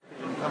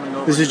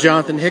This is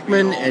Jonathan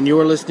Hickman, and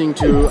you're listening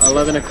to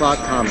 11 O'Clock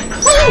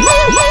Comics.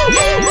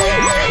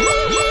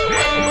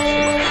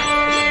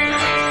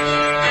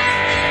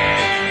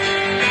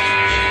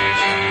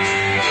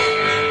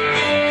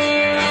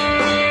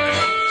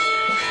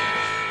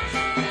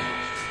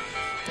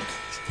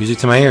 Music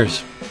to my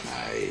ears.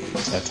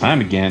 It's that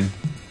time again.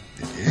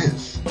 It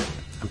is.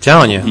 I'm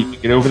telling you. You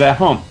can get over that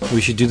hump.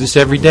 We should do this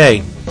every day.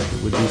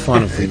 It would be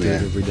fun if we did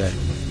it every day.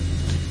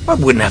 I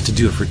wouldn't have to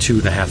do it for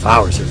 2.5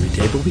 hours every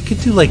day, but we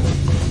could do we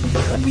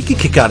could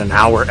kick out an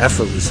hour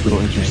effortlessly.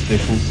 Little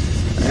interstitials.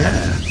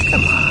 Yeah,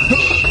 come on.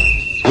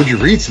 What'd you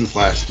read since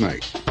last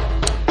night?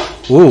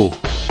 Ooh,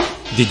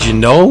 did you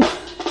know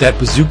that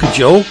Bazooka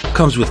Joe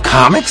comes with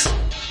comics?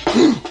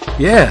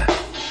 Yeah.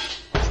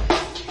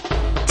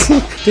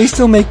 They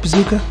still make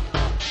Bazooka?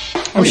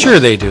 I'm sure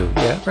they do.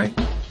 Yeah, right?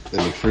 They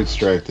make Fruit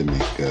Stripe. They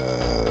make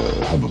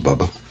Hubba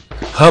Bubba.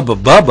 Hubba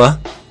Bubba?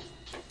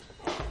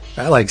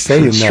 I like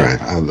saying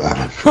that.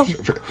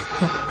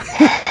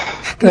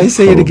 Can I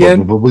say it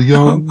again? Hubba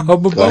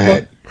Hubba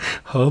Bubba.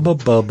 Hubba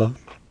Bubba.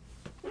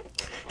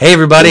 Hey,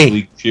 everybody. Big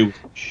League Chew.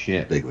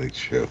 Shit. Big League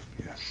Chew,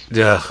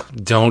 yes.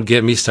 Don't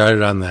get me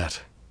started on that.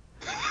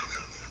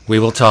 We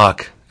will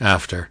talk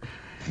after.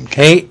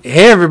 Hey,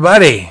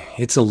 everybody.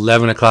 It's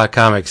 11 O'Clock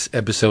Comics,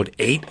 episode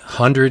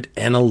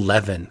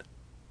 811.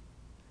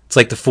 It's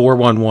like the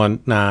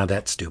 411. Nah,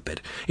 that's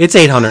stupid. It's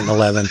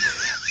 811.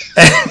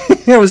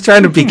 I was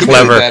trying to be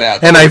clever,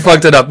 and I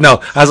fucked it up.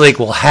 No, I was like,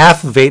 well,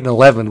 half of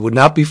 811 would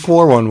not be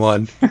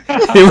 411.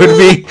 It would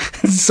be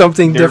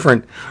something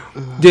different.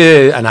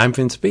 And I'm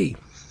Vince B.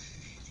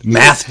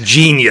 Math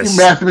genius. You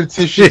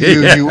mathematician,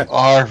 you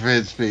are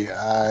Vince B.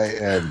 I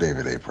am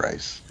David A.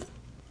 Price.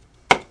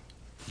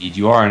 Indeed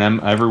you are, and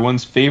I'm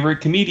everyone's favorite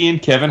comedian,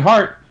 Kevin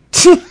Hart.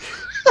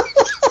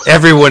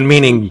 Everyone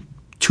meaning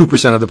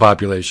 2% of the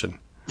population.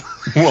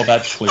 Well,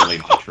 that's clearly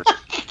not true.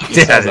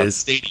 Yeah, it is.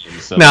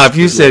 Stadium, so now, if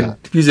you said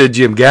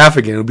Jim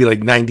Gaffigan, it would be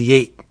like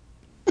 98.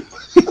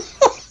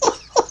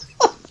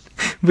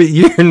 But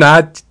you're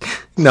not.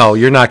 No,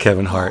 you're not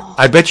Kevin Hart.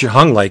 I bet you're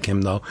hung like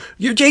him, though.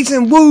 You're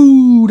Jason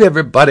Wood,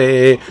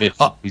 everybody.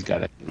 He's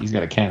got a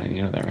cannon,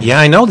 you know that, right? Yeah,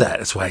 I know that.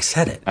 That's why I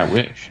said it. I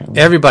wish.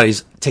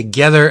 Everybody's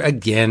together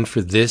again for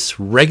this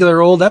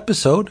regular old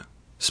episode,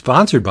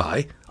 sponsored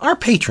by our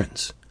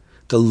patrons,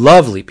 the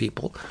lovely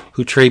people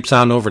who traipse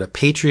on over to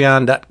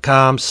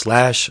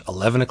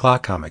patreon.com/11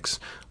 o'clock comics.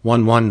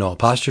 11, no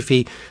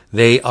apostrophe.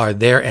 They are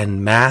there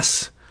en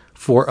masse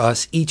for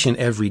us each and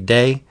every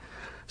day,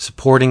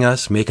 supporting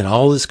us, making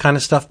all this kind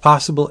of stuff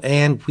possible,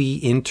 and we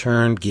in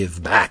turn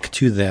give back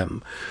to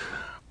them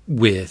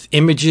with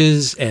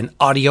images and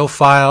audio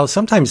files,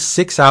 sometimes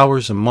 6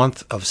 hours a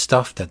month of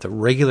stuff that the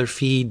regular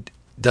feed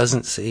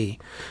doesn't see.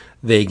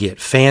 They get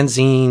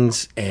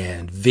fanzines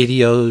and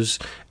videos,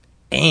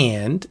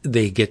 and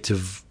they get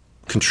to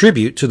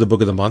contribute to the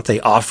book of the month.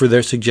 They offer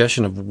their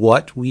suggestion of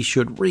what we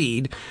should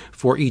read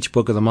for each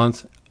book of the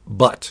month,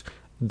 but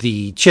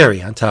the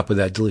cherry on top of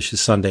that delicious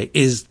sundae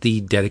is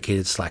the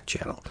dedicated Slack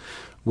channel,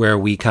 where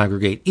we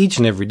congregate each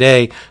and every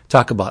day,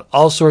 talk about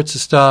all sorts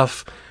of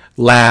stuff,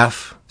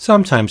 laugh,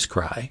 sometimes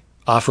cry,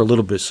 offer a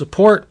little bit of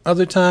support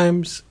other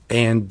times,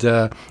 and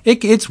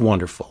it's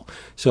wonderful.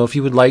 So if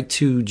you would like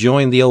to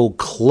join the old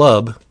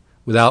club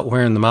without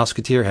wearing the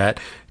Mouseketeer hat,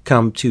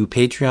 come to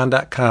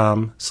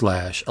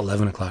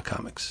patreon.com/11 o'clock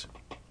comics.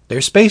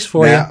 There's space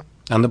for you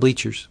on the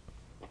bleachers.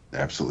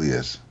 There absolutely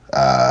is.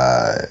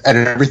 And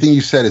everything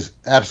you said is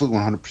absolutely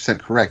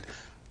 100% correct,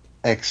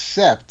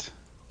 except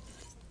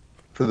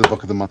for the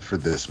book of the month for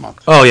this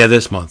month. Oh, yeah,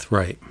 this month,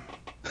 right.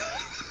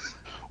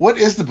 What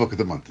is the book of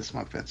the month this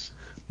month, Vince?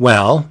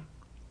 Well,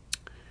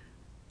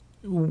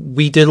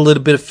 we did a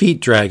little bit of feet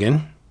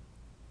dragging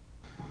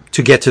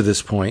to get to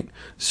this point.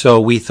 So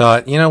we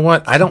thought, you know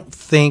what? We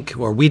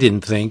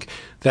didn't think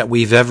that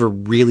we've ever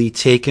really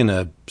taken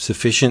a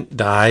sufficient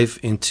dive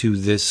into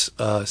this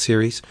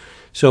series.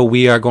 So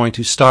we are going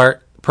to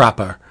start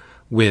proper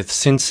with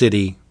Sin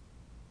City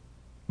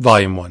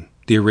Volume 1,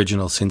 the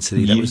original Sin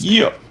City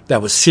that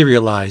was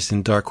serialized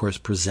in Dark Horse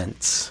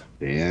Presents.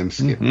 Damn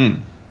skip.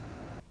 Mm-hmm.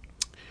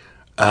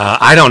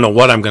 I don't know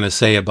what I'm going to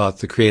say about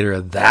the creator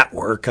of that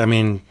work. I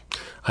mean,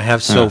 I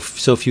have so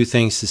few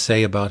things to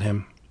say about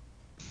him.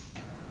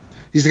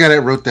 He's the guy that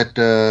wrote that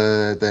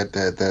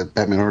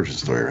Batman origin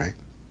story, right?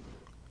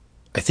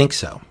 I think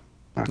so.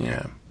 Okay.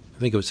 Yeah, I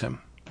think it was him.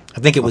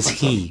 I think it was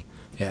he.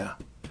 Yeah.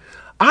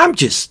 I'm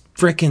just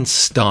freaking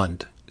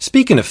stunned.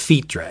 Speaking of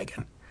feet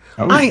dragging,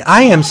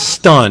 I am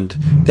stunned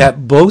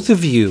that both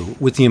of you,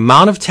 with the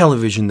amount of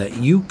television that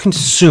you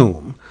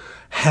consume,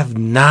 have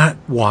not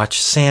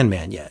watched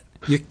Sandman yet.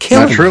 You're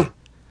killing me. Not true.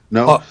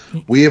 No,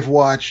 we have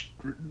watched.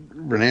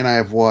 Renee and I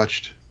have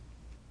watched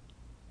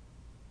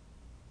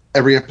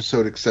every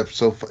episode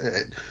except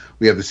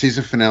we have the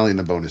season finale and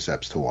the bonus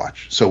eps to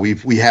watch. So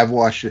we have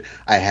watched it.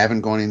 I haven't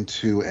gone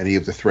into any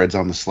of the threads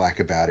on the Slack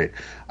about it.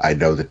 I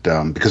know that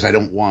because I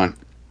don't want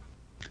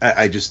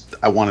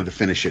I wanted to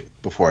finish it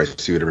before I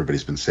see what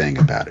everybody's been saying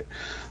about it.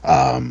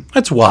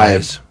 That's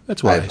wise.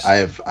 That's wise.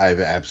 I've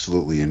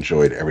absolutely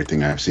enjoyed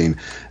everything I've seen.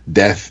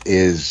 Death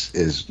is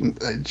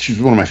she's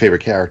one of my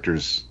favorite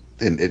characters,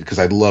 because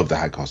I love the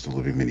High Cost of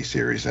Living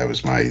miniseries. It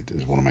was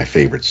one of my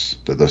favorites.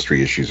 Those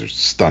 3 issues are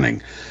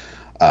stunning.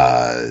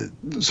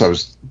 So I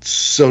was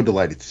so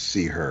delighted to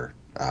see her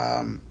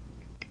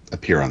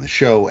appear on the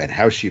show, and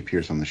how she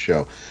appears on the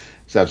show.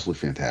 It's absolutely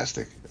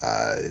fantastic.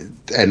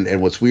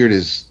 And what's weird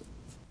is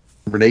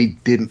Renee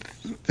didn't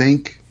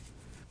think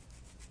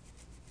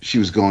she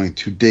was going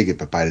to dig it,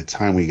 but by the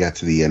time we got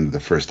to the end of the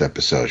first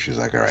episode, she was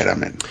like, all right,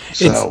 I'm in.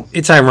 So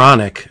it's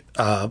ironic,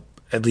 at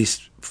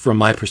least from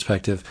my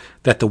perspective,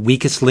 that the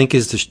weakest link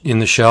in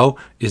the show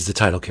is the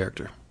title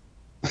character.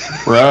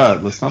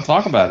 Bruh, let's not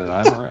talk about it.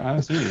 I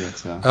haven't seen it yet.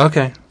 So.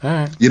 Okay, all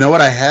right. You know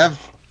what? I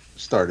have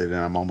started, and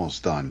I'm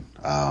almost done,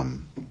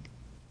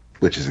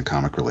 which isn't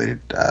comic related.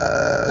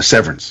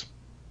 Severance.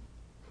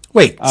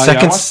 Wait, I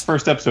watched the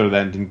first episode of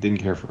that and didn't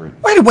care for it.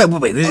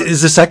 Wait.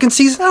 Is the second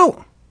season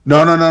out?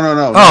 No.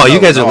 Oh, you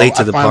guys are late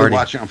to the party.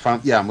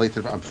 I'm late.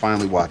 I'm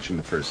finally watching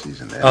the first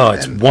season.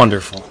 It's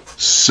wonderful.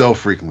 So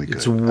frequently good.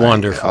 It's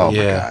wonderful. My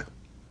God.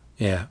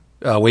 Yeah.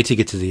 Wait till you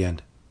get to the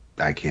end.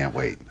 I can't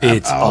wait.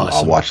 It's awesome.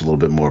 I'll watch a little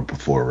bit more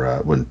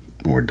before when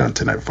we're done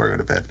tonight, before I go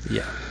to bed.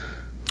 Yeah.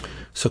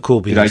 So cool.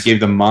 Dude, I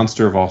gave the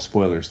monster of all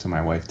spoilers to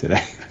my wife today.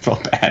 I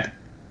felt bad.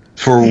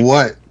 For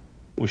what?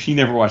 Well, she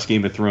never watched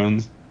Game of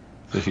Thrones,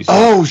 so she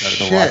started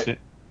to watch it.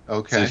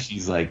 Okay. So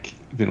she's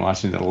been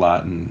watching it a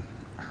lot, and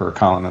her,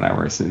 Colin, and I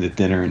were sitting at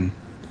dinner, and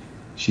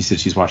she said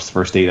she's watched the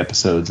first 8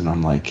 episodes, and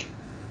I'm like,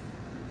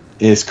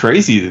 it's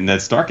crazy that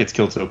Ned Stark gets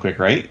killed so quick,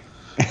 right?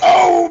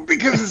 Oh,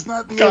 because it's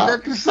not the end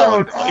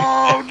episode.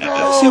 Oh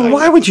no! See,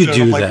 why would you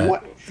do that?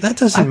 What? That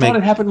doesn't make. I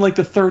thought it happened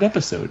the 3rd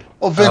episode.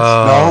 Oh, Vince,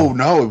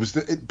 no. It was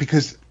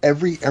because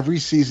every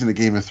season of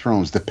Game of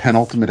Thrones, the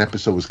penultimate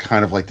episode was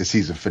kind of like the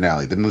season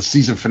finale. Then the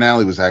season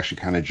finale was actually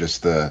kind of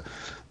just the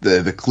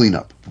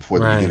cleanup before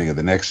the beginning of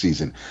the next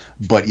season.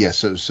 But yeah,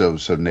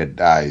 so Ned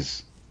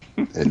dies,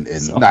 and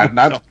so,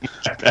 not.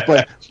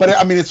 But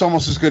I mean, it's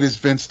almost as good as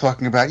Vince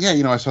talking about.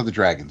 Yeah, I saw the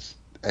dragons.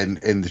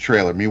 And in the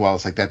trailer, meanwhile,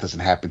 it's like that doesn't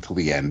happen till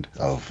the end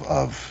of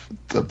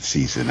the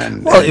season.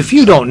 And if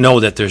you don't know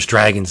that there's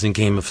dragons in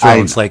Game of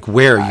Thrones,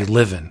 where are you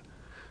living?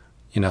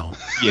 Yeah,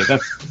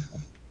 that's.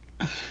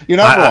 You're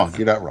not wrong.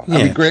 You're not wrong. Yeah.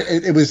 I mean, great.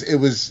 It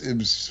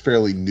was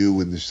fairly new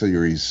in the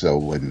series, so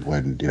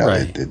when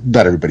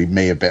not everybody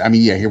may have been. I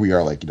mean, here we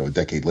are, a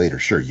decade later.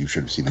 Sure, you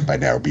should have seen it by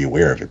now or be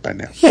aware of it by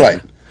now. Yeah.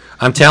 Right.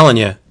 I'm telling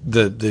you,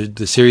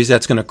 the series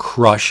that's going to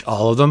crush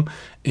all of them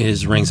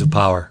is Rings of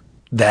Power.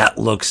 That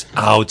looks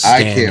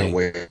outstanding. I can't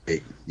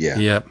wait. Yeah.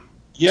 Yep.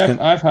 Yeah,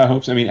 I've high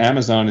hopes. I mean,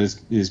 Amazon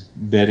is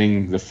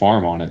betting the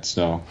farm on it,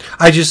 so.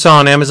 I just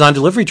saw an Amazon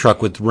delivery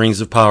truck with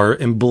Rings of Power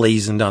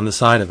emblazoned on the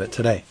side of it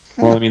today.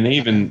 Well, I mean,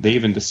 they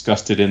even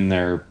discussed it in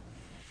their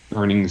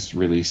earnings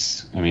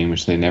release. I mean,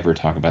 which they never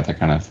talk about that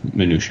kind of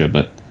minutia,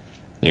 but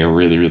they are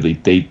really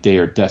they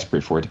are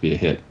desperate for it to be a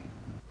hit.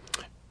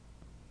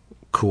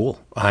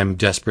 Cool. I'm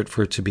desperate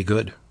for it to be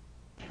good.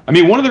 I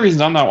mean, one of the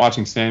reasons I'm not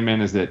watching Sandman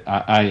is that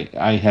I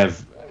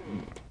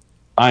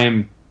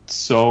am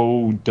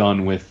so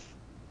done with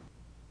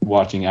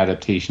watching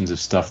adaptations of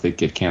stuff that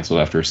get canceled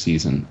after a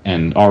season,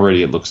 and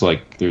already it looks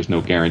like there's no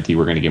guarantee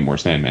we're going to get more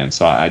Sandman.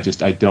 So I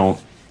don't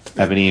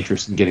have any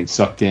interest in getting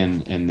sucked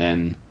in and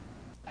then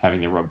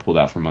having the rug pulled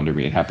out from under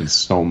me. It happens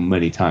so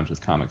many times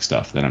with comic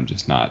stuff that I'm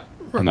just not.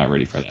 I'm not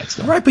ready for that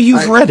stuff. Right, but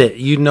you've read it.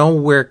 You know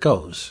where it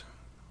goes.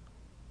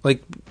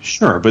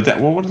 Sure, but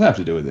what does that have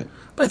to do with it?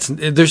 But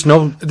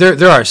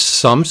there are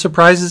some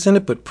surprises in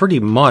it, but pretty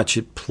much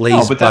it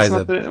plays by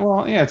the.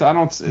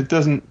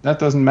 That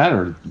doesn't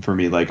matter for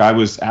me. I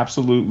was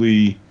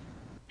absolutely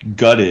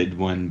gutted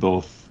when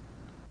both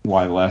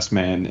Why the Last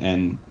Man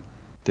and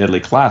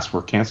Deadly Class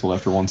were canceled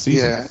after one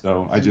season. Yeah.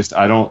 So I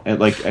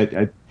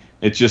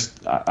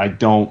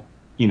don't.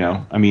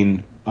 I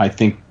mean, I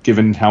think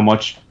given how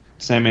much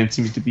Sandman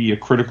seems to be a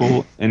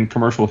critical and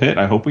commercial hit,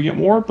 I hope we get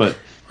more, but.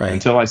 Right.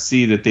 Until I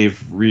see that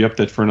they've re-upped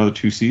it for another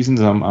 2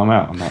 seasons, I'm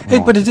out. I'm not.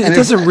 But it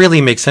doesn't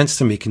really make sense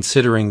to me,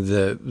 considering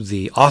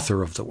the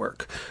author of the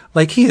work.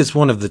 He is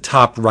one of the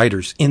top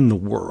writers in the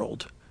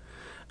world,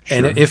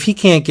 and if he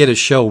can't get a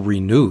show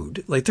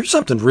renewed, there's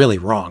something really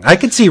wrong. I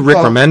could see Rick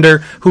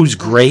Remender, who's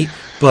great,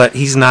 but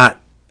he's not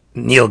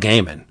Neil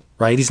Gaiman,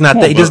 right? He's not.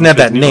 He doesn't have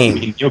that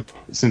name.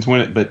 Since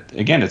when? But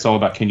again, it's all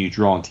about can you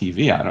draw on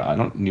TV. I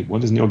don't.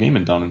 What has Neil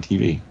Gaiman done on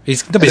TV?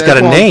 He's got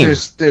a name.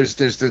 There was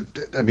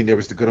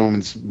the Good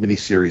Omens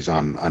miniseries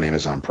on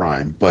Amazon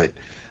Prime, but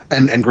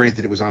and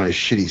granted, it was on a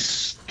shitty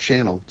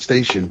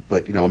station,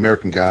 but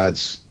American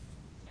Gods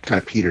kind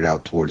of petered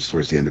out towards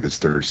the end of its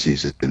 3rd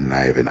season, and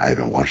I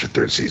haven't watched the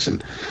 3rd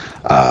season.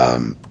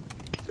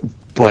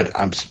 But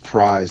I'm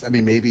surprised. I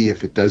mean, maybe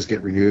if it does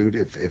get renewed,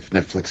 if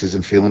Netflix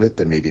isn't feeling it,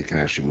 then maybe it can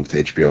actually move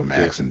to HBO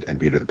Max and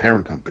be to the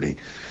parent company.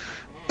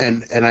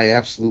 And I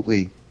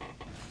absolutely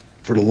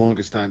for the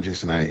longest time,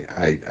 Jason,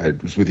 I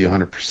was with you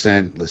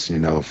 100%.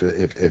 Listen,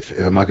 if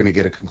I'm not going to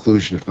get a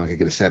conclusion, if I'm not going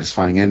to get a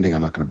satisfying ending,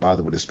 I'm not going to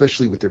bother with it,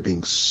 especially with there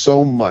being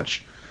so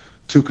much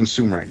to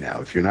consume right now.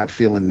 If you're not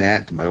feeling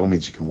that, then by all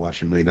means, you can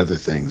watch a million other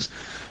things.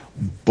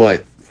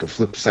 But the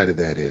flip side of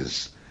that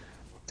is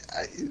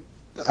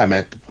I'm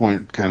at the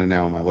point kind of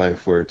now in my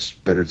life where it's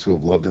better to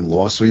have loved and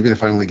lost. So even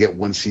if I only get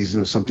one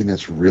season of something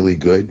that's really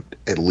good,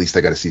 at least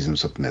I got a season of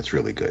something that's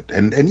really good.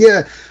 And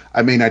yeah,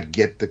 I may not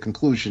get the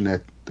conclusion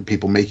that the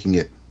people making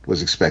it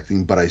was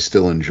expecting, but I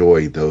still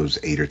enjoy those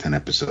 8 or 10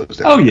 episodes.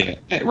 Yeah,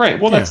 right.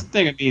 Well, that's the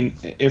thing. I mean,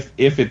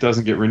 if it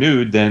doesn't get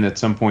renewed, then at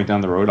some point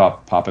down the road, I'll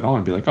pop it on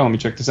and be like, oh, let me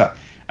check this out.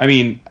 I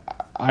mean,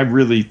 I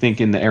really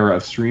think in the era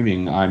of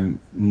streaming, I'm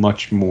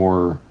much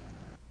more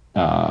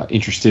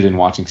interested in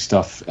watching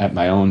stuff at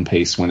my own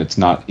pace when it's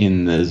not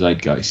in the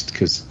zeitgeist,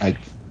 because I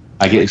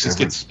get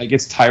it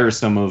gets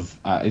tiresome of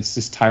it's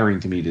just tiring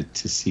to me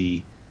to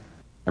see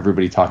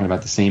everybody talking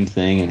about the same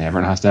thing, and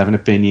everyone has to have an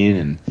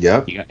opinion,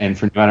 and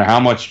for no matter how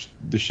much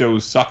the show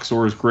sucks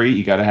or is great,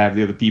 you got to have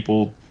the other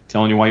people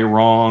telling you why you're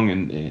wrong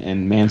and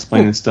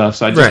mansplaining stuff.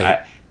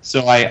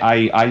 So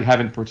I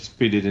haven't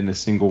participated in a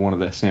single one of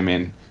the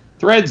Sandman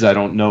threads. I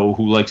don't know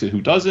who likes it,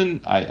 who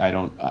doesn't. I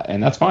don't,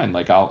 and that's fine.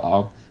 Like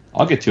I'll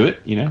get to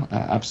it,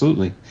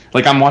 absolutely.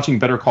 Like I'm watching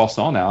Better Call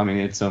Saul now. I mean,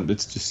 it's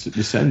just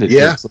descended.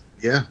 Yeah,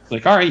 It's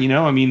like, all right,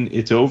 I mean,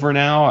 it's over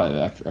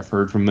now. I've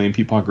heard from a million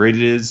people how great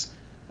it is.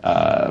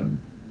 I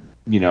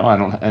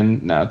don't,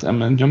 and now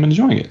I'm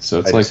enjoying it. So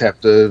it's I just have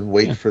to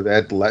wait for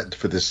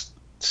this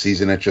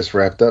season that just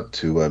wrapped up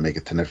to make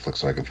it to Netflix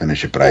so I can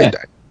finish it. But I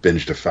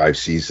binged the 5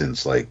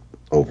 seasons like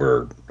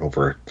over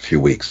a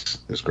few weeks.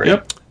 It was great.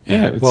 Yep.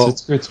 Yeah.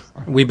 It's great.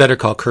 We better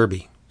call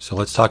Kirby. So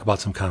let's talk about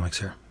some comics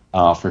here.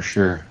 Oh, for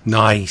sure.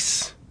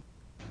 Nice.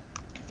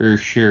 For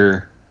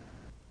sure.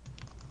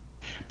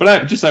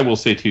 But I will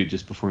say too,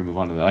 just before we move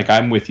on to that, like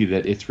I'm with you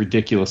that it's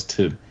ridiculous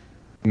to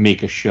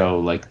make a show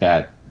like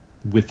that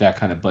with that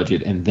kind of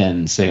budget and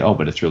then say, oh,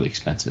 but it's really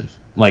expensive.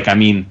 Like, I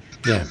mean,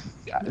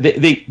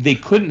 they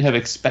couldn't have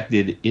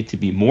expected it to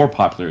be more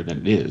popular than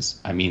it is.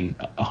 I mean,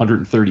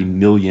 130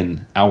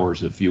 million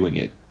hours of viewing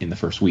it in the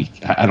first week.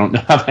 I don't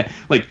know how that,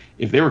 like,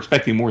 if they were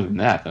expecting more than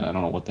that, then I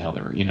don't know what the hell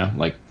they were,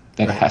 like,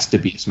 that has to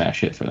be a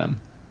smash hit for them.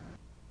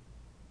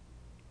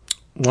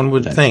 One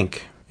would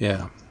think,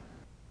 yeah.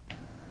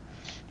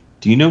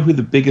 Do you know who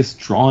the biggest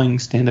drawing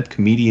stand-up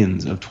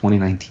comedians of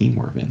 2019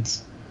 were,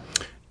 Vince?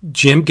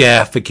 Jim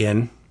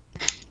Gaffigan.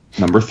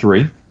 Number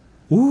 3.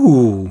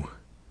 Ooh.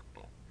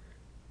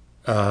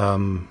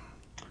 Doesn't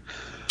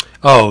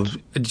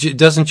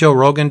Joe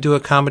Rogan do a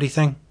comedy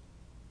thing?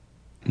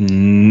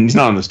 He's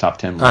not on this top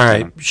 10 list. All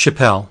right,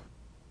 Chappelle.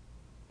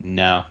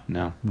 No.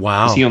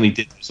 Wow. He only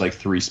did like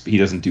 3. He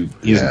doesn't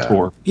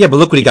tour. Yeah, but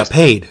look what he got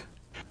paid.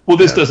 Well,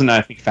 this doesn't,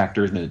 I think,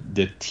 factor in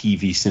the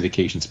TV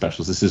syndication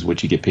specials. This is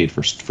what you get paid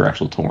for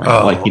actual touring,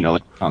 like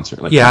like a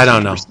concert. Like I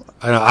don't know.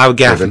 I would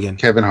Gaffigan.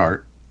 Kevin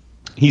Hart.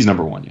 He's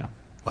number 1. Yeah.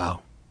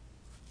 Wow.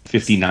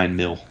 59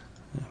 mil.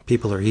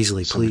 People are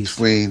easily pleased.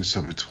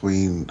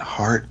 Between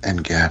Hart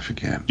and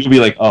Gaffigan. You'll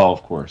be like, oh,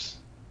 of course.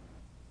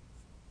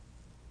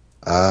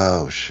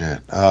 Oh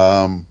shit.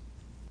 Who?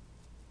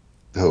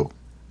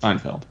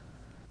 Seinfeld.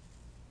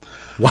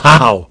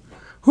 Wow.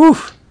 Whew.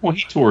 Well,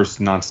 he tours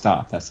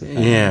nonstop. That's the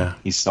thing. Yeah.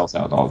 He sells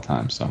out all the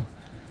time. So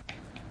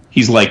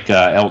he's like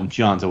Elton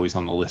John's always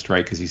on the list,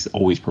 right? Because he's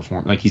always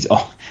performing.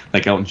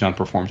 Like Elton John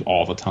performs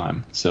all the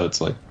time. So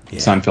it's like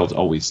Seinfeld's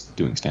always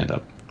doing stand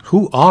up.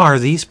 Who are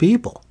these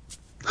people?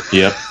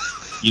 Yep.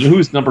 You know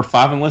who's number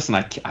 5 on the list? And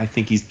I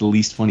think he's the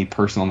least funny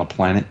person on the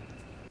planet.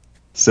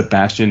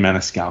 Sebastian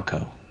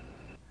Maniscalco.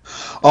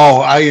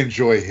 Oh, I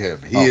enjoy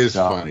him. He is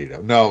God. funny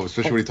though. No,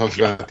 especially when he talks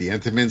about the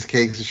Entenmann's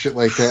cakes and shit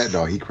like that.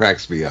 No, he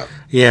cracks me up.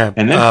 Yeah.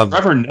 And then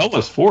Trevor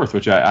Noah's 4th,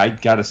 which I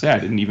gotta say I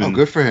didn't even. Oh,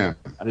 good for him.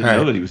 I didn't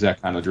know that he was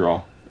that kind of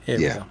draw.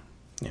 Yeah.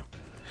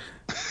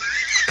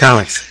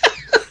 Comics.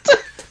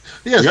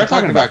 Yes, we're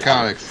talking about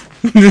comics.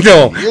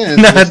 No. Yeah,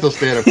 it's still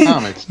stand-up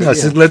comics. No,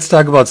 so let's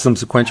talk about some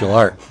sequential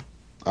art.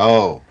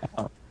 Oh.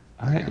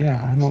 I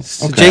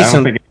don't. Okay, Jason, I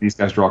don't think these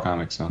guys draw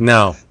comics. So.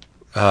 No.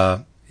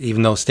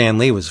 Even though Stan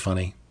Lee was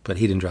funny, but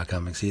he didn't draw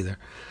comics either.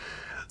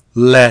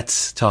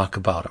 Let's talk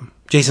about him.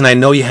 Jason, I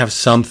know you have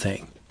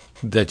something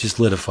that just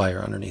lit a fire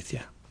underneath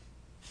you.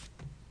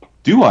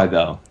 Do I,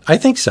 though? I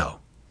think so.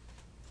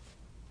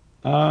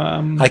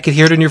 I could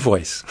hear it in your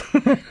voice.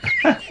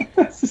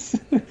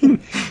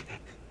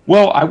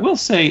 Well, I will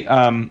say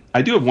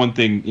I do have one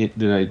thing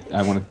that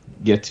I want to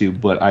get to,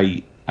 but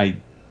I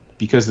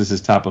because this is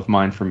top of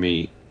mind for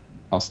me,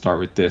 I'll start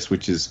with this,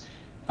 which is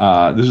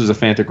this was a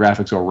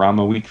Fantagraphics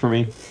Orama week for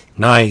me.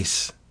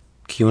 Nice.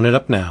 Queuing it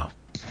up now.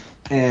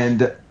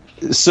 And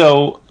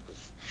so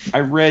I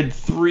read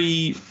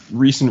 3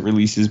 recent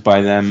releases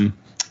by them,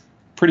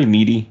 pretty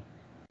meaty.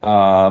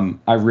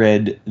 I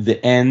read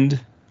The End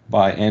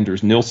by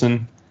Anders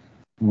Nilsson,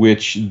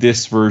 which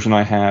this version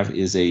I have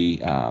is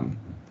a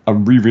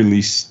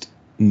re-released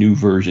new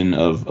version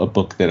of a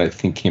book that I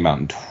think came out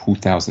in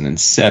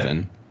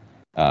 2007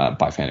 by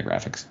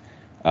Fantagraphics.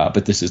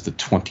 but this is the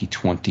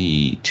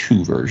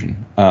 2022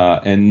 version.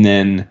 And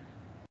then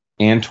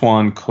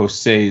Antoine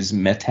Cossé's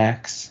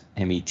Metax,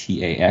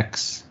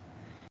 Metax,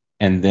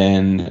 and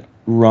then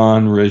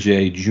Ron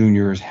Roget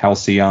Jr.'s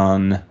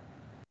Halcyon,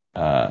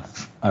 I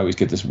always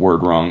get this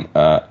word wrong,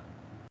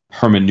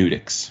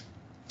 Hermeneutics.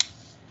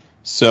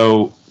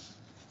 So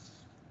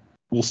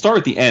we'll start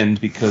at the end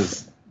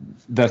because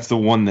that's the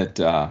one that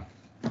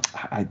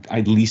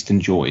I least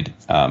enjoyed.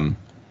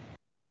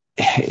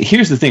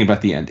 Here's the thing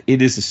about the end.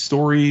 It is a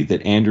story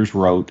that Anders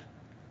wrote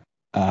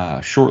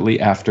shortly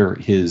after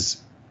his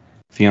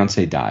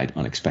fiancée died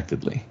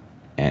unexpectedly.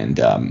 And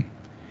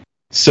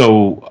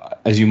so,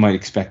 as you might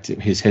expect,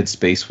 his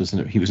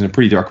headspace he was in a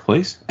pretty dark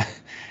place.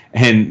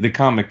 And the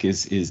comic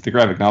is the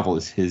graphic novel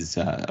is his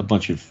a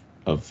bunch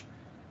of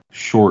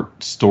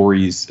short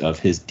stories of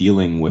his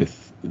dealing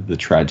with the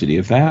tragedy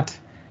of that.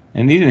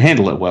 And he didn't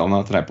handle it well.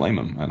 Not that I blame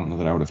him. I don't know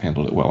that I would have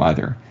handled it well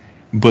either.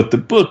 But the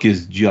book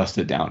is just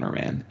a downer,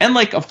 man. And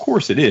like, of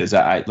course it is.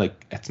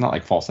 It's not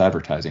like false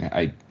advertising.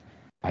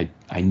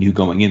 I knew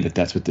going in that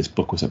that's what this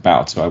book was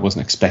about, so I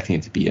wasn't expecting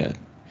it to be a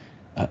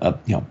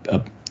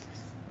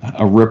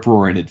rip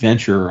roaring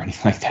adventure or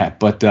anything like that.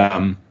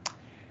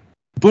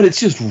 But it's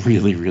just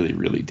really, really,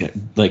 really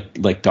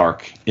like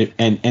dark.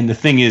 And the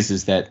thing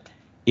is that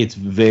it's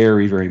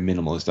very, very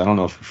minimalist. I don't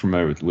know if you're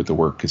familiar with the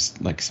work because,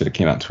 like I said, it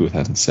came out in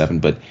 2007.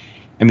 But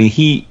I mean,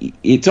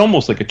 it's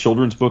almost like a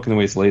children's book in the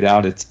way it's laid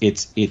out.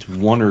 It's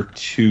one or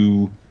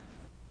two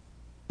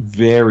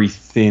very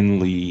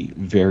thinly,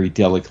 very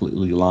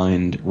delicately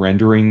lined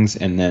renderings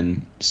and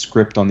then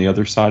script on the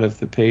other side of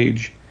the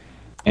page.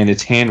 And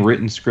it's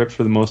handwritten script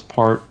for the most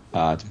part.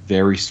 It's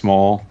very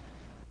small.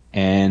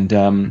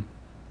 And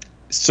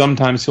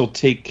sometimes he'll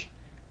take,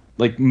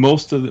 like,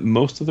 most of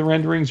the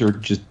renderings are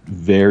just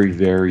very,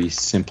 very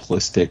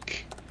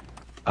simplistic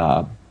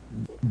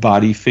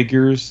body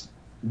figures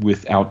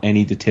without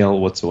any detail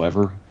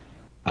whatsoever.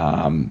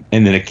 And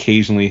then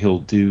occasionally he'll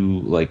do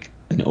like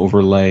an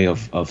overlay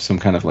of some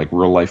kind of like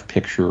real life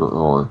picture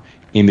or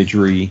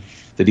imagery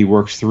that he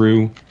works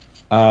through.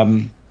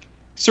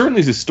 Certainly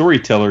as a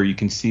storyteller, you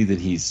can see that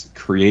he's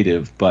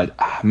creative, but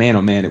man,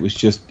 oh man, it was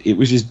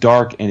just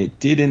dark, and it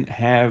didn't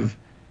have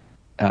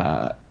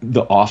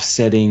the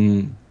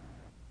offsetting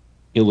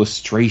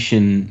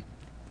illustration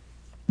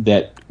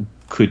that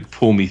could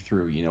pull me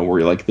through, where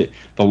you're like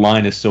the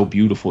line is so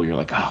beautiful, you're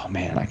like, oh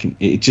man,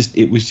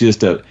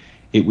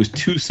 it was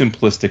too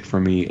simplistic for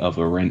me of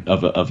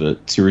a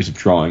series of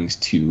drawings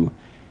to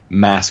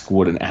mask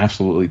what an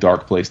absolutely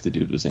dark place the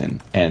dude was in.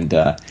 And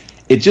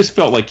it just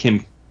felt like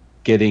him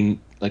having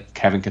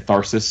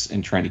catharsis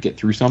and trying to get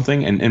through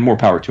something, and more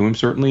power to him,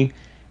 certainly.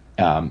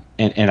 And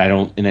I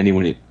don't in any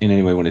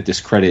way want to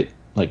discredit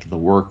like the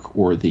work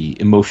or the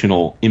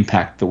emotional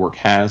impact the work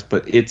has,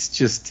 but it's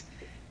just,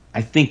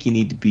 I think you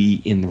need to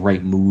be in the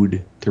right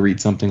mood to read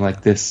something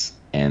like this,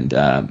 and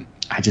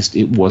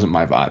it wasn't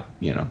my vibe,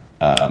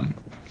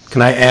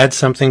 Can I add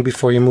something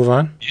before you move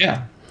on?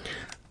 Yeah.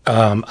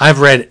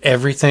 I've read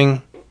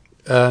everything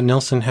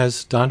Nilsson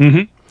has done.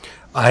 Mm-hmm.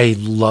 I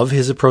love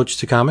his approach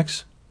to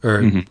comics,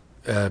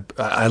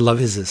 I love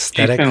his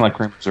aesthetic. He's been like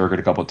Grim Berserker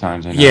a couple of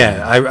times. I know.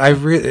 Yeah,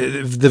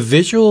 the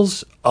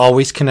visuals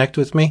always connect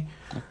with me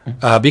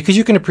because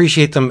you can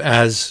appreciate them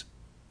as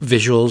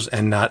visuals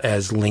and not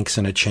as links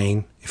in a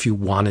chain if you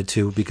wanted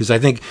to. Because I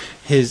think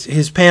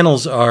his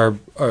panels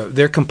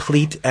they're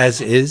complete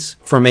as is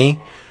for me.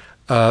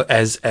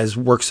 As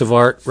works of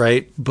art,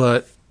 right?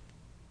 But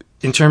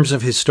in terms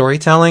of his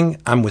storytelling,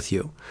 I'm with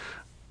you.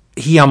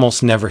 He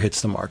almost never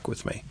hits the mark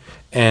with me.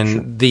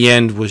 And the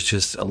end was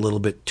just a little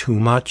bit too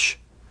much,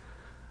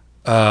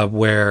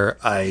 where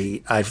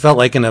I felt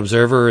like an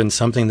observer in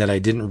something that I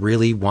didn't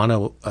really want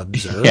to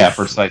observe. Yeah,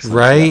 precisely.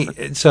 Right?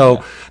 Yeah.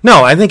 So,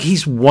 no, I think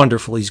he's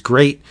wonderful. He's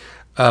great.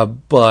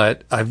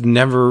 But I've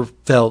never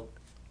felt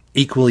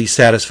equally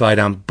satisfied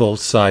on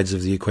both sides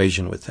of the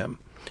equation with him.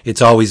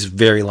 It's always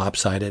very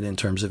lopsided in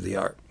terms of the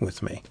art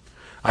with me.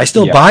 I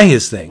still buy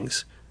his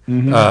things,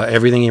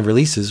 everything he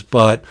releases,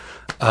 but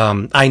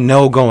I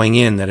know going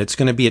in that it's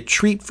going to be a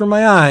treat for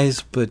my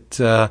eyes, but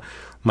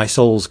my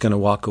soul's going to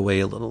walk away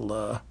a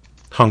little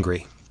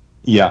hungry.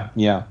 Yeah.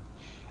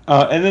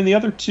 And then the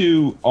other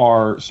two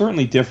are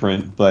certainly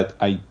different, but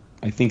I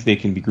think they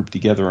can be grouped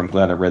together. I'm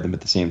glad I read them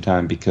at the same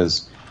time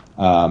because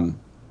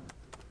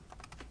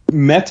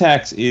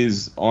Metax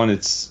is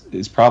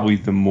probably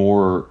the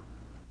more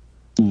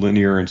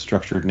linear and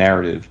structured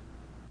narrative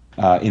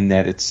in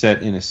that it's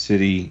set in a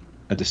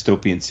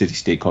dystopian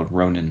city-state called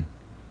Ronin,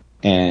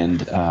 and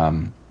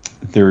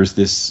there's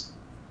this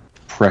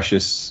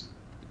precious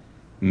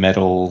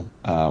metal,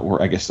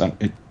 or I guess a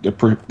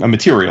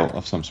material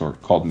of some sort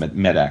called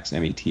Metax,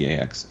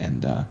 Metax,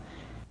 and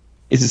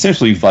it's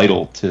essentially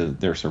vital to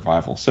their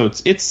survival. So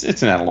it's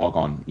an analog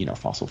on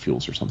fossil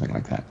fuels or something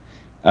like that,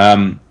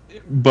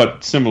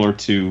 but similar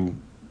to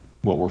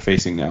what we're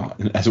facing now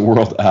as a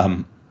world.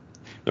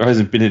 There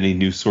hasn't been any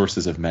new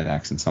sources of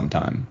Metax in some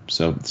time,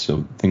 so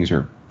things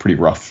are pretty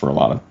rough for a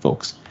lot of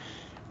folks.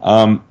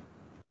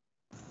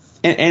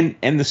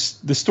 and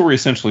the story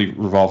essentially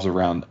revolves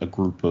around a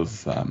group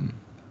of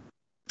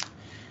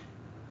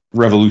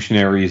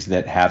revolutionaries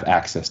that have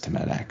access to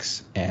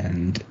MedX,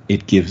 and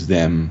it gives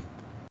them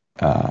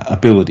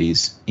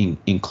abilities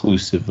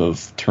inclusive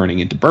of turning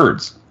into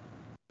birds.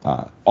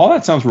 All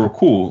that sounds real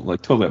cool,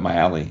 like totally up my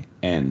alley.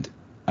 And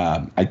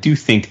I do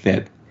think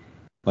that,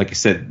 like I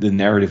said, the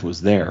narrative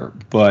was there,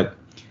 but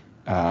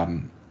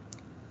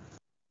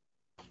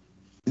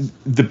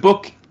the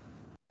book,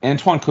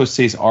 Antoine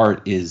Cossé's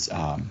art is,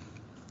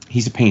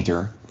 he's a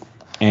painter,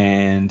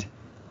 and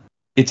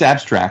it's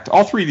abstract.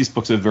 All three of these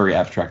books have very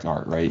abstract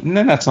art, right? And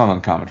then that's not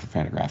uncommon for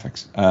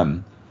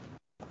Fantagraphics.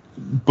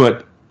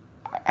 But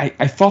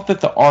I thought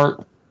that the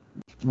art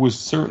was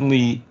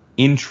certainly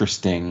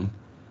interesting.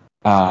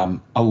 A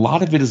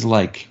lot of it is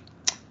like,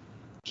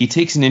 he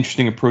takes an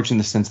interesting approach in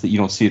the sense that you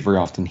don't see it very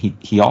often.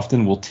 He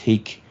often will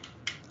take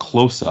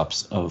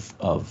close-ups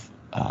of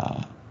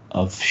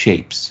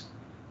shapes,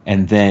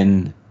 and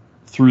then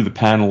through the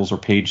panels or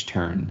page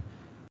turn,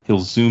 he'll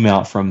zoom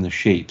out from the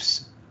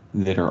shapes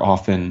that are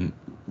often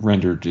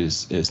rendered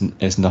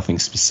as nothing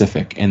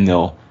specific, and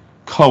they'll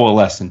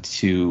coalesce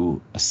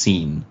into a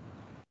scene.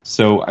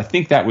 So I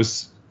think that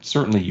was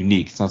certainly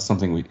unique. It's not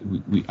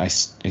something I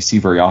see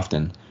very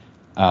often.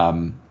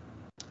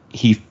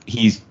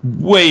 He's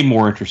way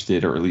more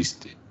interested, or at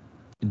least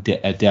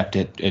adept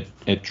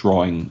at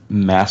drawing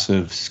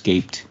massive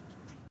scaped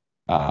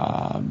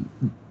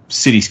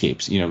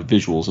cityscapes,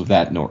 visuals of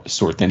that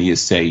sort, than he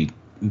is, say,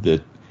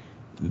 the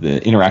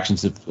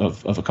interactions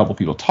of a couple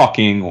people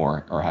talking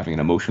or having an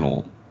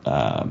emotional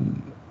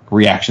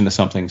reaction to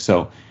something.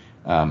 So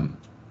I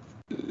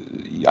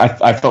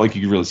felt like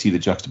you could really see the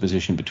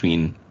juxtaposition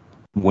between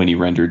when he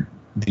rendered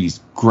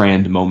these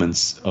grand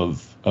moments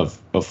of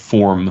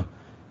form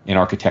in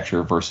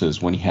architecture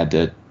versus when he had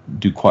to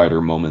do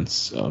quieter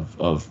moments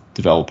of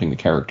developing the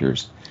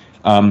characters.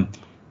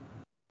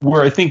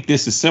 Where I think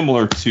this is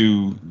similar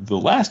to the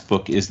last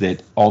book is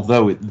that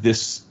although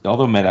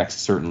MedX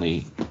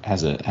certainly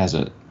has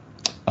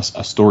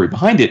a story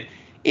behind it,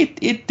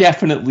 it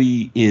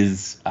definitely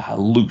is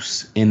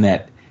loose in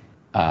that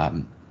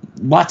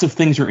lots of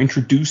things are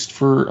introduced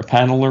for a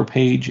panel or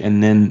page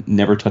and then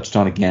never touched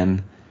on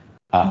again.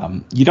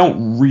 You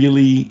don't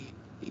really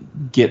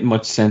get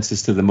much sense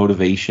as to the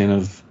motivation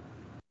of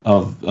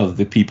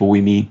the people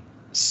we meet.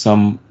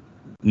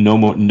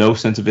 No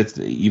sense of it,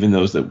 even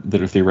those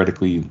that are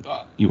theoretically,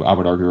 I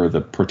would argue, are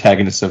the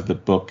protagonists of the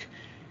book.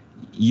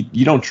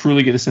 You don't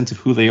truly get a sense of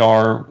who they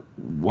are,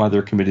 why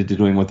they're committed to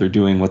doing what they're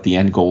doing, what the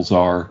end goals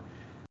are.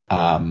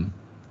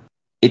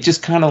 It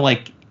just kind of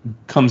like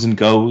comes and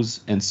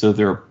goes, and so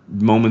there are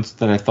moments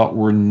that I thought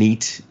were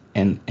neat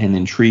and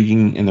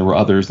intriguing, and there were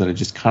others that I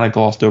just kind of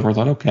glossed over. I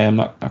thought, okay, I'm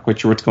not quite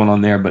sure what's going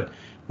on there, but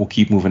we'll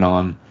keep moving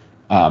on.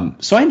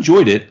 So I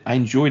enjoyed it,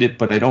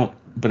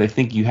 but I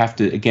think you have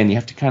to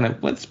kind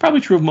of, well, it's probably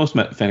true of most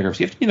Fantagraphs,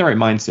 you have to be in the right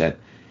mindset.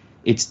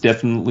 It's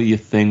definitely a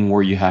thing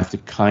where you have to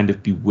kind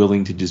of be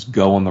willing to just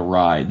go on the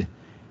ride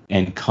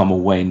and come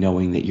away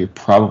knowing that you're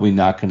probably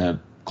not going to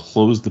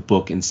close the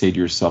book and say to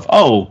yourself,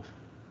 oh,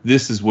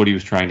 this is what he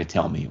was trying to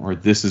tell me, or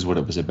this is what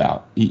it was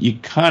about. You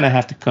kind of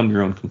have to come to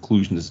your own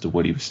conclusion as to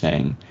what he was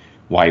saying,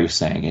 why he was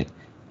saying it.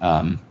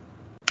 And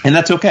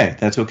that's okay.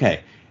 That's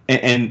okay.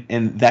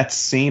 And that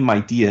same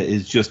idea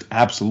is just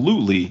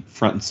absolutely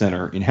front and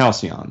center in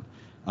Halcyon,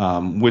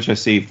 which I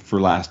saved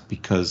for last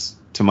because,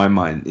 to my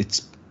mind,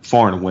 it's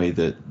far and away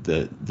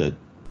the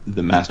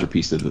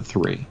masterpiece of the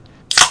three.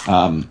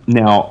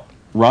 Now,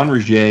 Ron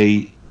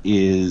Raget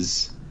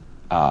is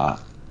a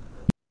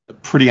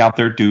pretty out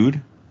there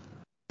dude.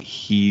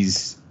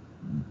 He's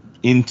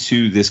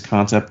into this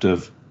concept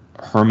of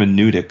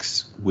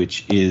hermeneutics,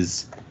 which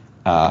is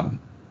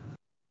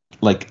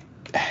like,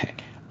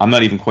 I'm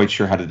not even quite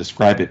sure how to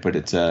describe it, but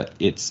it's I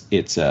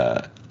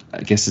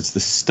guess it's the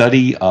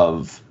study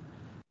of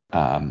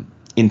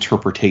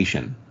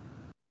interpretation.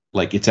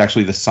 Like, it's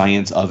actually the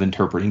science of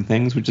interpreting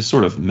things, which is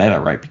sort of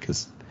meta, right?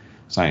 Because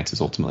science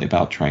is ultimately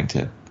about trying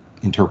to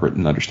interpret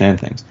and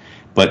understand things.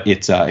 But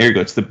it's here you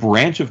go. It's the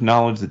branch of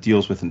knowledge that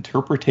deals with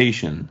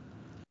interpretation,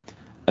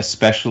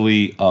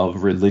 especially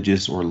of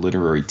religious or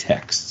literary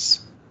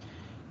texts.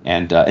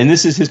 And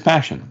this is his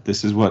passion.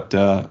 This is what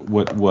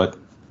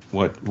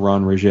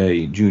Ron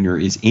Raget Jr.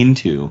 is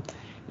into.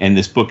 And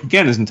this book,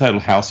 again, is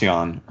entitled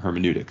Halcyon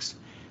Hermeneutics.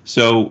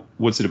 So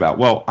what's it about?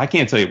 Well, I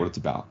can't tell you what it's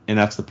about, and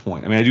that's the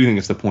point. I mean, I do think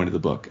it's the point of the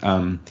book.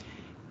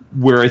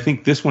 Where I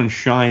think this one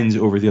shines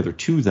over the other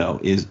two, though,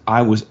 is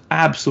I was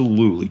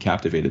absolutely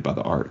captivated by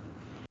the art.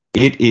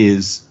 It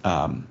is,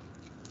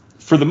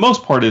 for the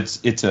most part,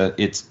 it's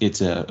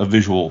a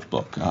visual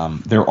book.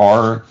 There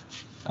are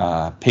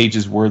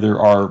pages where there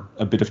are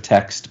a bit of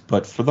text,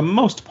 but for the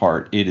most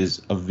part, it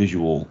is a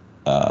visual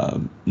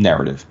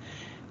narrative.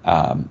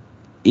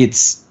 It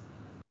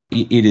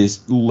is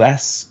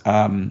less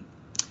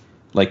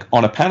like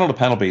on a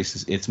panel-to-panel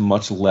basis. It's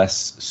much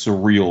less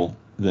surreal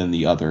than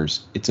the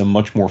others. It's a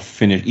much more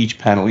finished. Each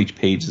panel, each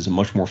page is a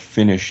much more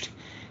finished,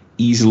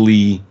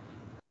 easily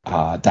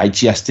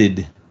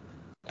digested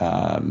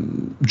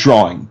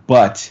drawing.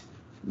 But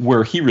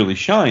where he really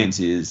shines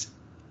is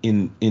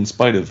in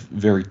spite of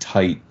very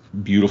tight,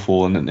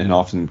 beautiful, and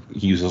often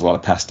he uses a lot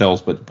of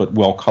pastels, but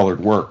well colored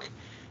work.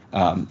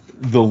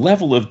 The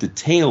level of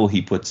detail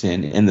he puts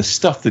in and the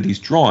stuff that he's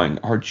drawing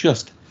are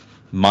just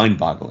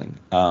mind-boggling.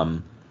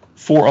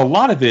 For a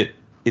lot of it,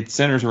 it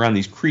centers around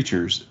these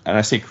creatures, and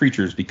I say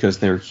creatures because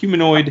they're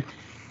humanoid.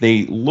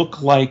 They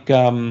look like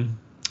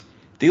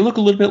they look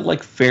a little bit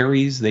like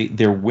fairies.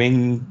 They're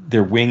winged.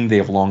 They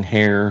have long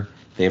hair.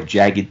 They have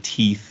jagged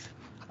teeth.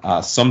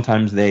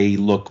 Sometimes they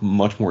look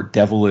much more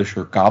devilish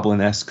or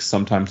goblin-esque.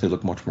 Sometimes they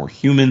look much more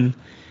human.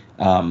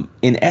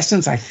 In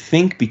essence, I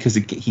think because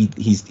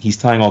he's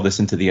tying all this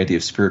into the idea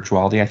of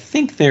spirituality, I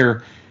think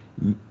they're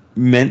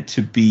meant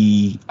to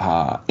be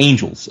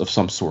angels of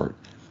some sort.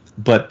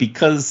 But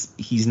because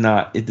he's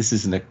not, this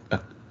isn't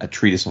a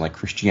treatise on like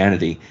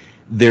Christianity,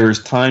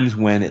 there's times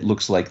when it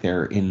looks like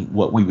they're in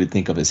what we would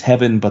think of as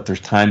heaven, but there's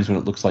times when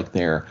it looks like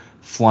they're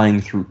flying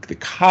through the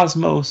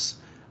cosmos.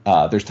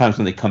 There's times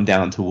when they come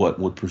down to what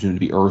would presume to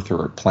be Earth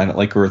or a planet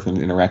like Earth and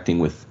interacting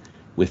with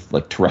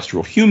like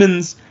terrestrial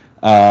humans.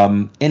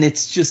 And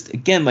it's just,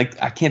 again, like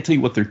I can't tell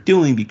you what they're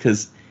doing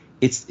because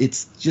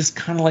it's just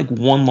kind of like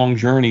one long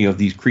journey of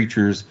these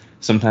creatures.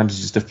 Sometimes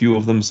it's just a few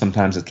of them.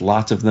 Sometimes it's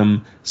lots of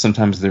them.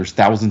 Sometimes there's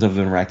thousands of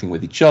them interacting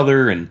with each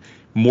other and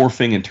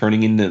morphing and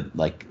turning into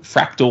like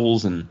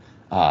fractals and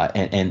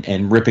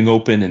ripping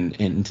open and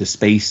into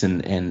space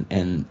and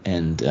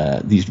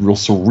these real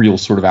surreal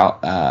sort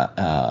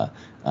of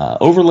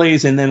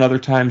overlays. And then other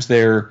times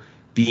they're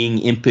being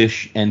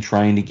impish and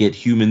trying to get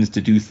humans to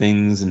do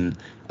things. And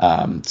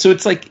so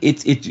it's like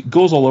it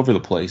goes all over the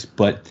place.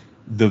 But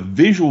the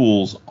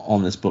visuals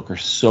on this book are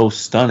so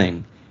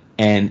stunning.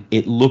 And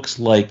it looks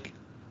like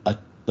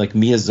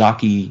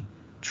Miyazaki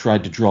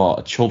tried to draw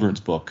a children's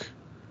book,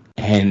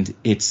 and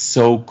it's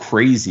so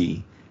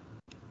crazy.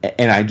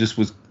 And I just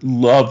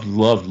loved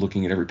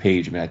looking at every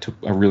page. I mean,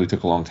 I really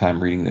took a long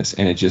time reading this,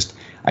 and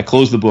I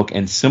closed the book,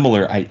 and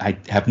I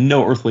have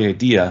no earthly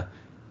idea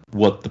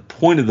what the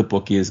point of the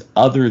book is,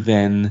 other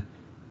than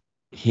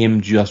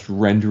him just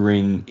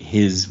rendering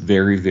his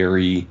very,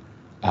 very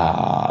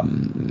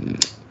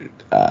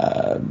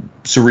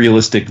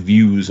surrealistic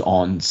views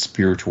on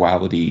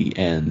spirituality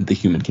and the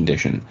human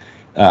condition.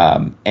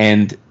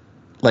 And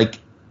like,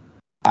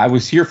 I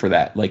was here for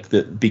that. Like,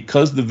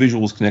 because the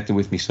visuals connected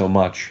with me so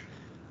much,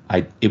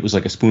 it was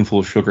like a spoonful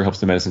of sugar helps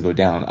the medicine go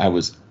down. I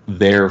was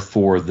there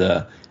for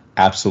the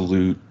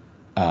absolute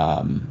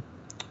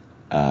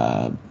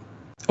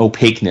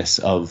opaqueness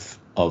of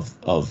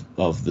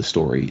the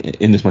story,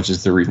 in as much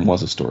as there even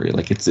was a story.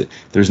 Like,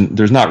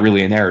 there's not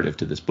really a narrative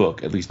to this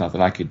book, at least not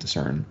that I could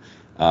discern.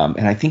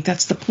 And I think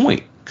that's the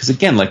point, because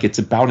again, like, it's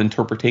about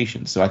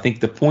interpretation. So I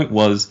think the point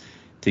was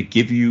to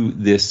give you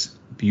this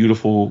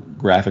beautiful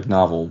graphic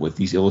novel with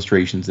these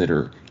illustrations that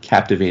are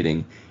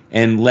captivating,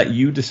 and let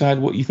you decide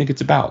what you think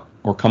it's about,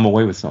 or come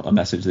away with a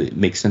message that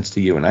makes sense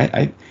to you. And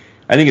I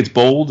think it's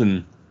bold,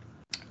 and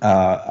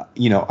I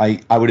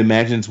would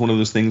imagine it's one of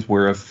those things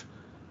where if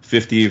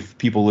 50 of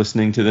people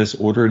listening to this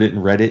ordered it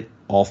and read it,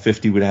 all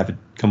 50 would have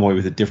come away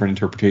with a different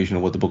interpretation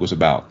of what the book was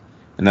about,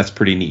 and that's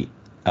pretty neat.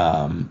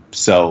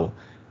 So,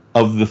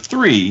 of the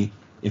three,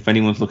 if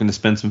anyone's looking to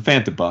spend some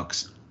Fanta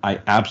bucks,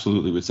 I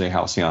absolutely would say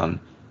Halcyon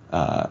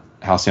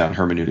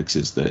Hermeneutics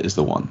is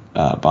the one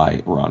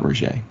by Ron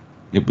Roget.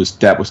 It was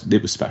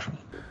special.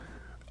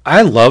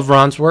 I love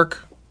Ron's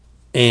work,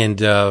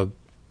 and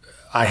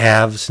I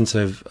have since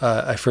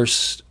I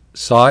first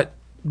saw it.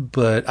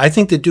 But I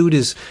think the dude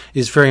is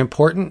very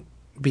important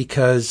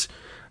because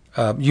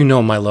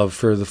my love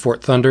for the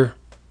Fort Thunder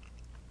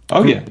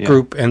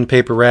group and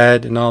Paper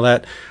Rad and all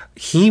that.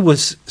 He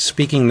was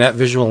speaking that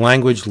visual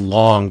language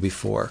long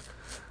before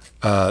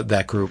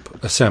that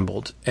group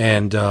assembled.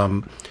 And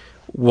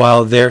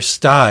while their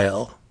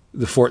style,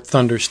 the Fort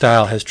Thunder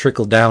style, has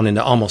trickled down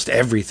into almost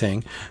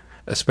everything,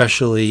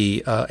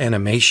 especially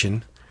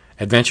animation,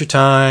 Adventure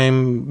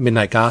Time,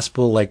 Midnight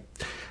Gospel, like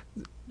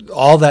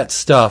all that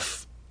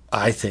stuff,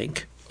 I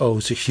think,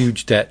 owes a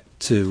huge debt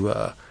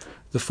to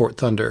the Fort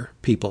Thunder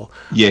people.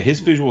 Yeah,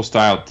 his visual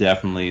style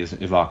definitely is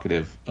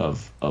evocative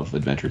of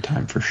Adventure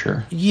Time for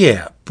sure.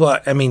 Yeah,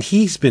 but I mean,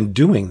 he's been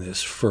doing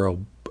this for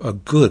a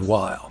good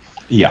while.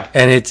 Yeah,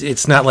 and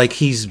it's not like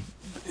he's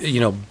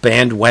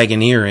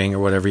bandwagoneering or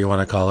whatever you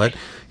want to call it.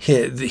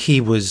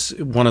 He was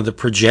one of the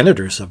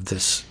progenitors of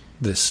this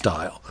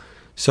style.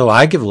 So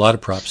I give a lot of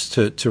props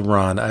to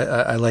Ron.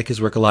 I like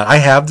his work a lot. I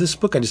have this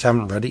book. I just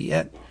haven't read it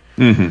yet.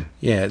 Mm-hmm.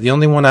 Yeah, the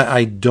only one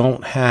I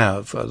don't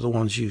have, the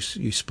ones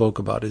you spoke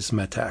about, is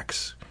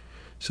Metax.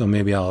 So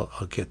maybe I'll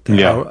get that.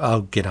 Yeah.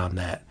 I'll get on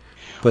that.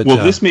 But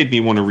this made me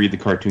want to read the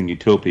cartoon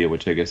Utopia,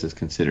 which I guess is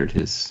considered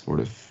his sort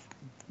of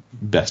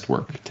best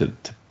work to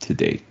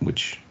date,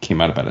 which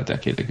came out about a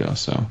decade ago.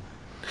 So,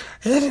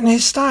 and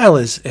his style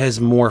has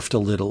morphed a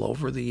little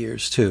over the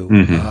years too.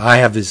 Mm-hmm. I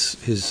have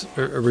his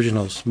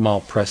original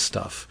small press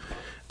stuff,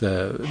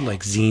 the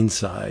like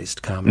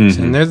zine-sized comics,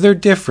 Mm-hmm. and they're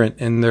different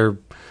and they're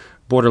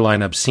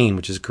borderline obscene,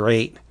 which is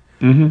great.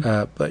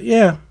 Mm-hmm. But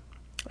yeah,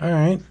 all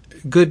right,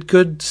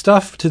 good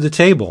stuff to the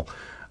table.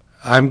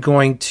 I'm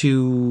going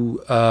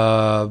to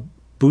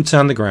boots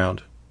on the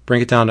ground,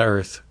 bring it down to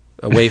earth,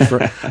 away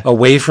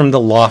from the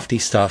lofty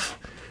stuff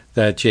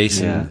that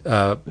Jason.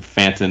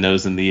 Fanta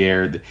nose in the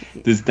air.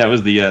 That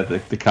was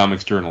the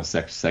Comics Journal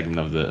segment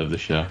of the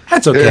show.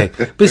 That's okay,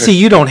 but see,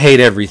 you don't hate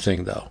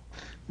everything though,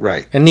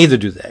 right? And neither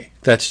do they.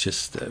 That's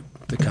just the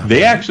comic.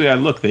 They actually, I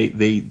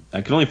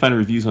could only find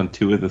reviews on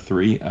 2 of the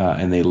 3,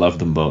 and they loved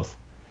them both.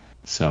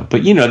 So,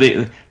 but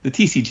the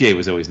TCJ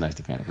was always nice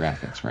to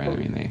Fantagraphics, right? I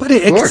mean,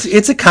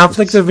 it's a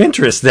conflict of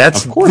interest.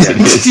 That's of course it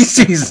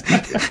is.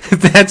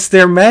 That's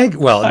their mag.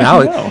 Well,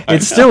 now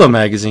it's still a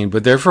magazine,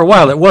 but there for a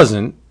while it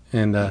wasn't.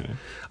 And all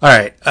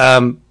right,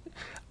 I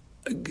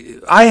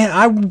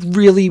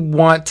really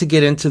want to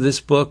get into this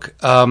book,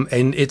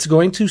 and it's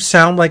going to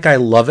sound like I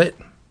love it,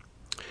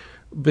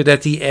 but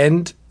at the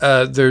end,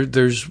 I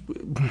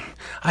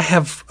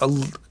have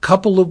a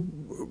couple of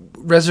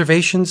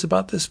reservations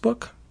about this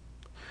book.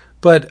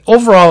 But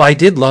overall, I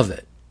did love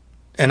it,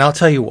 and I'll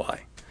tell you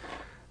why.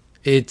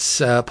 It's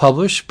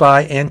published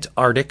by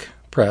Antarctic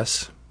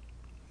Press.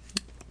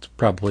 It's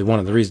probably one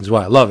of the reasons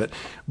why I love it,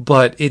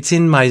 but it's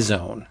in my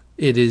zone.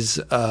 It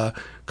is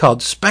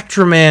called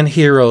Spectraman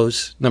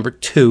Heroes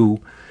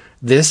 #2.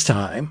 This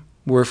time,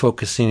 we're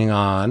focusing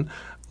on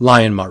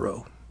Lion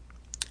Maru.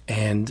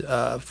 And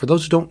for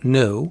those who don't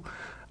know,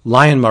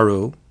 Lion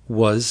Maru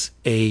was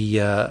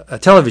a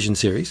television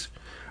series.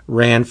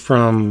 Ran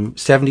from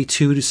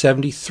 72 to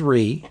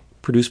 73,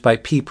 produced by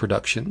P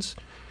Productions.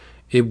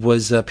 It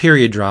was a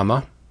period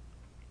drama,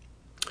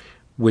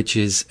 which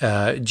is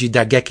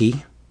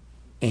Jidageki.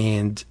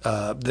 And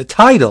the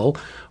title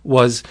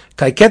was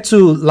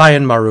Kaiketsu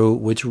Lion Maru,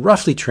 which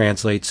roughly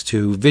translates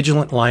to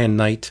Vigilant Lion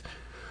Knight,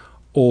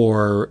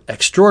 or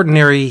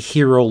Extraordinary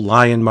Hero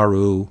Lion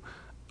Maru,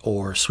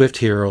 or Swift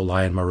Hero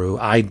Lion Maru.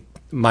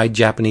 My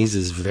Japanese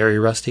is very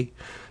rusty,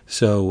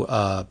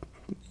 so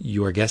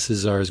your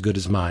guesses are as good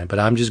as mine, but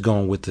I'm just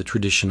going with the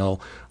traditional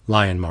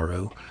Lion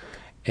Maru.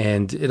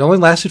 And it only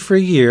lasted for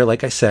a year,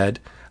 like I said.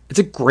 It's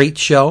a great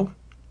show.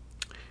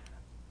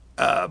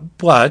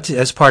 But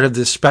as part of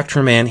the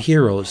Spectraman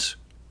Heroes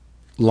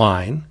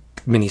line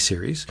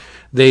miniseries,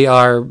 they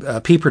are,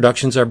 P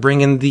Productions are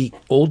bringing the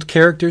old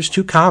characters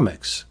to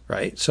comics,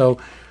 right? So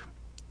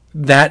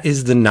that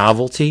is the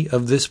novelty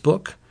of this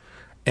book.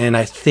 And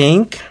I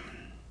think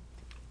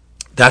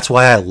that's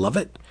why I love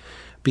it.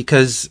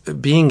 Because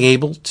being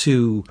able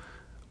to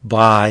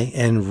buy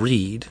and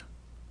read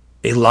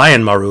a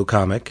Lion Maru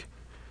comic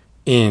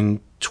in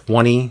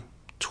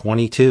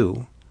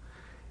 2022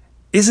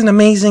 is an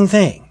amazing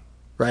thing,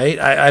 right?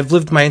 I've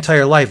lived my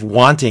entire life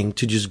wanting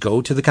to just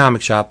go to the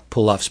comic shop,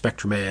 pull off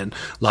Spectraman,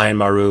 Lion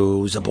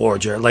Maru,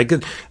 Zaborgia, like,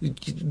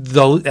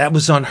 though that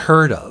was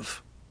unheard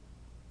of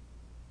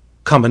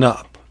coming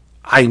up.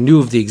 I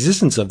knew of the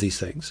existence of these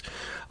things.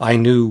 I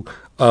knew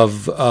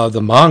of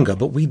the manga,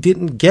 but we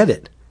didn't get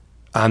it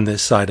on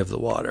this side of the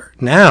water.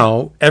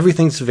 Now,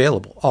 everything's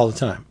available all the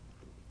time.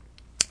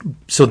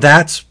 So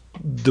that's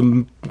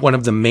one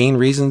of the main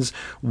reasons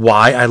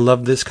why I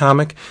love this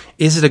comic.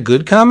 Is it a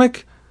good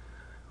comic?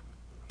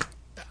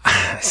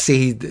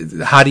 See,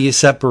 how do you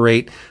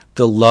separate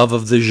the love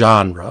of the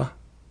genre,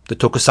 the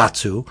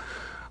tokusatsu,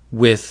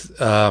 with...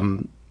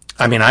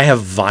 I have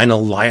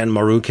vinyl Lion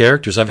Maru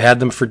characters. I've had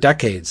them for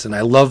decades, and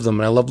I love them,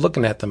 and I love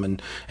looking at them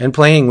and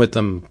playing with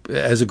them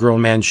as a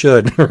grown man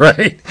should,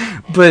 right?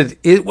 But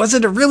was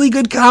it a really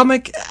good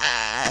comic?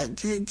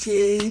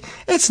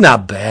 It's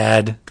not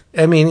bad.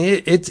 I mean,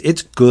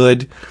 it's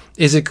good.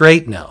 Is it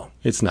great? No,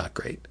 it's not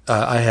great.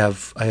 I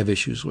have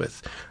issues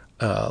with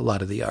a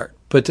lot of the art,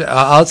 but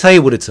I'll tell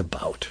you what it's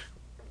about.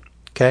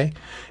 Okay,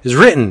 it's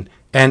written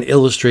and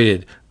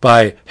illustrated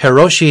by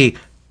Hiroshi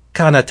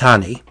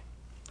Kanatani,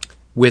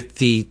 with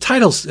the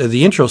titles,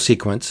 the intro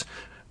sequence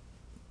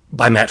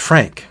by Matt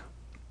Frank.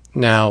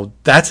 Now,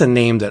 that's a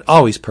name that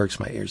always perks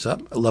my ears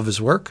up. I love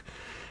his work.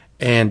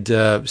 And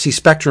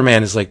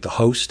Spectraman is like the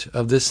host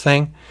of this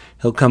thing.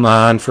 He'll come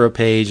on for a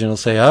page and he'll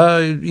say,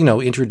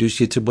 introduce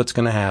you to what's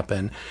going to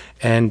happen.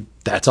 And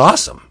that's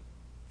awesome.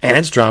 And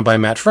it's drawn by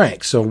Matt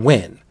Frank, so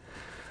win.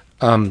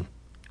 But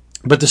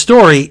the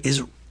story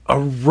is a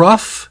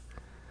rough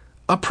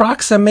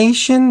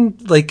approximation,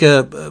 like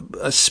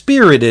a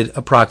spirited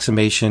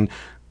approximation,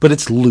 but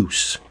it's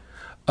loose,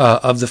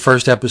 of the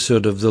first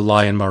episode of the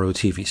Lion Maru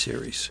TV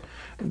series.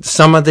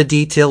 Some of the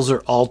details are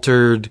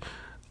altered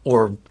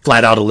or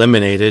flat out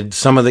eliminated.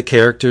 Some of the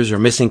characters are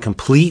missing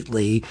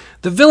completely.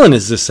 The villain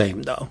is the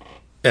same, though,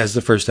 as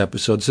the first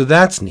episode, so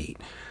that's neat.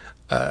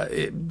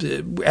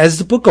 As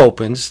the book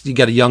opens, you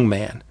got a young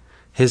man.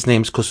 His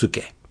name's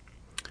Kosuke.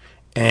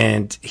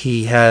 And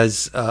he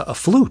has a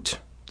flute,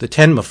 the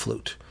Tenma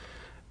flute,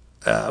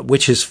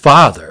 which his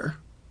father,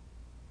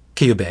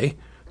 Kyubei,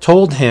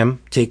 told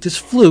him, take this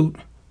flute,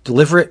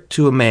 deliver it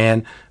to a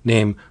man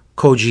named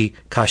Koji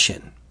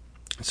Kashin.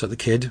 So the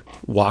kid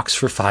walks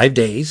for 5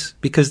 days,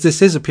 because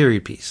this is a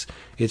period piece.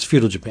 It's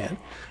feudal Japan.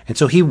 And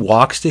so he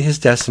walks to his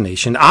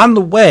destination. On the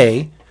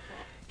way,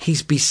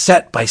 he's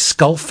beset by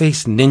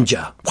skull-faced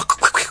ninja.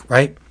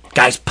 Right?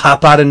 Guys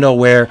pop out of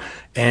nowhere,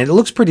 and it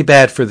looks pretty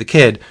bad for the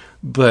kid,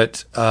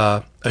 but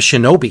a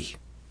shinobi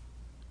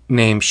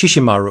named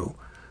Shishimaru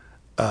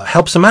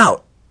helps him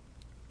out.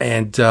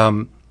 And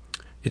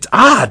it's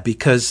odd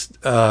because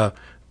the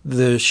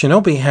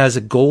shinobi has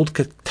a gold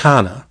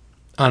katana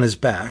on his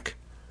back,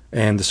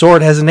 and the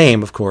sword has a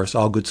name, of course,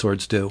 all good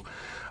swords do,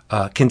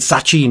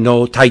 Kensachi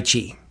no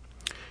Taichi.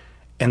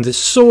 And the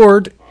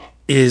sword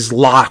is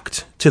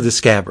locked to the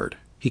scabbard.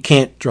 He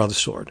can't draw the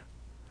sword.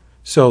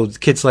 So the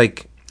kid's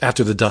like,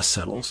 after the dust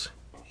settles,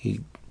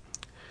 he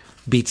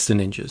beats the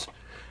ninjas.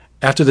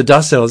 After the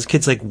dust settles, the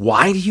kid's like,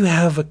 why do you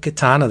have a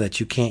katana that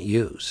you can't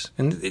use?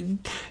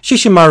 And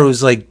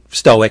Shishimaru's like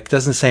stoic,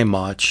 doesn't say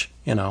much,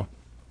 you know.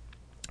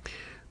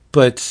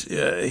 But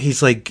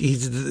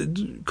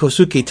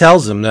Kosuke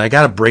tells him that I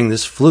got to bring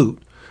this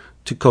flute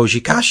to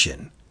Koji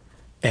Kashin.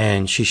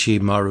 And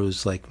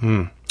Shishimaru's like,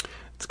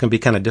 it's going to be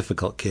kind of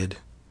difficult, kid,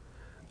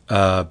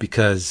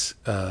 because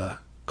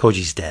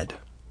Koji's dead.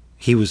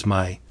 He was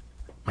my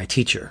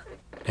teacher,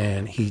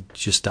 and he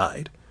just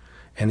died.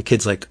 And the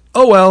kid's like,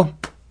 oh, well,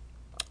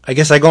 I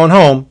guess I'm going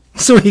home.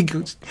 So he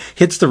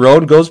hits the road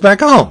and goes back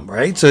home,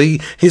 right? So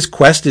his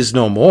quest is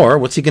no more.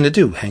 What's he going to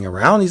do? Hang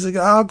around? He's like,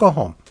 I'll go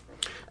home.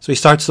 So he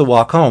starts to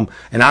walk home.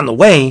 And on the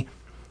way,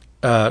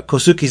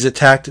 Kosuke's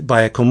attacked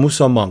by a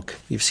Komuso monk.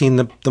 You've seen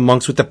the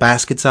monks with the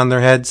baskets on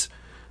their heads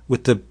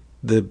with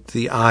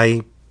the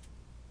eye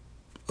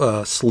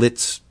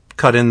slits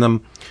cut in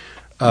them.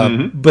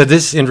 But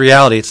this, in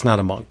reality, it's not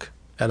a monk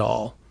at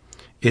all.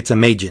 It's a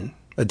Meijin,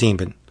 a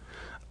demon,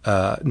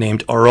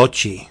 named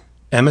Orochi,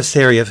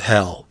 emissary of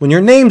hell. When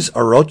your name's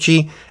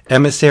Orochi,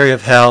 emissary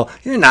of hell,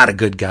 you're not a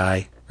good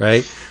guy,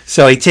 right?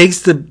 So he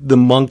takes the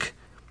monk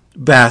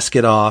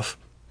basket off.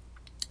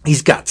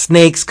 He's got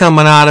snakes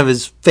coming out of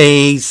his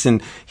face,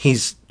 and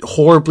he's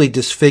horribly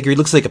disfigured. He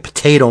looks like a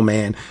potato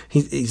man.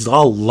 He's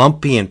all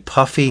lumpy and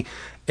puffy,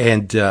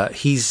 and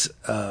he's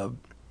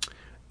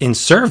in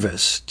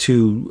service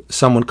to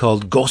someone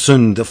called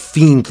Gosun, the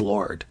Fiend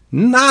Lord.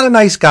 Not a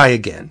nice guy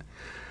again.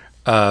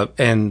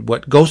 And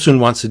what Gosun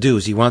wants to do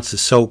is he wants to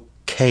sow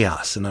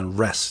chaos and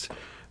unrest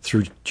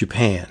through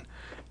Japan.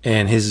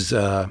 And his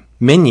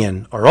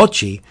minion,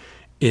 Orochi,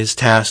 is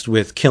tasked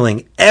with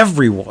killing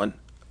everyone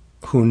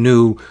who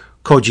knew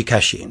Koji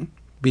Kashin,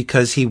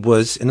 because he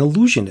was an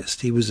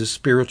illusionist. He was a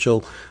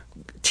spiritual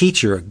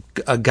teacher,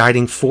 a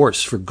guiding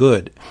force for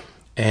good.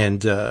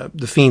 And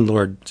the Fiend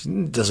Lord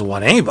doesn't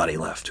want anybody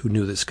left who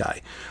knew this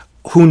guy.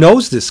 Who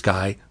knows this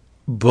guy?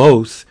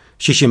 Both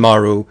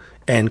Shishimaru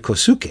and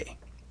Kosuke,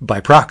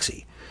 by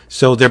proxy.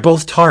 So they're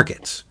both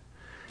targets.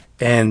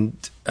 And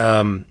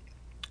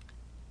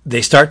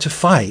they start to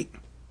fight.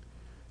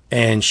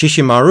 And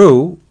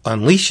Shishimaru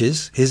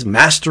unleashes his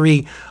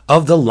mastery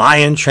of the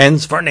lion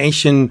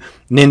transformation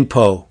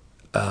ninpo.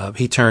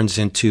 He turns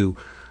into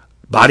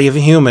body of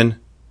a human,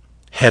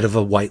 head of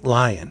a white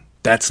lion.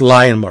 That's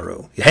Lion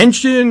Maru.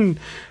 Henshin!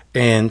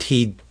 And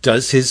he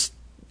does his...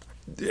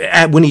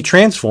 When he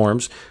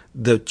transforms,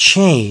 the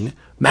chain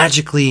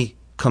magically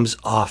comes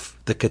off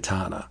the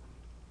katana.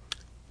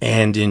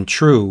 And in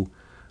true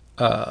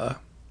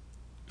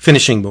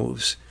finishing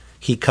moves,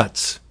 he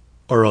cuts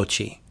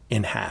Orochi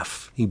in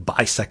half. He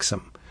bisects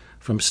him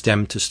from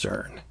stem to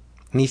stern.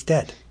 And he's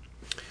dead.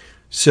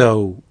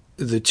 So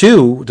the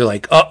two, they're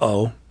like,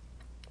 uh-oh,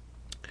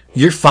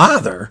 your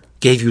father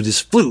gave you this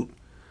flute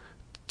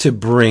to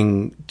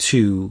bring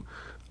to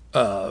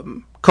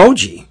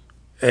Koji.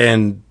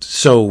 And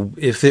so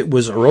if it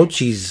was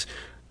Orochi's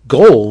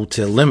goal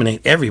to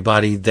eliminate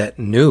everybody that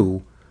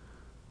knew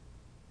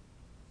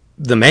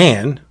the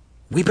man,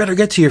 we better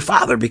get to your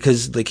father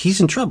because like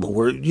he's in trouble.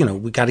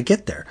 We got to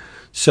get there.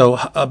 So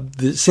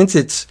since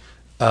it's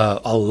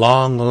a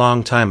long,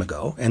 long time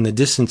ago and the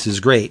distance is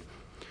great,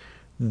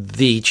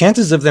 the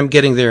chances of them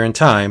getting there in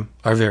time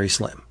are very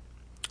slim.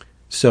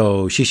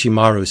 So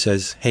Shishimaru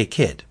says, hey,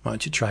 kid, why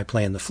don't you try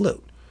playing the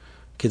flute?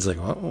 Kid's like,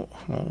 oh,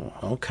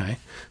 okay.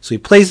 So he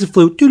plays the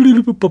flute,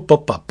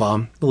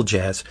 little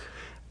jazz.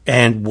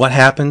 And what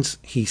happens?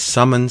 He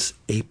summons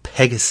a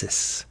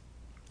Pegasus.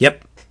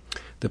 Yep.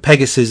 The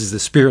Pegasus is the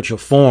spiritual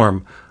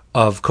form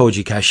of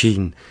Koji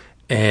Kashin.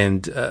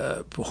 And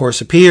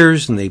horse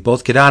appears, and they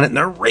both get on it, and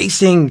they're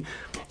racing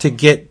to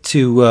get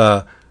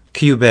to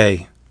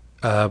Kyubei.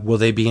 Will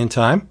they be in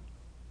time?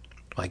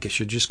 I guess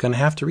you're just going to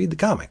have to read the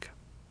comic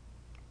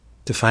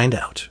to find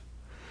out.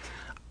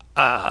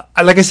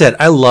 Like I said,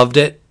 I loved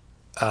it,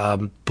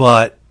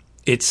 but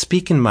it's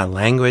speaking my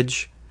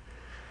language.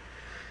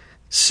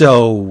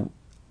 So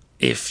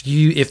if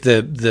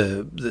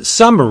the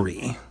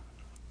summary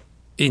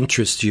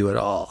interests you at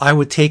all, I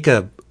would take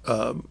a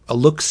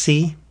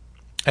look-see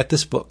at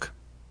this book,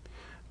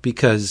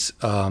 because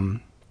the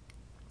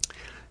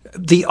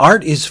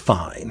art is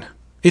fine.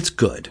 It's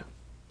good.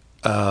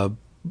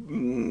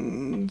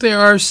 There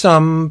are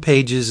some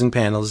pages and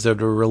panels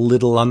that are a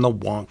little on the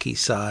wonky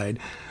side,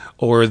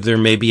 or there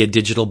may be a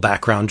digital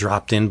background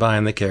dropped in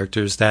behind the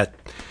characters. That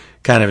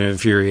kind of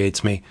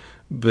infuriates me.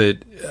 But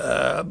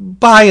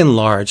by and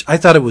large, I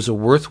thought it was a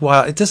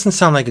worthwhile. It doesn't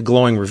sound like a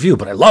glowing review,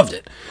 but I loved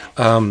it.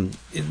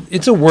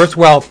 It's a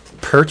worthwhile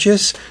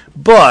purchase.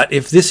 But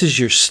if this is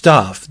your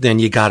stuff, then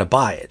you got to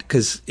buy it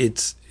because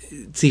it's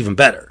even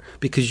better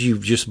because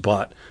you've just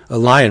bought a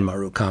Lion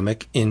Maru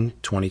comic in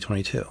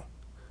 2022,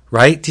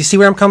 right? Do you see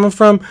where I'm coming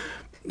from?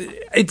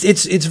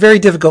 It's very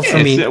difficult for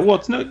me.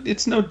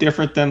 It's no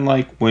different than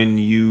like when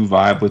you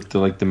vibe with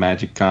the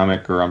Magic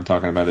comic, or I'm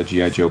talking about a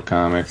G.I. Joe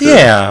comic. Or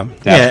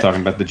Dad's talking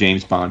about the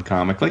James Bond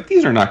comic. Like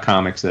these are not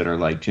comics that are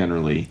like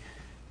generally,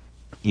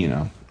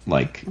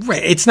 like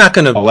right. It's not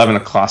going to 11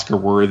 Oscar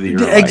worthy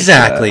or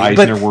exactly like,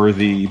 Eisner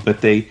worthy,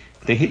 but they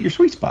hit your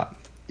sweet spot.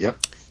 Yep.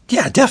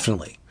 Yeah,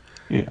 definitely.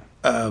 Yeah.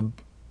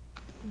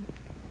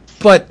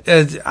 But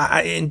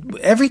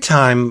every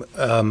time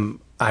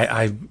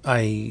I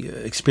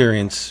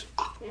experience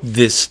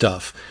this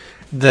stuff,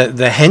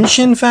 the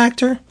henshin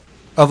factor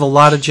of a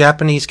lot of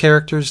Japanese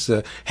characters.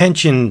 The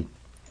henshin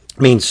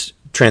means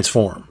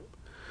transform,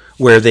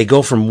 where they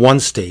go from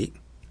one state,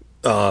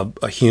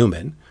 a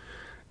human,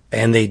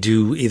 and they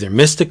do either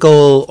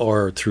mystical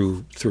or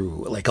through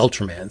like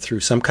Ultraman, through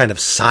some kind of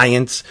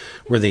science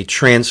where they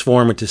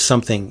transform into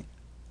something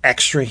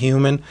extra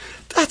human.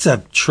 That's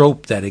a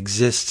trope that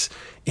exists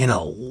in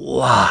a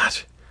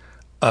lot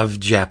of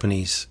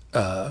Japanese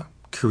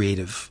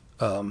creative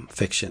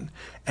fiction,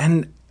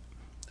 and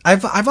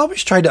I've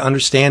always tried to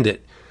understand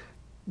it.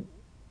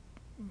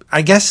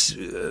 I guess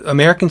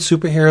American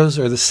superheroes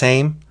are the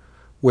same,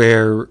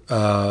 where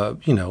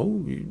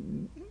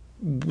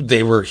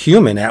they were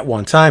human at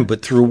one time,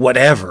 but through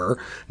whatever,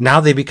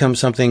 now they become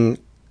something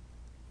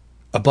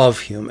above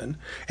human,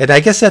 and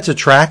I guess that's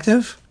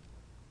attractive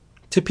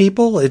to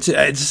people.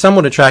 It's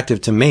somewhat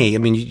attractive to me. I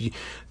mean,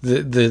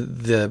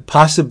 the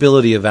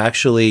possibility of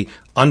actually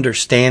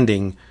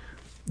understanding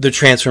the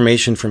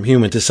transformation from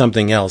human to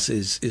something else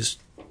is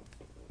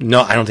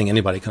no, I don't think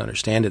anybody can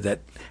understand it that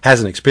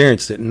hasn't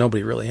experienced it, and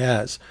nobody really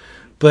has.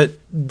 But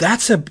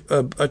that's a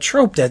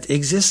trope that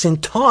exists in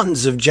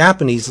tons of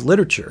Japanese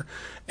literature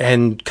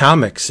and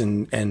comics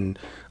and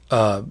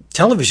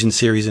television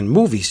series and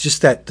movies,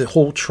 just that the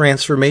whole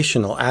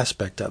transformational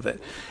aspect of it.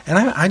 And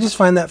I just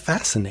find that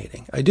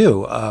fascinating. I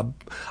do.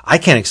 I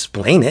can't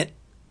explain it,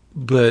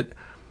 but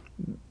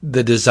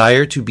the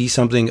desire to be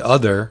something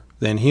other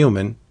than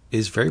human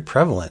is very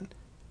prevalent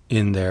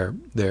in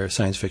their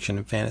science fiction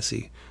and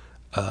fantasy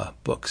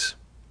books.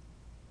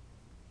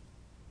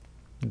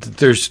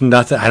 There's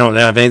nothing. I don't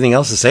have anything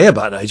else to say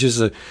about it. It's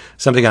just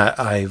something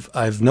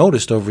I've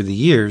noticed over the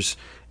years,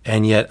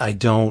 and yet I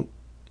don't.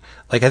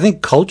 Like, I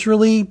think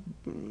culturally,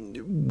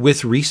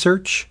 with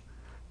research,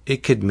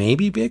 it could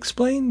maybe be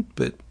explained,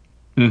 but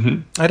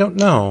I don't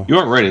know. You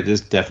are right. It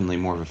is definitely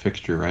more of a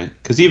fixture, right?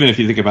 Because even if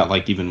you think about,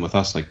 like, even with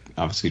us, like,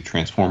 obviously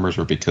Transformers,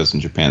 or because in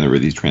Japan there were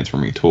these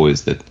transforming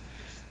toys that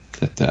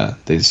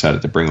they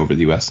decided to bring over to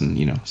the U.S.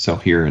 and, sell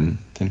here and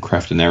then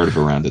craft a narrative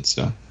around it,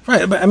 so.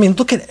 Right, but I mean,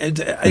 look at... and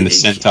the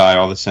Sentai,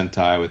 all the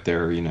Sentai with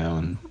their,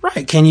 and...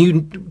 Right, can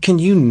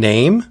you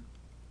name...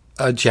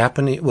 a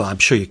Japanese, well, I'm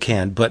sure you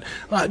can, but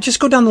just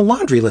go down the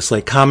laundry list,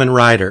 like Kamen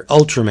Rider,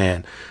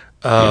 Ultraman,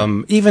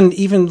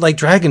 even like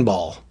Dragon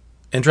Ball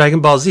and Dragon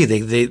Ball Z.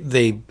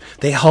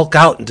 They hulk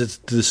out into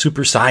the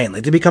Super Saiyan,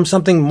 like they become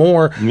something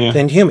more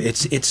than human.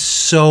 It's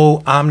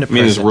so omnipresent. I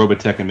mean, there's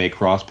Robotech and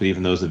Macross, but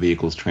even those the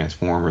vehicles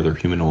transform or they're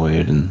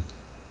humanoid and.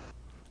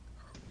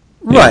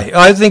 Right,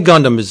 I think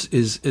Gundam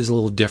is a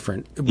little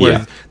different.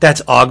 Where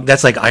that's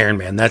like Iron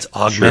Man. That's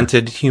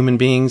augmented human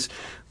beings.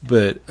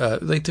 But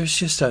like, there's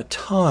just a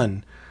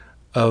ton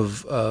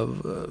of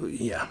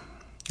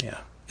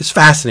it's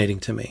fascinating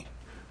to me.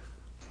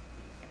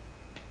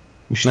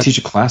 We should teach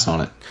a class on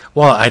it.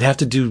 Well, I'd have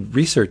to do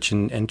research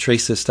and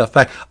trace this stuff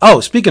back. Oh,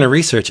 speaking of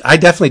research, I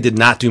definitely did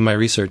not do my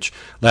research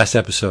last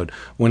episode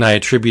when I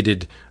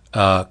attributed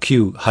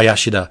Q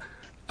Hayashida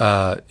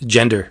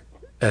gender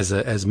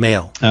as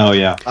male. Oh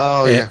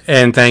yeah.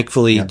 And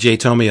thankfully, Jay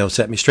Tomio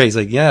set me straight. He's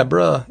like, yeah,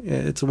 bruh,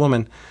 it's a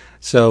woman.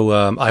 So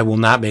I will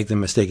not make the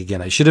mistake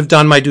again. I should have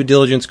done my due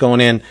diligence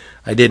going in.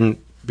 I didn't,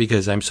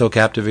 because I'm so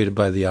captivated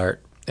by the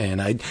art. And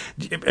I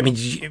mean,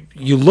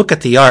 you look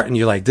at the art and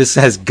you're like, this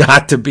has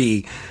got to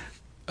be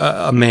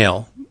a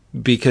male,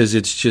 because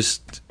it's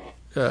just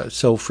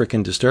so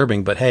freaking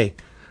disturbing. But hey,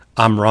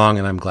 I'm wrong,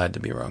 and I'm glad to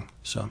be wrong.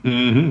 So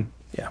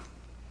yeah,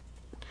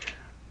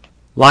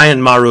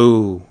 Lion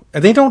Maru.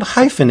 And they don't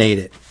hyphenate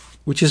it,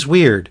 which is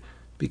weird,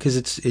 because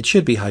it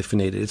should be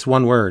hyphenated. It's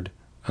one word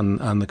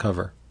on the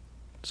cover.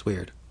 It's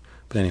weird,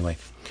 but anyway,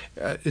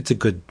 it's a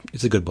good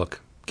book.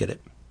 Get it?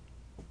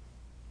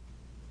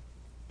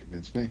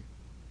 Convince me.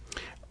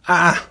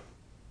 I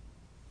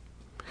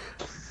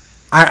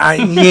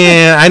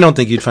don't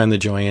think you'd find the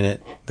joy in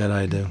it that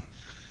I do.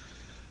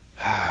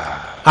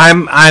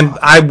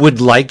 I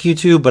would like you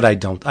to, but I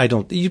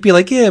don't. You'd be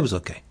like, yeah, it was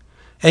okay,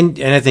 and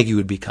I think you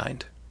would be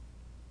kind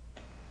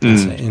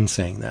in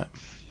saying that.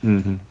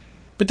 Mm-hmm.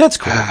 But that's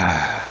cool.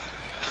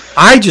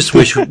 I just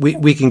wish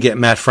we can get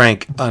Matt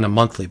Frank on a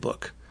monthly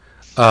book.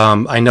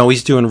 I know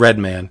he's doing Red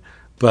Man,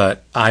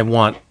 but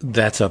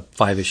that's a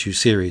 5-issue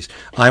series.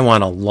 I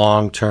want a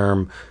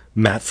long-term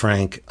Matt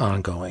Frank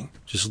ongoing.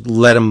 Just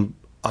let him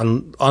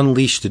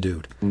unleash the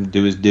dude.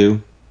 Do his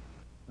due.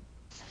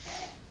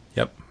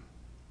 Yep.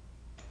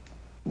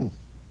 So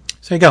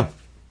there you go.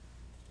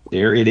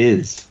 There it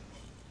is.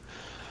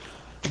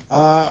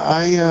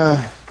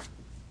 I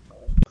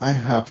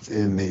hopped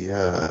in the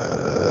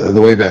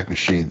Wayback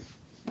Machine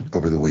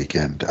over the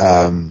weekend.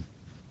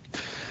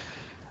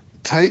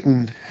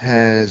 Titan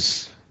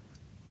has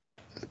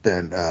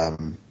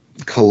been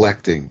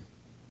collecting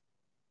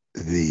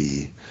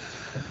the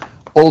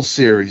old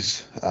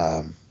series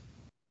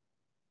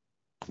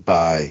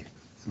by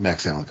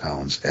Max Allan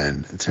Collins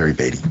and Terry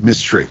Beatty,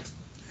 Mystery.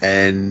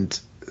 And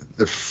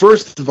the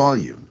first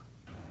volume,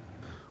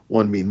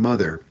 One Mean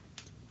Mother,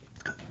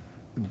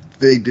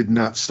 they did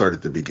not start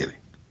at the beginning,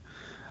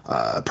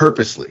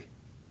 purposely.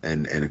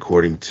 And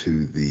according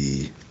to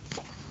the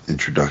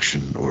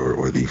introduction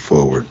or the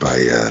foreword by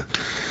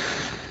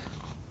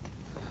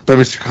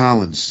Mr.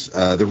 Collins,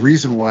 the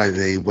reason why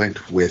they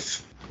went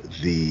with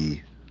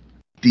the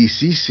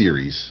DC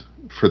series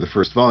for the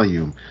first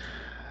volume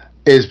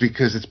is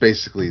because it's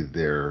basically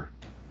their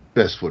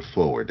best foot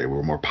forward. They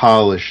were more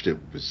polished. It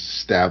was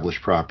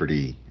established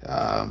property. You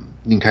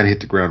can kind of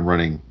hit the ground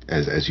running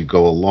as you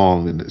go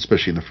along, and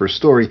especially in the first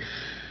story,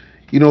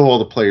 you know who all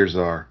the players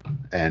are,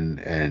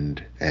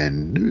 and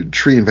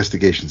tree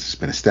investigations has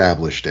been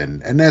established,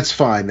 and that's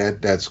fine.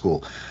 That's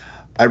cool.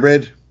 I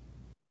read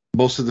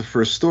most of the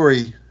first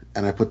story,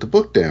 and I put the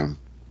book down,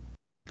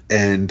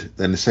 and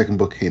then the second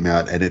book came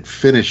out, and it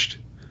finished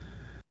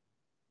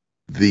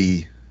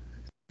the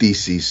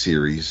DC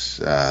series.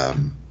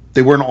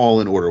 They weren't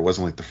all in order. It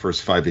wasn't like the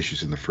first 5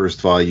 issues in the first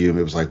volume.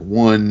 It was like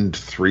 1,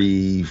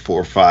 3,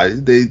 4,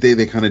 5.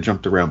 They kind of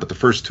jumped around, but the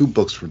first 2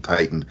 books from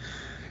Titan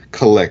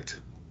collect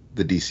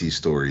the DC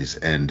stories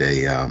and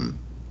a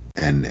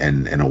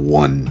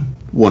one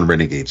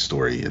Renegade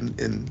story in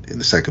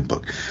the second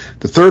book.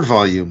 The third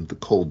volume, The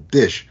Cold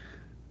Dish,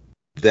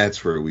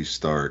 that's where we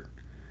start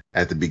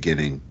at the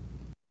beginning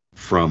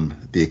from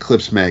the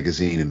Eclipse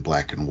magazine in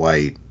black and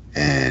white,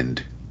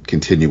 and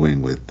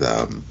continuing with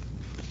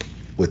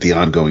the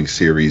ongoing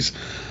series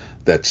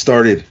that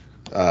started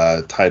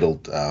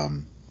titled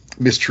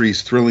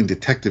Mystery's Thrilling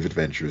Detective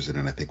Adventures, and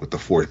then I think with the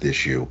 4th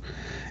issue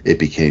it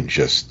became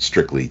just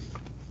strictly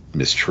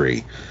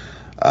Mystery.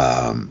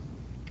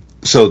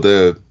 So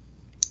it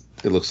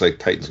looks like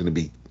Titan's going to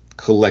be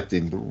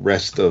collecting the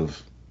rest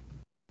of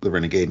the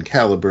Renegade and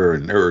Caliber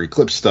or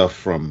Eclipse stuff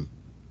from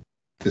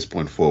this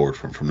point forward,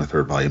 from the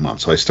third volume on.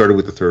 So I started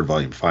with the third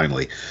volume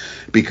finally,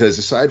 because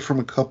aside from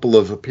a couple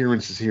of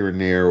appearances here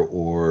and there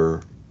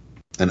or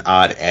an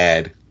odd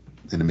ad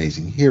in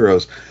Amazing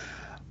Heroes,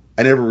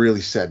 I never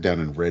really sat down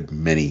and read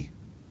many,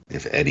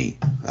 if any,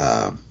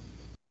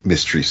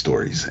 mystery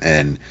stories.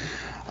 And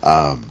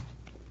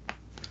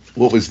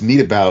what was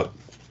neat about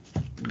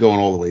going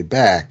all the way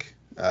back,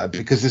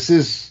 because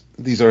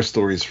these are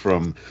stories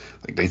from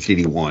like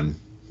 1981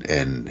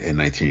 and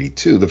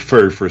 1982. The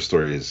very first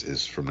story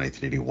is from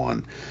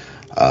 1981.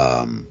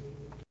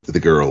 The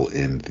girl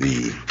in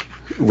the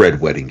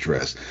red wedding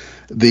dress.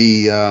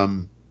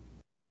 The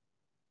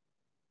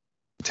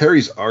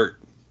Terry's art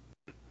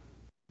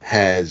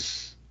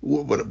has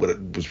what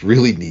was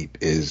really neat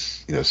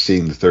is,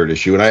 seeing the third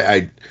issue, and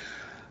I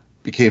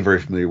became very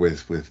familiar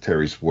with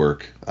Terry's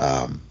work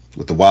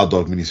with the Wild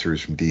Dog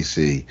miniseries from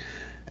DC,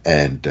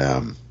 and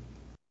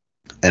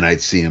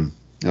I'd see him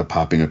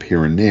popping up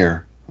here and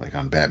there, like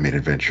on Batman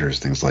Adventures,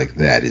 things like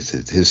that.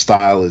 His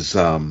style is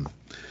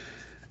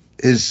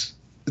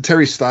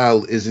Terry's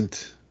style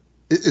isn't.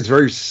 It's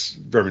very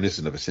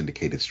reminiscent of a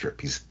syndicated strip.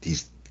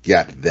 He's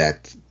got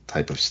that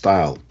type of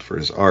style for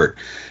his art.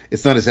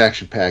 It's not as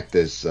action packed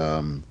as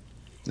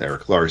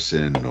Eric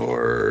Larson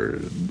or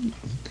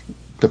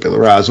Pepe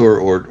Larraz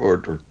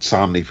or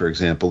Somni, for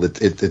example.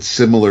 It's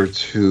similar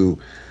to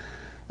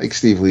like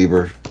Steve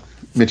Lieber,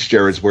 Mitch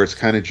Gerrard's, where it's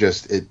kind of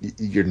just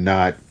you're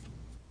not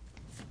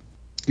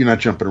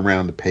jumping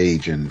around the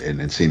page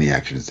and seeing the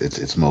action.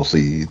 It's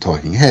mostly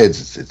talking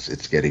heads.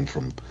 It's getting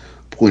from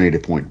point A to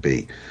point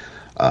B.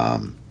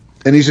 And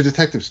these are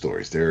detective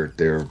stories.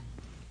 They're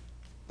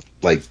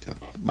like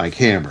Mike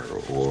Hammer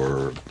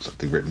or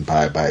something written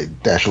by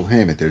Dashiell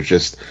Hammett. They're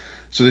just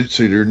so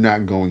you're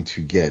not going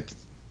to get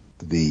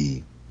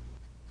the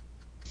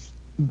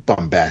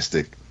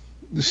bombastic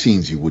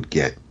scenes you would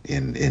get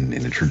in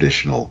a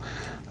traditional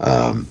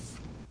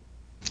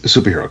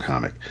superhero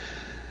comic.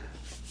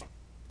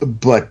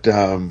 But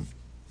you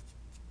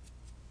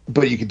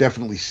can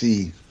definitely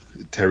see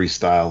Terry's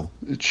style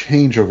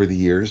change over the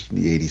years, from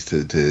the 80s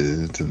to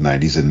the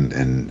 90s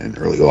and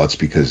early aughts,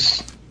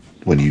 because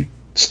when you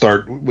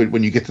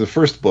get to the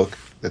first book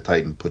that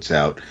Titan puts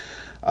out,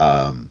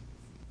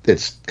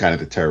 it's kind of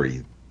the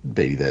Terry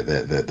Beatty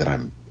that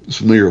I'm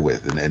familiar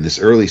with, and this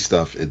early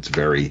stuff, it's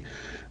very,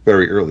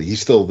 very early.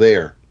 He's still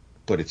there,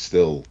 but it's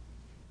still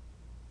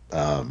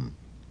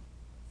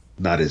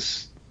not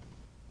as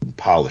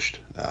polished.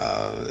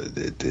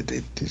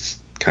 It's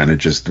kind of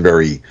just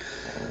very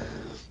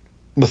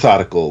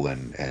methodical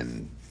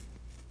and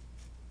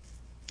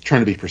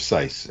trying to be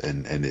precise,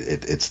 and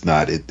it's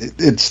not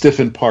it's stiff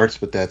in parts,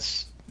 but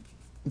that's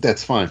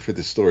fine for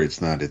this story.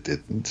 It's not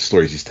the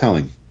stories he's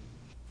telling.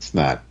 It's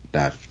not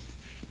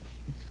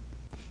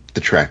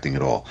detracting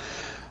at all.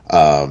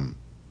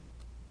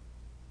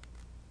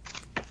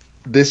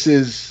 This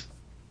is,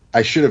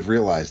 I should have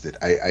realized it.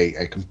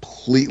 I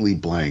completely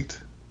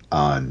blanked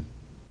on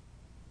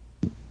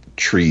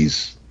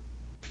Tree's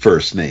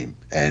first name,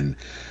 and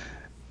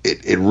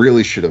it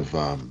really should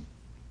have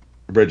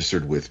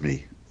registered with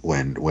me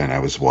when I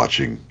was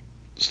watching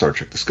Star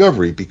Trek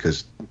Discovery,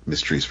 because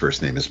Miss Tree's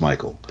first name is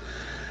Michael.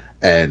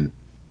 And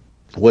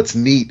what's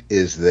neat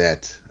is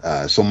that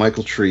so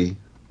Michael Tree,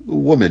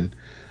 woman,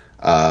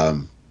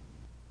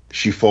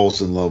 she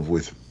falls in love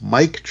with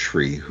Mike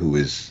Tree, who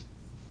is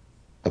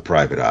a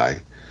private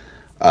eye,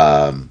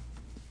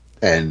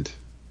 and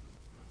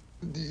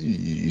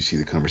you see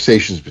the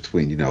conversations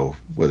between,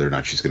 whether or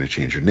not she's going to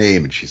change her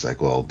name, and she's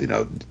like, well,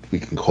 we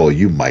can call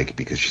you Mike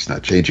because she's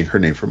not changing her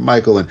name from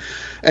Michael, and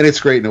it's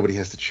great. Nobody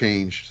has to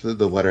change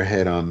the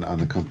letterhead on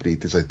the company,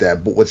 things like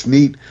that. But what's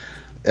neat,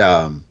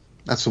 not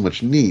so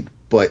much neat,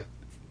 but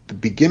the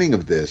beginning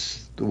of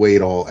this, the way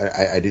it all,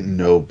 I didn't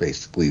know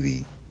basically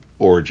the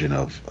origin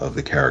of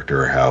the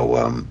character, or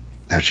how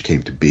she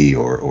came to be,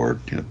 or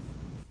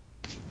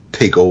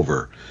take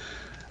over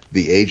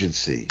the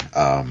agency.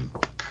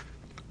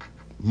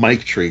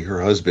 Mike Tree,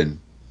 her husband,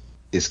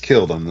 is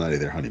killed on the night of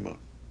their honeymoon,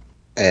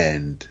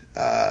 and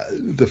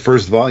the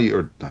first volume,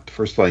 or not the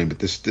first volume, but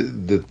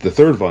the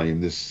third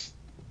volume, this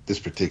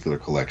particular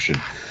collection,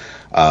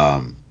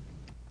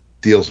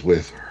 deals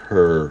with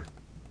her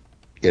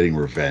getting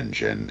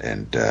revenge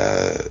and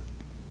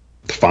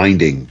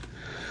finding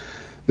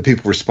the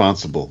people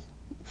responsible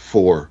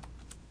for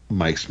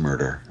Mike's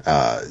murder.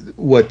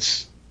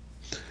 What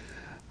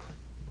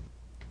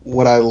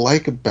I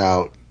like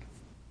about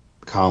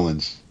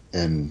Collins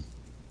and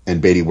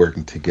Beatty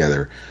working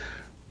together,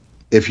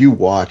 if you're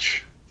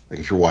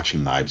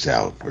watching Knives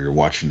Out, or you're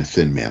watching The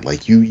Thin Man,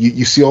 like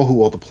you see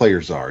who all the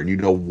players are,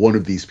 and one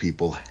of these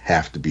people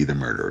have to be the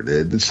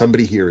murderer.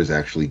 Somebody here is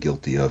actually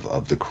guilty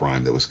of the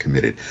crime that was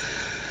committed,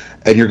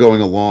 and you're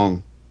going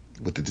along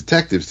with the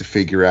detectives to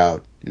figure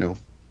out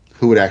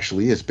who it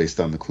actually is based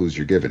on the clues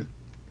you're given.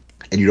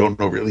 And you don't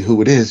know really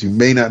who it is. You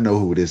may not know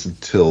who it is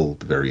until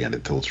the very end,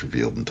 until it's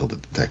revealed, until the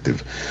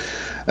detective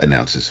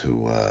announces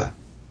who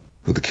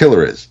the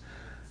killer is.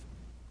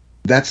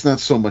 That's not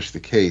so much the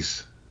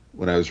case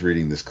when I was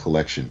reading this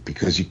collection,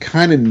 because you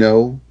kind of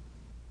know,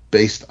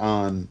 based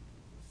on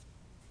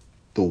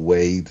the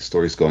way the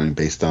story's going,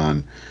 based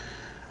on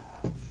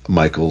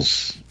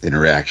Michael's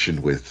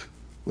interaction with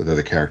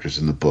other characters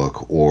in the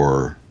book,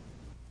 or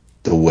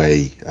the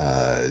way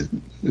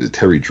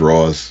Terry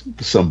draws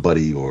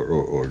somebody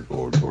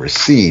or a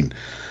scene,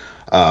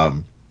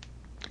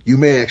 you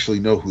may actually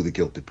know who the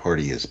guilty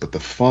party is. But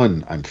the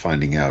fun I'm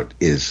finding out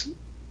is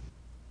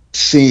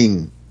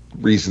seeing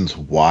reasons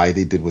why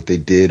they did what they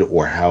did,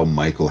 or how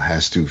Michael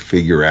has to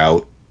figure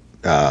out,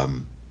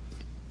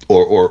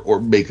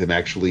 or make them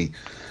actually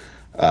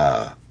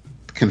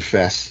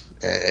confess,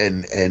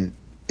 and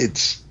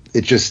it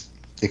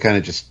kind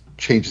of just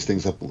changes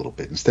things up a little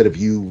bit. Instead of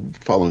you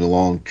following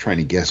along trying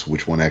to guess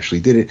which one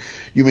actually did it,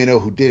 you may know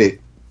who did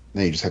it.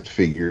 Now you just have to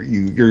figure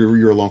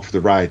you're along for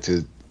the ride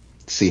to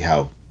see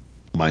how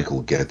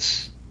Michael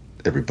gets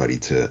everybody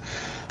to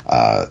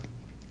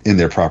in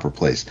their proper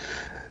place.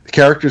 The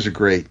characters are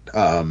great.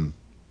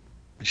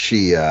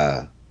 She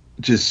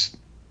just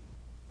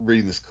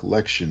reading this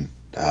collection,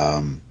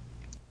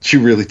 she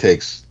really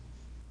takes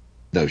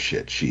no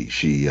shit.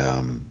 She's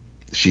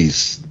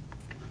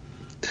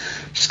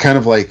kind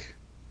of like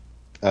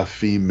a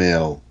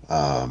female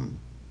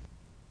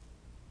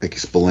Becky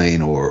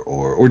Spillane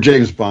or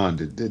James Bond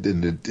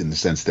in the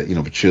sense that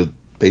but she'll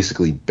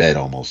basically bet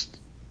almost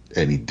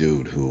any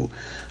dude who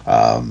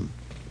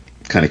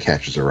kind of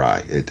catches her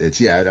eye. It's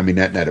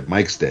that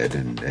Mike's dead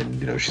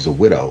and she's a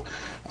widow.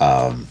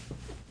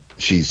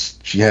 She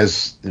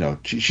has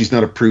she's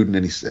not a prude in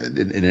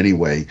any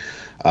way.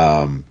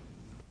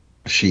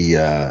 She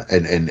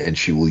and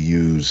she will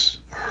use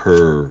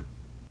her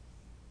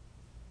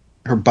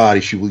body.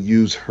 She will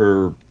use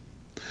her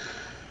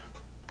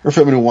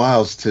feminine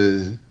wiles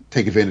to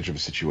take advantage of a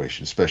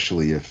situation,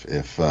 especially if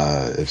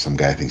some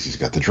guy thinks he's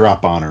got the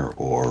drop on her,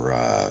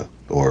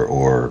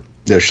 or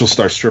she'll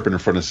start stripping in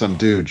front of some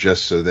dude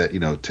just so that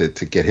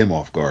to get him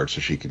off guard, so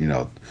she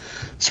can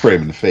spray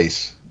him in the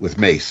face with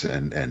mace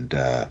and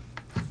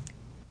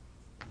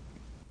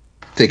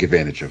take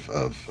advantage of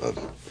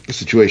the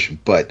situation.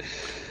 But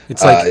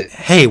it's like,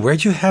 hey,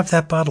 where'd you have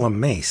that bottle of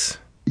mace?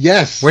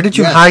 Yes. Where did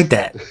you hide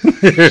that?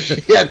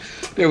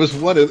 There was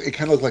one. It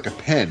kind of looked like a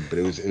pen, but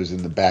it was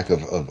in the back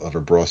of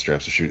her bra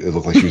strap. So it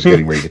looked like she was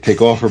getting ready to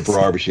take off her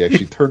bra, but she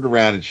actually turned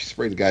around and she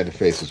sprayed the guy in the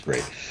face. It was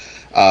great.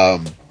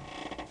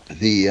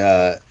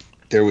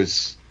 There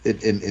was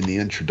in the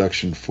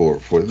introduction for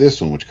this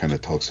one, which kind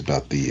of talks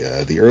about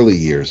the early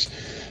years.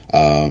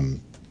 There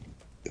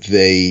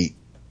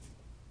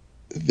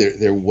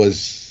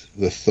was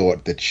the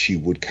thought that she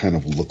would kind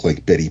of look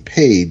like Betty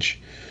Page,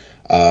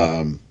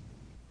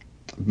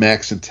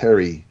 Max and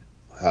Terry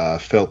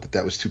felt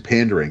that was too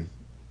pandering.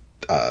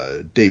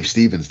 Dave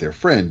Stevens, their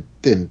friend,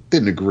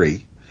 didn't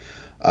agree.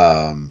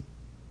 But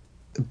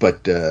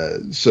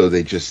so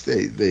they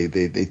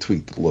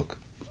tweaked the look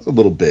a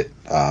little bit.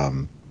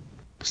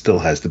 Still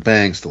has the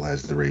bangs, still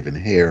has the raven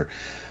hair,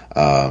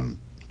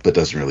 but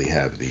doesn't really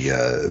have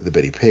the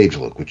Betty Page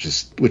look, which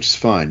is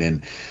fine.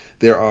 And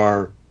there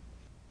are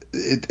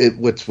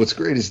what's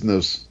great is in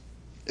those,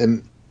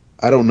 and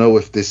I don't know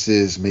if this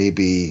is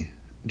maybe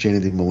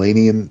Janet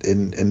Mulaney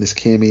in this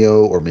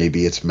cameo, or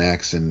maybe it's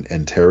Max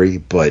and Terry,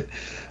 but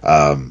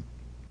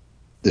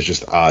it's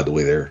just odd the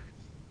way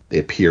they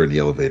appear in the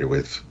elevator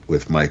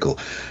with Michael.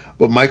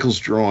 But Michael's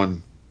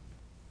drawn,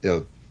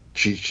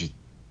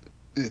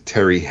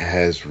 Terry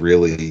has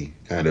really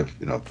kind of,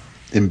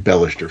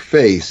 embellished her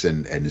face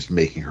and is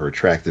making her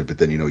attractive. But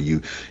then,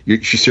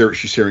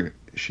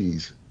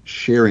 she's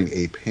sharing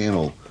a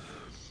panel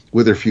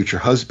with her future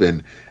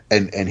husband,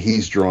 and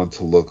he's drawn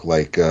to look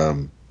like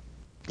you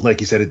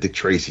said, Dick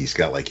Tracy. He's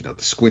got the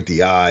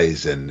squinty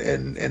eyes and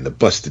the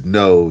busted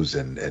nose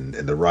and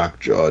the rock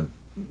jaw,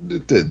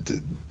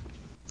 the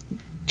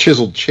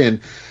chiseled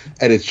chin,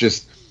 and it's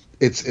just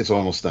it's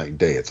almost night and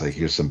day. It's like,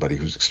 here's somebody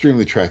who's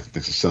extremely attractive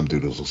next to some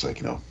dude who looks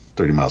like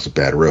 30 miles of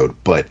bad road,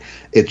 but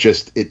it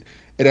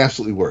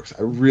absolutely works.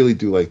 I really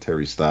do like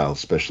Terry's style,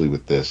 especially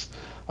with this,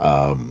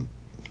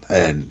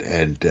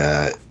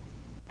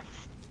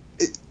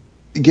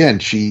 again,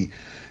 she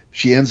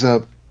ends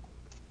up,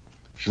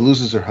 she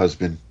loses her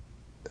husband.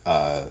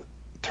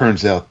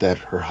 Turns out that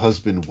her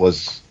husband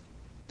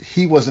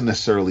wasn't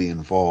necessarily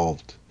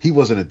involved. He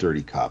wasn't a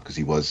dirty cop, because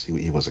he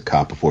was a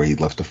cop before he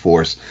left the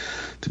force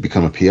to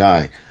become a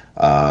PI.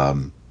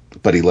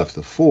 But he left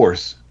the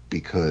force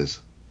because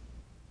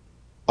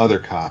other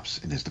cops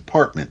in his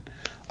department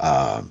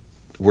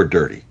were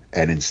dirty,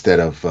 and instead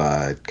of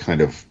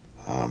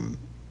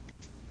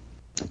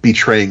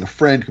betraying a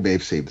friend who may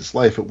have saved his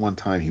life at one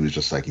time, he was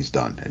just like, he's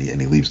done, and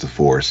he leaves the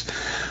force.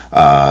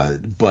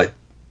 But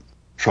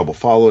trouble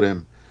followed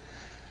him.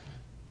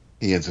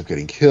 He ends up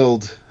getting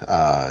killed.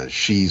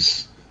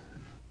 She's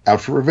out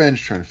for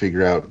revenge, trying to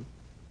figure out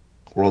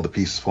where all the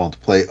pieces fall into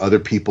play. Other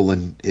people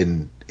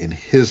in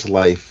his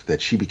life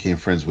that she became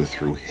friends with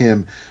through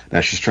him.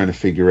 Now she's trying to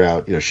figure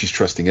out, she's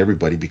trusting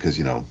everybody because,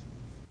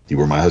 you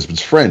were my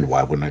husband's friend.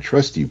 Why wouldn't I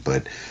trust you?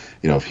 But,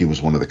 if he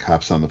was one of the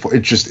cops on the force,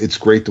 it's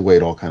great the way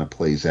it all kind of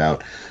plays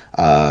out.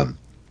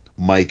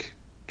 Mike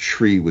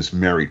Tree was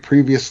married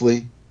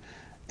previously,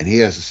 and he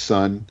has a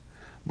son,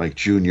 Mike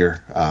Jr.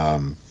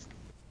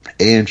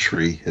 Ann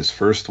Tree, his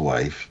first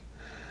wife,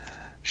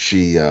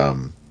 she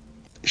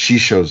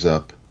shows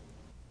up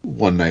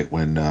one night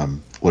when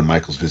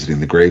Michael's visiting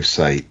the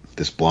gravesite.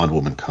 This blonde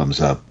woman comes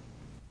up,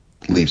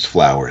 leaves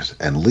flowers,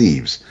 and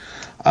leaves.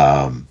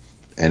 And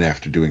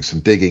after doing some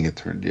digging,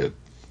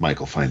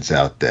 Michael finds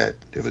out that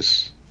it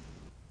was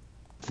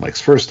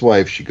Mike's first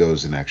wife. She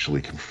goes and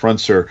actually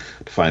confronts her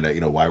to find out,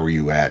 why were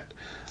you at?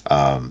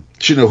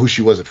 She didn't know who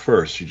she was at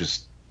first. She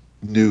just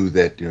knew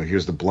that,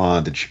 here's the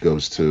blonde, and she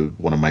goes to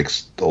one of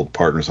Mike's old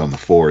partners on the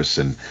force,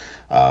 and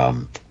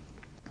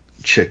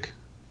Chick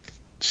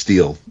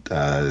Steele,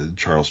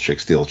 Charles Chick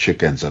Steele,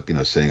 Chick ends up,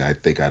 saying, I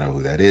think I know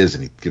who that is,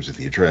 and he gives her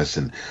the address,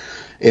 and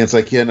it's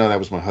like, yeah, no, that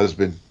was my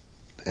husband,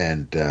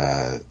 and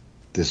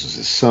this was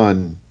his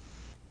son,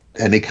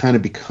 and they kind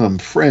of become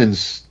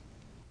friends,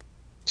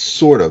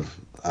 sort of,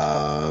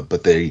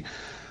 but their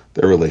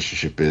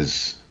relationship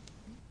is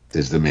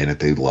the man that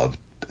they loved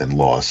and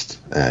lost,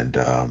 and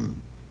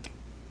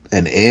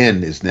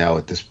Anne is now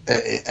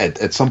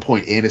at some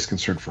point, Anne is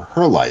concerned for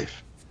her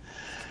life,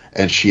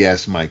 and she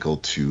asks Michael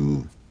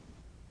to,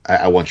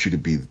 I want you to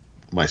be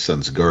my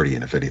son's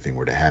guardian if anything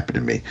were to happen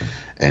to me.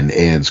 And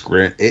Anne's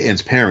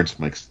parents,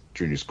 Mike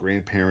Jr.'s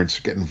grandparents,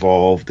 get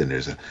involved, and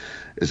there's a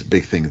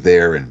big thing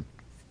there, and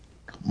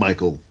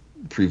Michael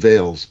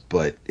prevails.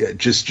 But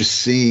just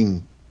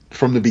seeing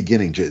from the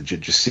beginning,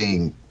 just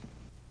seeing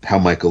how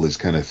Michael is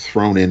kind of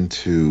thrown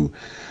into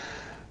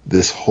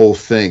this whole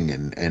thing,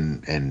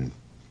 and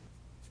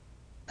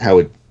how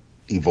it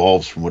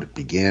evolves from what it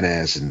began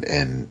as,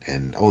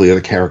 and all the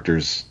other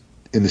characters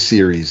in the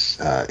series,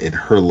 in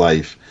her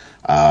life.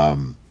 I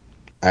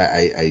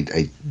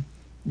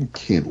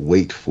can't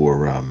wait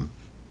for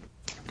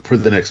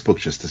the next book,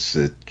 just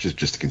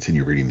to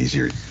continue reading these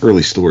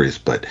early stories.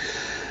 But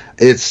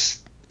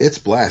it's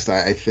blast.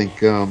 I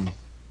think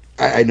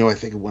I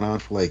think it went on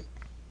for like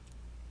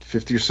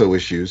 50 or so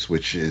issues,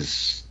 which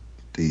is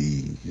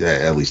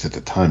at least at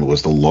the time, it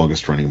was the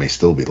longest running, may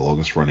still be the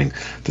longest running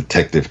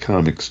Detective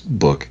Comics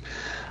book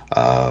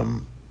that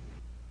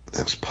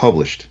was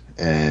published.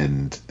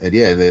 And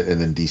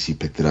then DC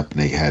picked it up, and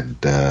they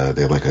had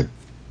like a,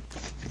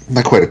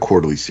 not quite a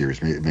quarterly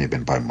series, it may have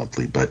been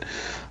bi-monthly, but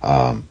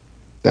that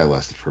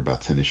lasted for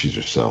about 10 issues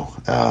or so.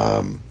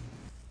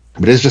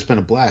 But it's just been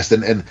a blast,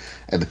 and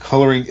the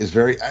coloring is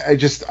very, I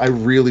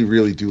really,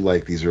 really do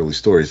like these early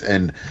stories.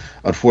 And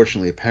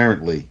unfortunately,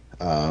 apparently,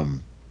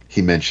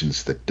 he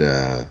mentions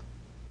that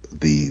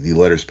the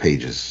letters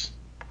pages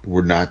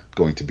were not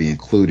going to be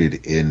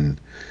included in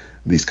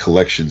these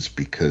collections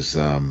because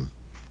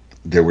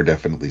there were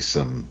definitely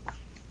some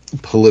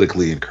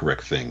politically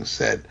incorrect things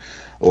said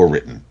or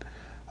written,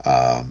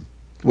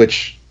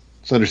 which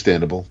is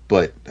understandable.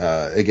 But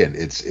again,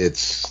 it's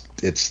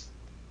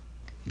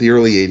the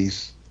early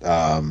 '80s.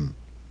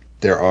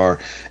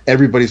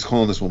 Everybody's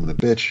calling this woman a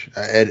bitch,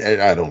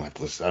 and I don't have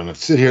to listen. I don't have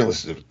to sit here and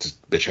listen to what this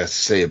bitch has to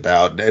say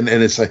about, and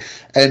it's like,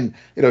 and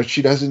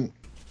she doesn't.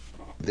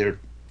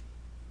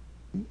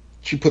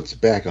 She puts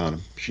it back on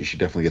him. She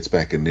definitely gets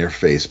back in their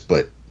face,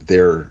 but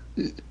there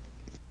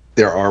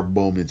are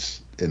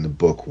moments in the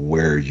book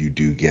where you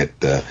do get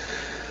the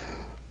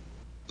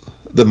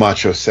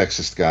macho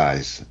sexist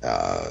guys,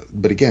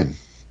 but again,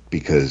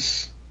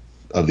 because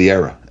of the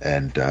era,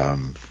 and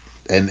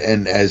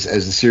as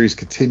the series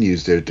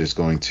continues, they're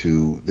going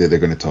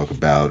to talk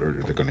about, or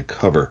they're going to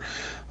cover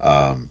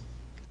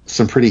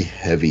some pretty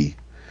heavy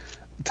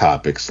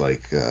topics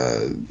like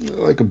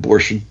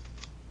abortion,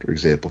 for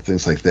example,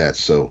 things like that.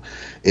 So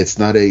it's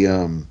not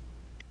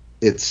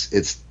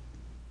it's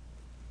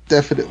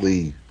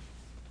definitely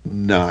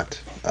not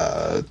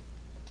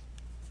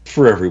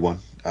for everyone,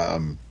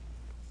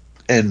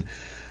 and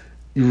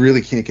you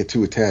really can't get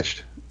too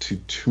attached to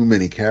too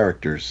many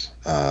characters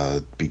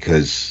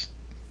because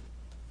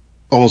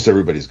almost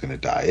everybody's going to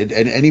die, and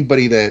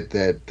anybody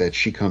that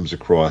she comes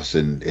across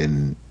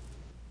and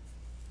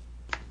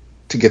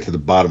to get to the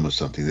bottom of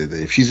something,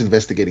 if she's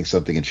investigating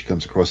something and she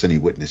comes across any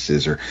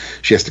witnesses, or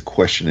she has to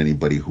question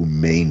anybody who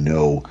may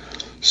know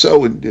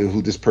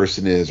who this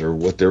person is or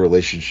what their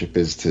relationship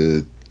is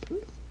to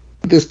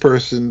this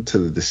person, to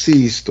the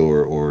deceased,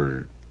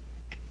 or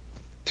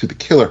to the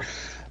killer,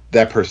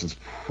 that person's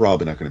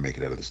probably not going to make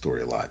it out of the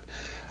story alive.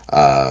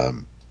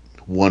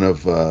 One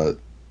of her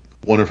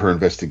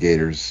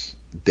investigators,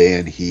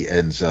 Dan, he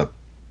ends up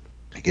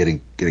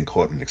getting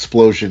caught in an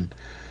explosion,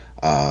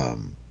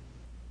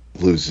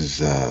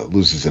 loses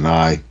an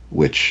eye,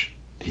 which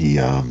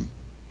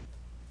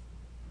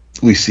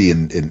we see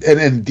in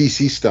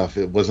DC stuff.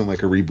 It wasn't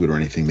like a reboot or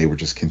anything. They were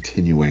just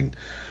continuing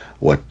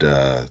what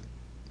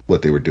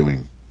they were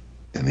doing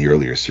in the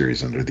earlier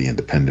series under the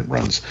independent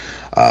runs.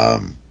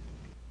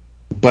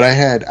 But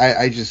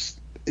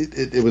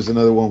it was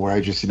another one where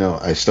I just,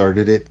 I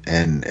started it,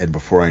 and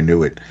before I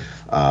knew it,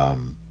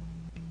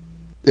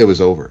 it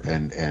was over.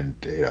 And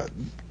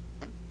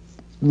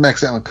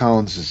Max Allan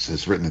Collins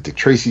has written the Dick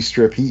Tracy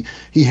strip.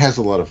 He has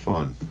a lot of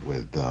fun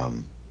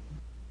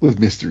with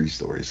mystery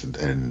stories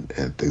and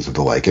things of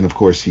the like. And of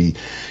course, he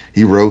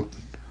wrote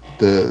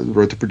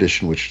the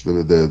Perdition, which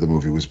the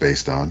movie was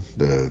based on.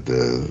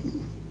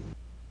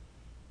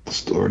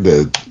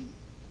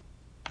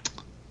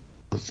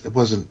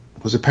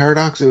 Was it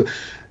Paradox?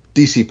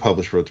 DC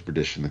published wrote the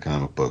Perdition, the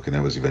comic book, and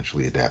that was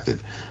eventually adapted,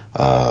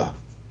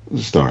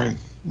 starring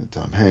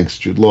Tom Hanks,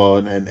 Jude Law,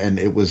 and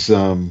it was.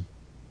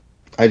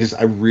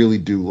 I really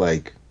do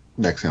like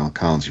Max Allan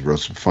Collins. He wrote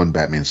some fun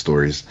Batman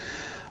stories.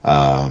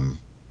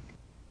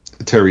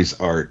 Terry's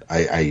art,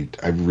 I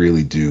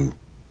really do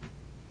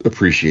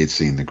appreciate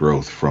seeing the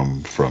growth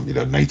from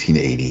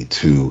 1980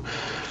 to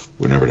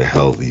whenever the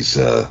hell these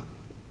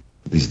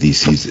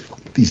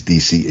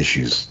DC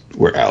issues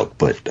were out.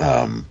 But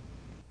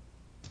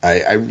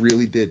I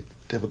really did.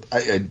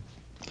 I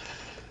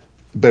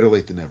better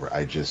late than never.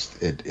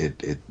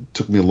 It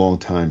took me a long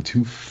time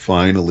to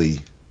finally,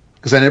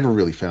 because I never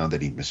really found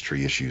any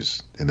mystery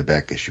issues in the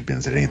back issue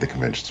bins at any of the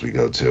conventions we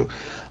go to.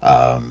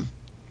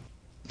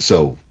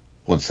 So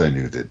once I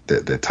knew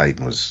that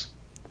Titan was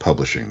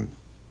publishing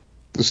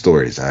the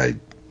stories, kind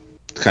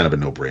of a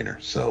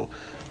no-brainer. So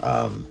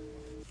I'm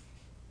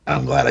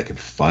glad I could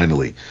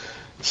finally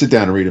sit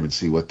down and read them and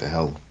see what the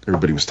hell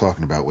everybody was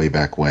talking about way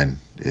back when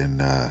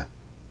in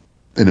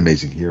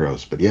Amazing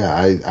Heroes. But yeah,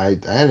 I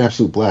had an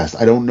absolute blast.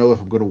 I don't know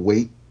if I'm going to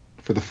wait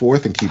for the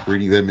fourth and keep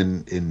reading them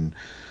in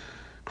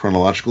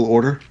chronological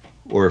order,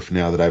 or if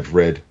now that I've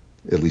read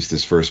at least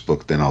this first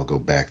book, then I'll go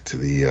back to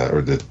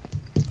the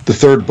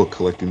third book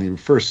collecting the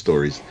first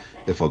stories.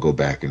 If I'll go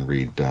back and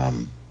read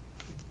the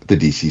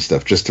DC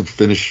stuff just to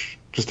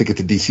get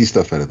the DC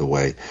stuff out of the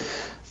way.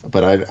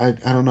 But I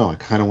don't know. I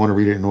kind of want to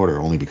read it in order,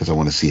 only because I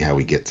want to see how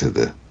we get to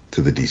the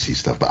DC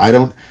stuff. But I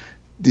don't.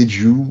 Did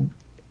you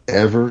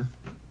ever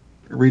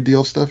read the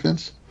old stuff,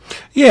 Vince?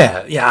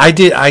 Yeah, I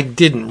did. I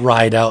didn't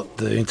ride out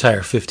the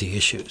entire 50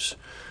 issues,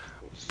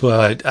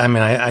 but I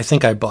mean, I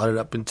think I bought it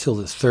up until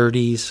the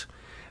 30s,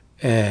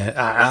 and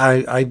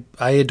I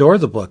adore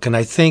the book, and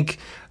I think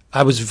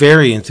I was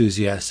very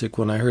enthusiastic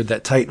when I heard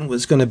that Titan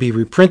was going to be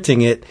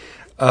reprinting it,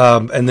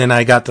 and then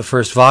I got the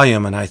first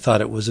volume, and I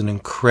thought it was an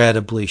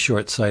incredibly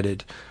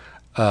short-sighted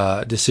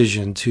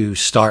decision to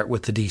start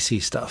with the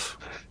DC stuff.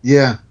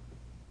 Yeah,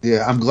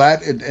 I'm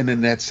glad, and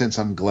in that sense,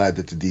 I'm glad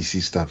that the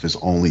DC stuff is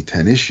only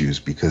 10 issues,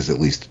 because at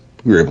least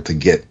we were able to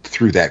get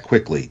through that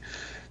quickly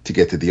to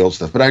get to the old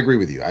stuff. But I agree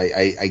with you.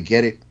 I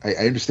get it. I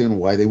understand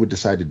why they would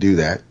decide to do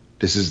that.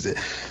 This is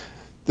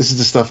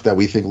the stuff that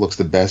we think looks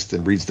the best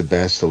and reads the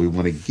best, so we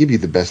want to give you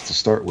the best to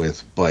start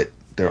with. But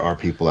there are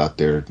people out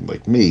there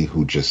like me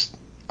who just,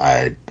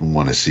 I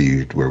want to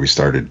see where we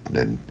started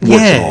and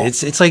what's it all.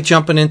 it's like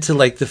jumping into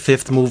like the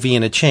fifth movie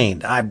in a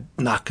chain. I'm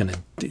not gonna.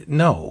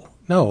 No.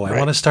 I Right.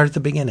 want to start at the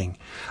beginning.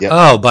 Yep.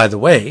 Oh, by the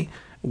way,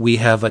 we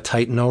have a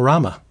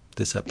Titan-orama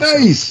this episode.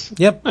 Nice.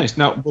 Yep. Nice.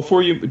 Now,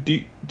 before you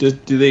do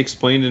they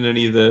explain in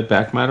any of the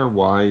back matter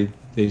why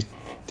they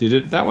did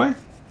it that way?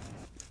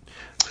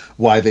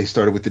 Why they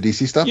started with the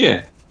DC stuff?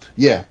 Yeah.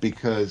 Yeah,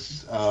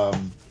 because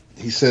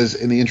he says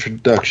in the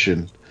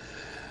introduction,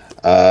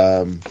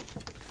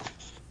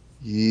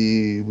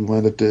 we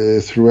wound up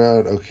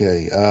throughout.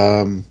 Okay,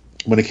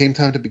 when it came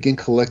time to begin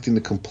collecting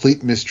the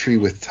complete mystery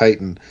with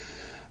Titan,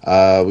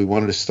 we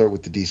wanted to start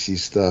with the DC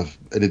stuff.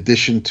 In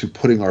addition to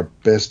putting our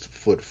best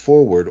foot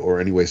forward, or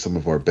anyway, some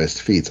of our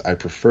best feats, I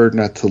preferred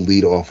not to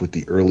lead off with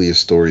the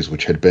earliest stories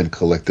which had been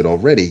collected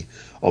already,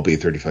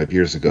 albeit 35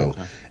 years ago,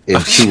 in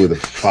two of the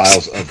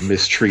files of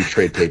Mystery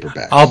trade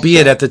paperbacks.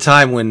 Albeit at the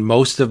time when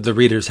most of the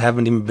readers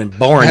haven't even been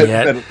born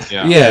yet.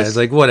 Yeah. It's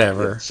like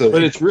whatever. So,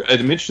 But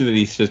I'm interested that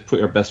he says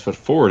put our best foot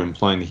forward,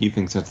 implying that he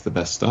thinks that's the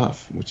best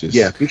stuff, which is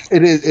yeah,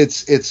 it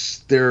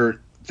is.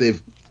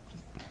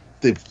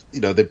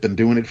 They've been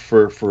doing it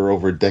for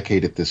over a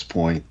decade at this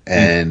point,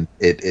 and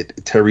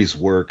Terry's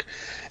work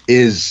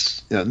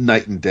is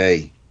night and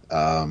day.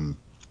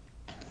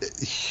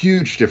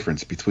 Huge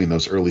difference between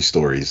those early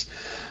stories.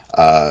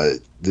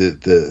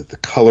 The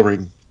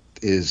coloring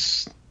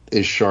is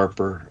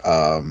sharper,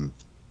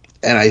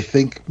 and I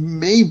think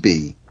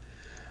maybe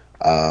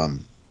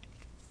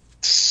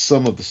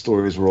some of the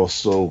stories were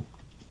also,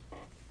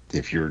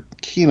 if you're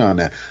keen on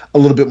that, a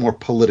little bit more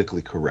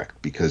politically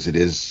correct, because it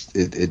is the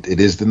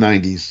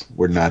 90s.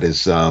 We're not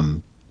as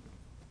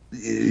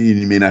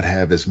you may not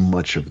have as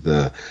much of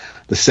the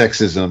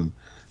sexism,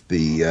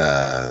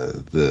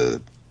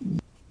 the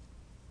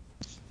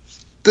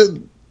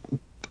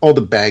all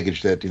the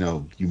baggage that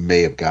you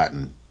may have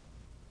gotten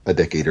a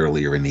decade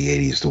earlier in the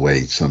 80s, the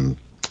way some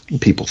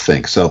people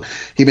think. So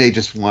he may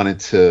just wanted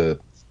to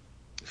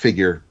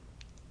figure,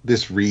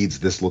 this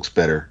looks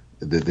better,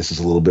 this is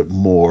a little bit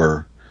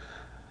more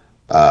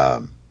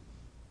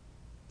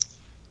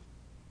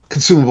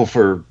consumable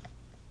for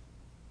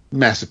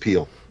mass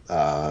appeal.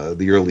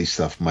 The early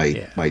stuff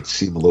might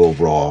seem a little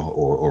raw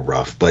or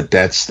rough, but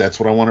that's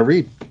what I want to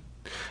read.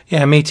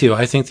 Yeah, me too.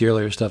 I think the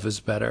earlier stuff is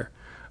better.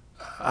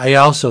 I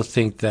also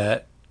think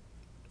that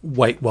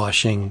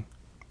whitewashing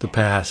the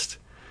past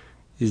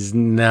is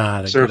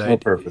not a good idea.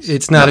 Purpose.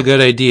 It's not a good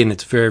idea, and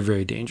it's very,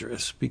 very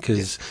dangerous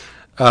because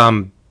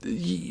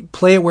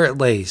play it where it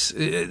lays,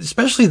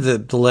 especially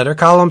the letter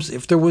columns.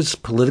 If there was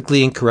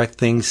politically incorrect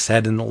things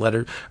said in the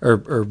letter or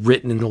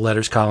written in the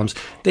letters columns,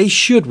 they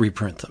should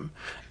reprint them.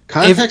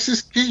 Context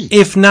is key.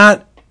 If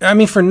not, I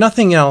mean, for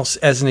nothing else,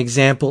 as an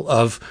example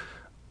of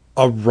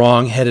a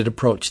wrong-headed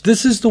approach.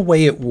 This is the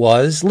way it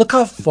was. Look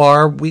how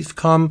far we've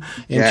come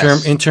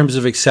in terms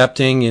of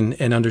accepting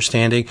and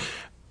understanding.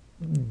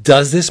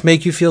 Does this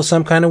make you feel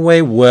some kind of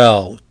way?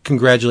 Well,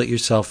 congratulate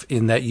yourself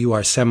in that you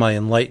are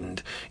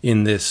semi-enlightened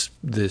in this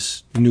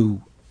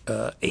new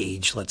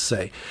age, let's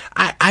say.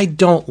 I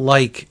don't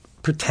like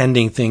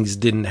pretending things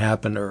didn't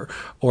happen or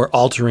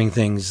altering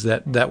things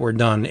that were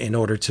done in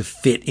order to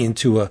fit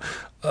into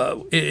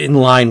in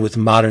line with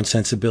modern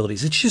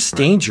sensibilities. It's just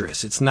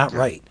dangerous. It's not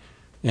right.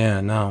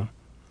 Yeah, no.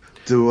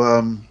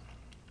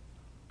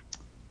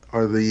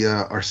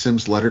 Are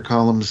Sims letter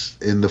columns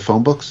in the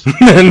phone books?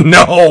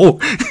 No.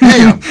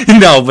 Damn.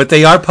 No, but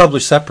they are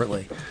published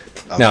separately.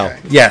 Okay. No,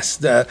 yes,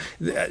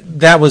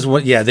 that was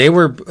what. Yeah, they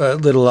were a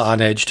little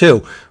on edge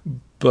too,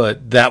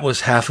 but that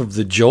was half of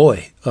the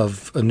joy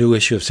of a new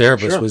issue of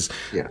Cerebus was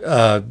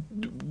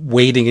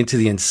wading into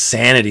the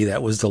insanity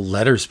that was the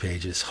letters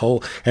pages.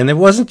 And it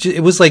wasn't.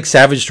 It was like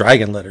Savage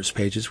Dragon letters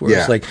pages, where it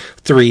was like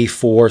 3,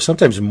 4,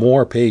 sometimes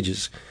more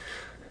pages.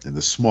 In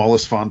the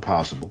smallest font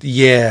possible.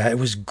 Yeah, it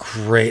was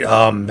great.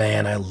 Oh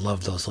man, I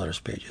love those letters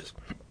pages.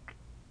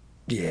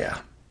 Yeah.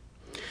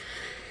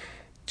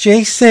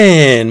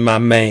 Jason, my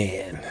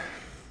man.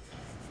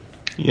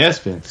 Yes,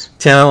 Vince.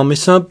 Tell me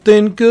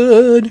something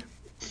good.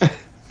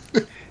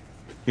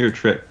 You're a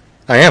trip.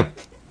 I am.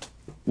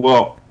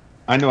 Well,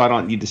 I know I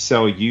don't need to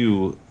sell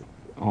you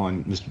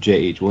on Mr.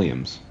 J.H.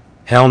 Williams.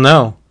 Hell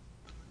no.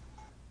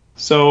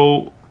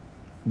 So,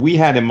 we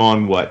had him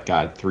on,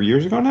 3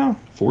 years ago now?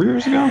 4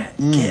 years ago?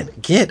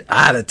 Get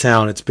out of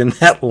town. It's been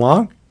that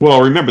long?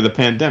 Well, remember, the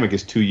pandemic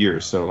is 2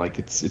 years, so,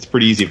 it's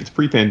pretty easy. If it's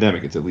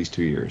pre-pandemic, it's at least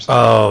 2 years.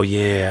 Oh,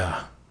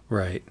 yeah.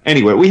 Right.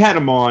 Anyway, we had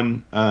him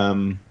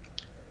on.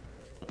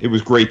 It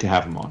was great to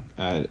have him on.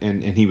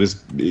 And he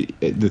was...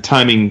 The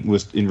timing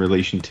was in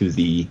relation to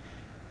the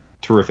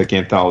terrific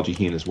anthology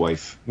he and his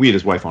wife... We had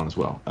his wife on as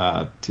well,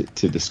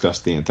 to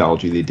discuss the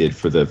anthology they did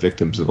for the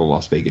victims of the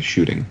Las Vegas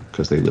shooting,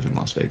 because they live in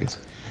Las Vegas.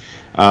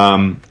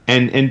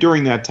 And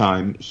during that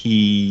time,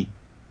 he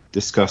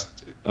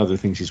discussed other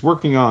things he's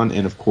working on,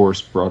 and of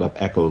course brought up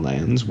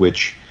Echolands,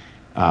 which,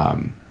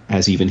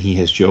 as even he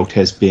has joked,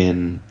 had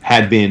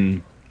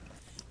been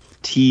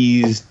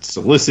teased,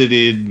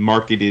 solicited,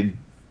 marketed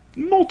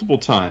multiple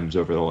times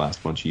over the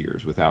last bunch of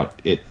years without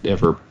it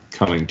ever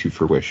coming to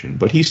fruition.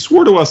 But he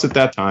swore to us at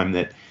that time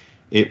that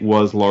it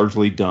was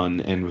largely done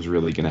and was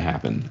really going to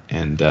happen,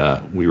 and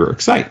we were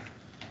excited.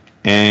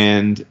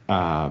 And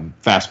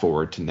fast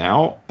forward to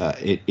now,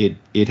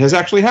 it has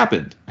actually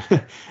happened.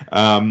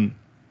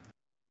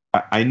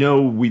 I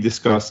know we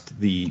discussed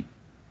the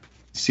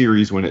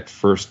series when it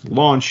first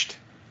launched.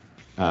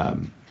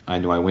 I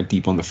know I went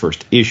deep on the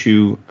first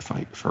issue. If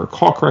I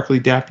recall correctly,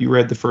 Dap, you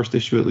read the first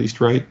issue at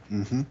least, right?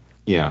 Mm-hmm.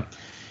 Yeah.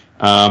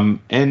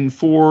 And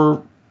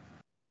for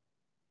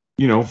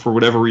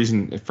whatever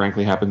reason, it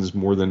frankly happens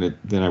more than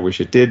I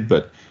wish it did,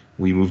 but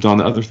we moved on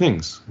to other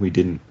things. We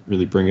didn't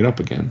really bring it up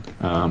again.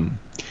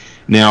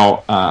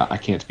 Now, I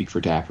can't speak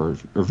for Dap or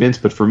Vince,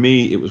 but for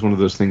me, it was one of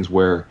those things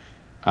where,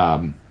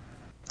 the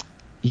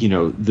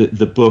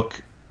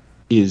book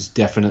is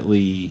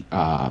definitely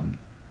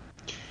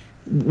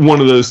one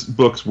of those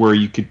books where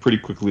you could pretty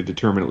quickly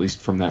determine, at least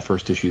from that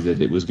first issue,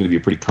 that it was going to be a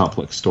pretty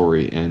complex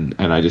story. And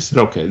I just said,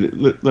 okay,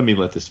 let me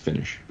let this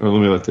finish, or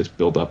let me let this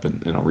build up,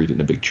 and I'll read it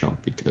in a big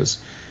chunk,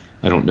 because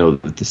I don't know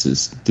that this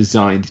is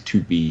designed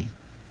to be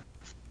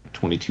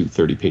 22,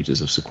 30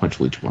 pages of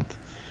sequential each month.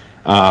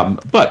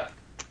 But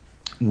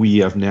we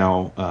have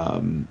now,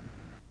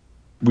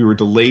 we were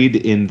delayed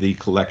in the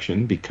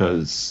collection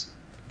because,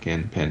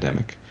 again,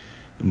 pandemic.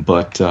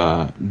 But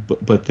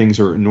things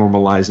are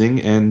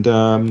normalizing,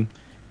 and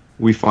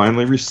we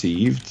finally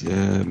received,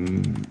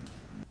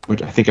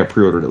 which I think I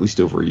pre-ordered at least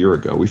over a year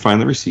ago, we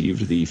finally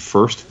received the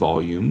first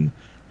volume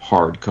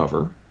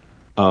hardcover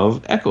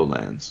of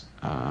Echolands,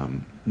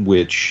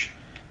 which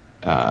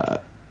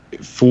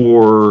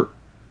for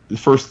the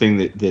first thing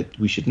that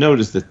we should note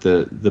is that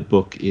the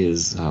book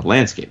is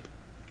landscape,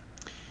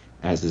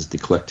 as is the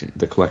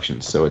collection.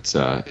 So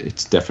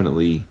it's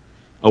definitely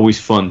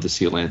always fun to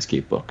see a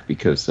landscape book,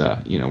 because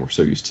we're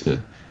so used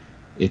to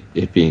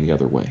it being the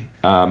other way.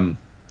 And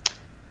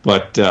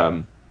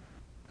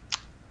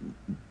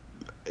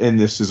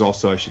this is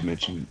also, I should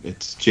mention,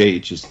 it's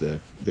JH is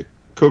the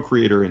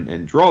co-creator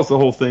and draws the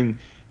whole thing.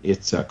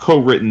 It's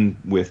co-written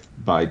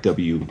by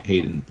W.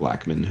 Hayden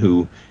Blackman,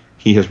 who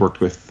he has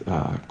worked with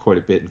quite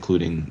a bit,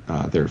 including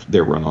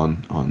their run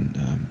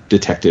on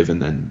Detective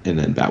and then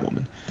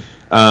Batwoman.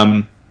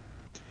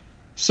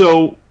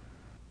 So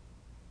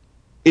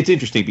it's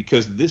interesting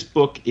because this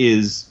book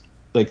is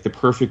like the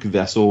perfect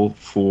vessel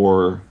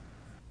for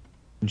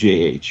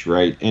JH,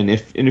 right? And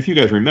if you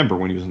guys remember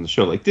when he was on the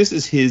show, like, this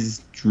is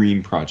his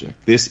dream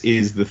project. This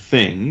is the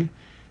thing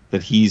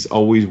that he's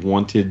always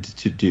wanted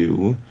to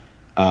do,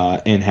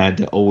 and had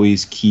to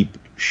always keep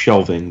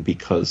shelving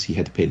because he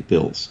had to pay the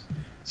bills.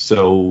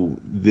 So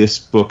this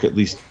book, at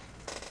least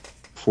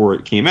before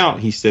it came out,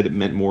 he said it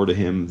meant more to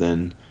him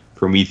than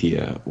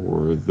Promethea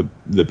or the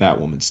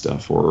Batwoman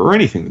stuff or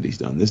anything that he's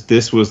done.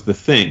 This was the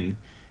thing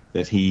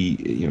that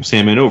he,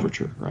 Sandman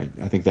Overture, right?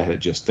 I think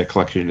that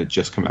collection had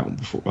just come out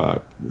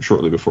before,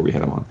 shortly before we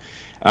had him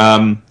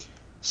on.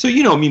 So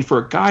for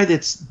a guy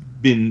that's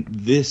been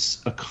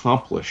this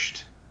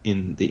accomplished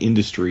in the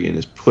industry and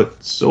has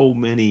put so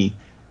many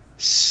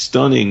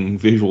stunning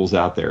visuals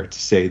out there to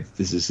say that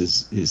this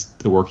is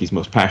the work he's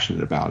most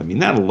passionate about. I mean,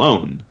 that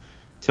alone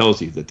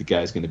tells you that the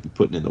guy's going to be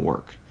putting in the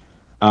work.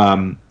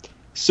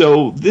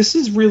 So this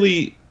is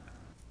really,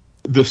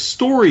 the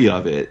story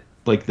of it,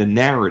 like the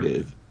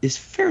narrative, is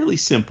fairly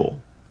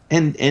simple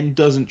and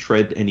doesn't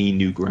tread any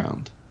new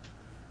ground.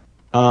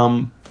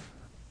 I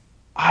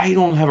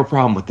don't have a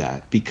problem with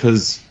that,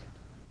 because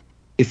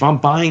if I'm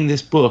buying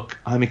this book,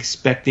 I'm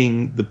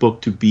expecting the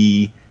book to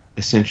be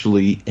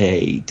essentially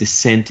a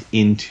descent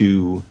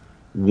into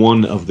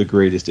one of the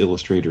greatest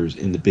illustrators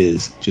in the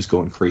biz just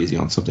going crazy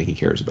on something he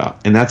cares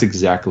about. And that's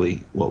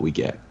exactly what we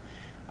get.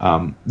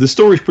 The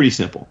story's pretty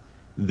simple.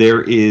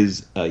 There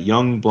is a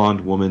young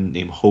blonde woman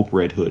named Hope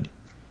Red Hood.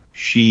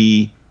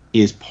 She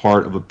is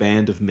part of a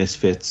band of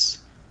misfits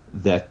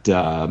that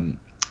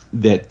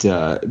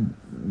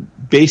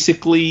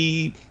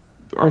basically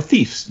are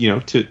thieves,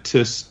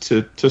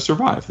 to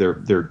survive.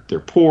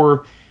 They're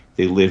poor.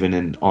 They live in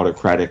an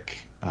autocratic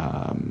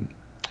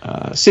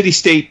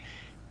city-state,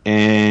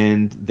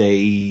 and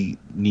they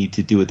need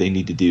to do what they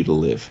need to do to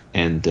live.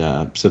 And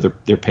so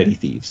they're petty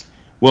thieves.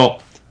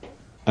 Well,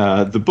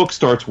 the book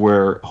starts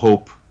where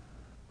Hope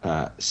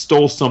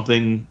stole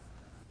something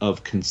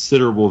of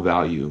considerable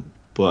value,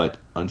 but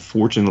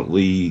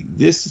unfortunately,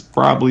 this is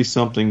probably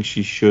something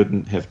she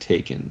shouldn't have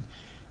taken,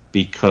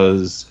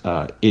 because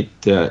it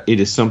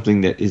is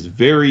something that is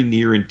very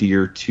near and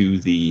dear to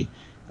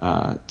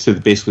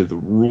basically the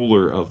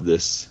ruler of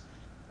this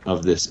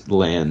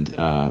land,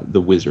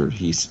 the wizard.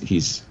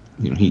 He's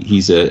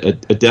a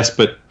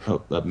despot,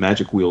 a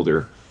magic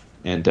wielder,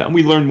 and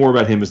we learn more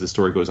about him as the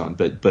story goes on.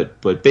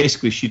 But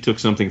basically, she took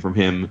something from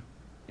him,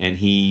 and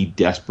he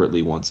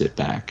desperately wants it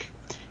back.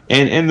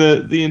 And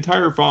the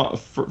entire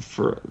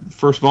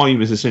first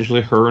volume is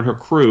essentially her and her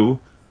crew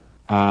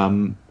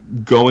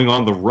going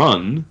on the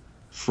run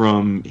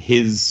from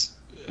his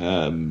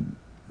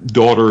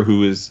daughter,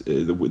 who is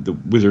the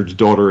wizard's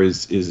daughter,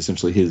 is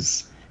essentially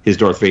his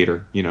Darth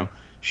Vader.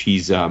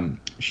 She's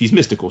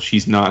mystical.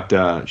 She's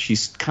not.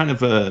 She's kind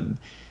of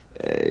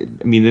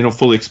I mean, they don't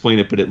fully explain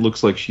it, but it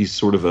looks like she's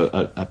sort of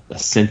a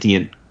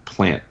sentient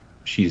plant.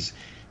 She's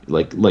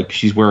like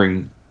she's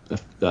wearing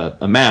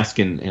a mask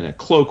and a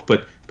cloak,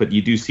 but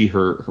you do see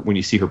her when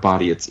you see her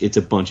body. It's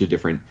a bunch of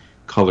different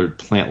colored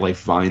plant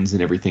life vines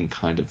and everything.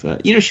 Kind of,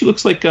 she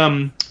looks like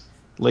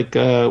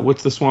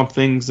what's the Swamp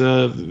Thing's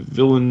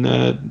villain,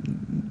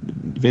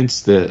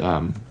 Vince,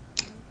 the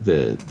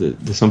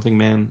something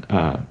man,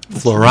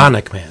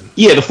 Floronic Man.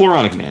 Yeah, the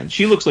Floronic Man.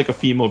 She looks like a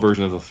female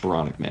version of the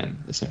Floronic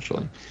Man,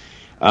 essentially.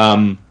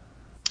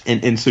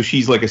 And so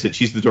she's, like I said,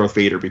 she's the Darth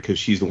Vader because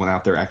she's the one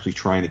out there actually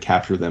trying to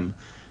capture them,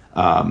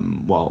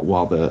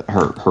 while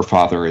her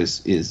father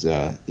is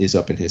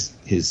up in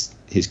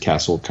his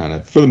castle, kind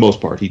of, for the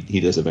most part. He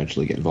does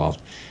eventually get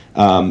involved,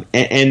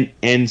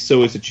 and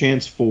so it's a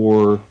chance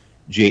for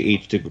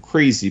JH to go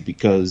crazy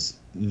because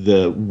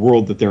the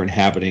world that they're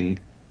inhabiting,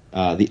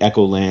 the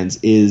Echo Lands,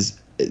 is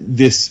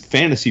this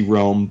fantasy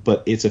realm,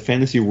 but it's a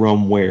fantasy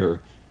realm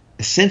where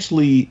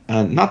essentially,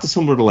 not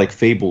dissimilar to like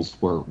Fables,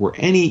 where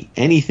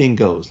anything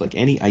goes, like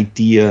any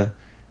idea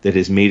that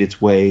has made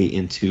its way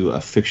into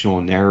a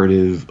fictional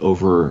narrative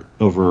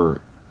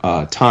over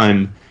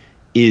time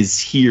is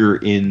here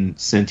in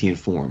sentient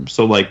form.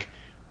 So like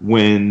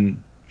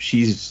when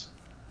she's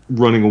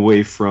running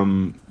away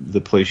from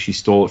the place she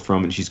stole it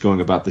from and she's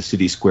going about the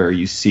city square,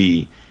 you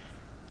see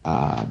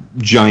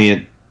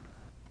giant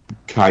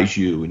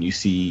kaiju, and you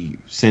see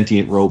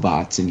sentient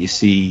robots, and you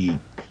see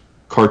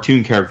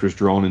cartoon characters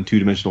drawn in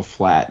two-dimensional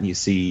flat, and you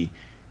see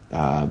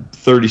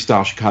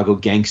 30s-style Chicago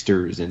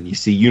gangsters, and you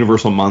see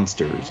Universal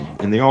monsters,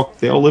 and they all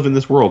live in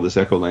this world, this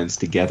Echo Lands,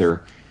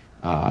 together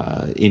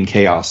in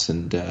chaos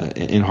and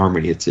in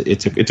harmony. It's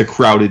a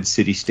crowded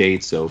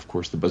city-state, so of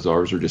course the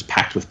bazaars are just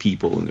packed with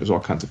people, and there's all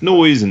kinds of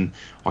noise and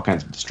all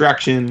kinds of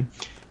distraction.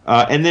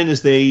 And then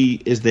as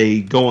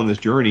they go on this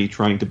journey,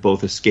 trying to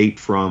both escape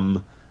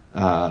from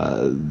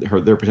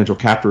their potential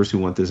captors who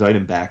want this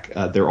item back,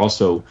 they're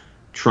also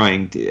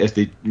trying to, as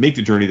they make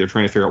the journey, they're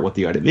trying to figure out what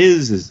the item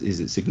is. Is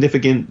it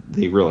significant?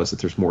 They realize that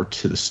there's more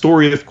to the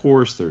story, of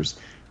course. There's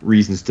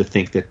reasons to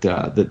think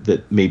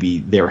that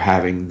maybe they're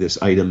having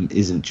this item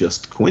isn't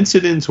just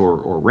coincidence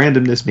or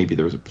randomness. Maybe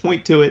there was a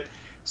point to it.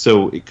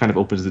 So it kind of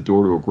opens the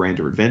door to a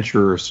grander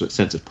adventure, a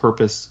sense of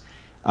purpose.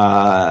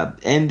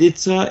 And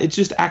it's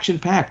just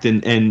action-packed.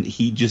 And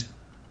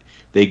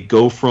they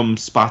go from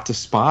spot to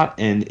spot,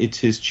 and it's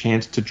his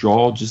chance to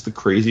draw just the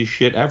craziest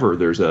shit ever.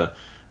 There's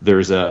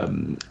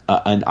an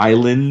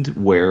island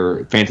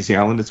where Fantasy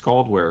Island it's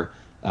called, where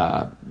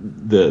the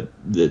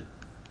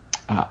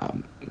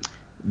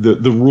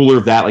ruler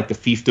of that, like the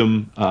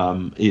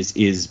fiefdom,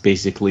 is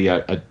basically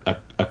a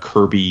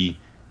Kirby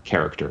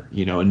character,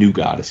 a new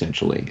god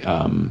essentially,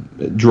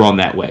 drawn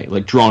that way,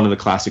 like drawn in the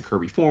classic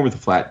Kirby form with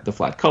the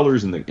flat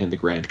colors and the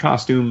grand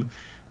costume,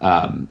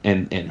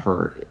 and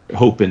her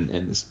Hope and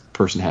this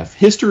person have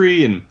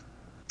history, and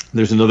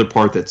there's another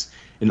part that's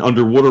an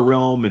underwater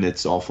realm, and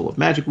it's all full of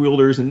magic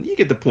wielders, and you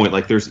get the point.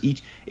 Like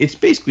it's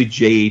basically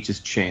JH's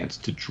chance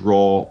to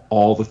draw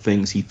all the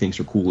things he thinks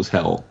are cool as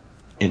hell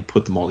and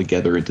put them all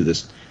together into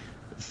this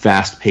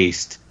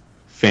fast-paced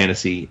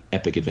fantasy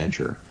epic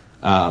adventure.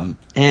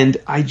 And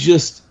I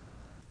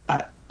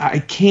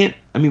can't.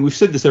 I mean, we've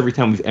said this every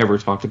time we've ever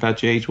talked about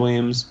J.H.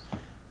 Williams,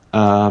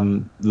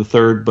 the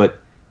third, but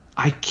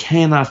I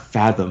cannot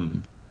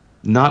fathom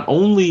not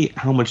only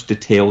how much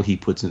detail he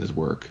puts in his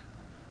work,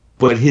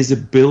 but his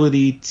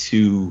ability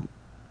to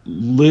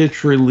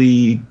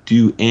literally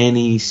do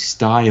any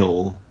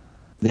style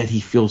that he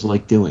feels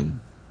like doing.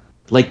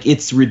 Like,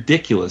 it's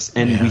ridiculous.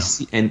 And we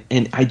see, and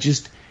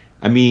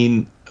I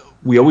mean,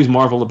 we always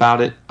marvel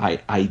about it.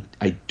 I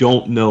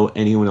don't know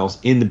anyone else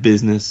in the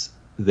business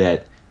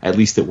that, at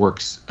least that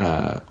works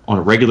on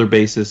a regular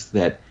basis,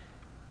 that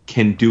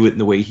can do it in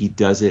the way he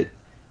does it,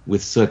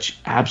 with such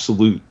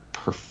absolute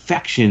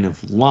perfection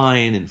of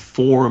line and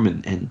form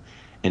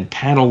and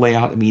panel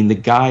layout. I mean, the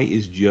guy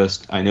is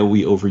just, I know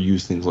we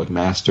overuse things like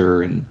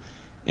master and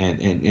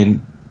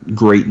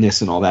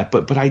greatness and all that,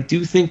 but I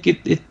do think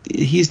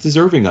he's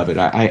deserving of it.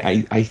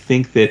 I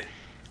think that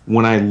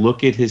when I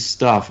look at his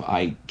stuff,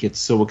 I get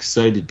so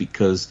excited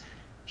because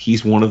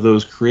he's one of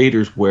those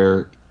creators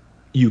where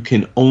you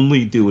can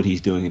only do what he's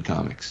doing in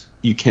comics.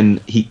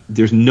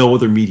 There's no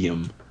other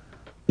medium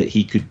that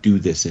he could do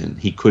this in.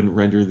 He couldn't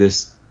render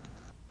this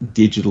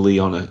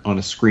digitally on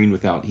a screen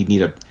without, he'd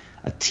need a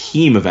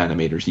team of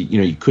animators.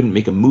 You couldn't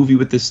make a movie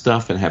with this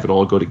stuff and have it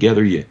all go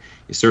together. You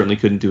certainly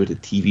couldn't do it a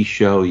TV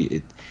show.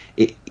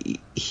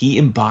 He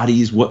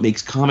embodies what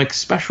makes comics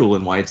special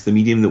and why it's the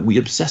medium that we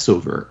obsess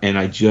over. And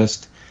I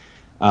just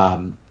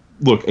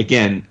look,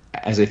 again,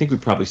 as I think we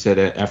probably said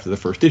after the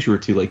first issue or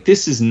two, like,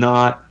 this isn't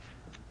a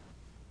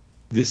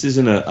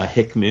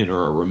Hickman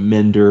or a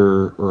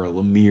Remender or a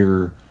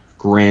Lemire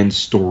grand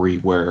story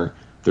where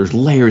there's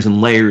layers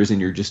and layers and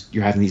you're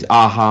having these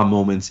aha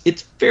moments.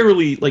 It's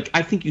fairly, like,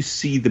 I think you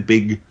see the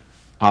big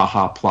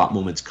aha plot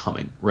moments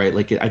coming, right?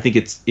 Like, I think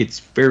it's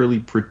fairly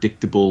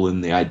predictable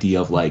in the idea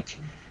of, like,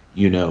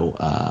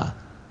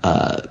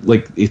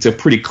 like it's a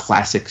pretty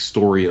classic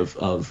story of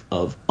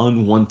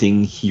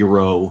unwanting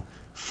hero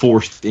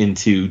forced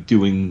into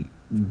doing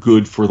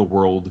good for the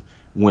world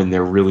when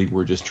they're really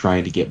were just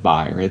trying to get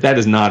by. Right, that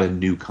is not a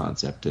new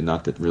concept, and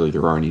not that really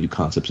there are any new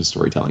concepts in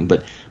storytelling.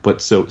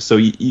 But so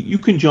you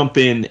can jump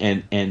in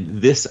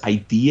and this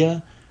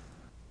idea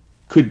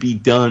could be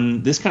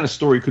done. This kind of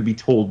story could be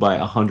told by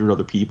 100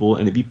 other people,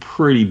 and it'd be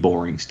pretty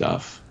boring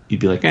stuff. You'd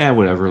be like,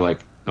 whatever.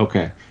 Like,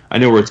 okay, I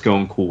know where it's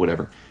going. Cool,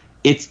 whatever.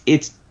 It's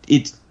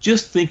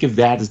just think of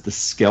that as the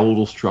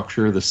skeletal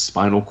structure, the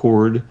spinal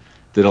cord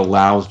that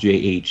allows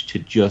JH to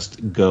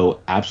just go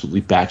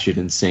absolutely batshit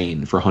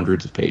insane for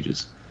hundreds of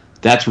pages.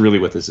 That's really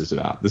what this is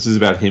about. This is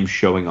about him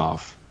showing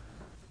off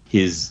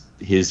his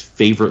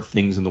favorite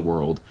things in the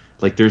world.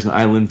 Like there's an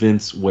island,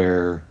 Vince,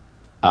 where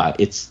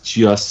it's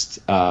just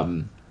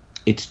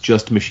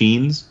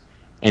machines,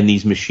 and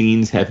these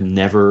machines have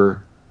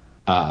never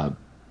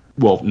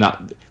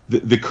not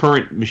the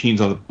current machines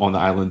on the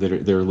island that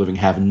are living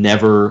have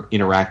never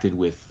interacted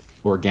with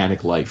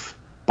organic life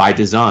by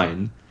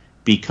design,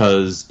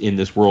 because in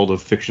this world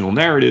of fictional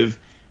narrative,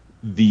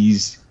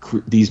 these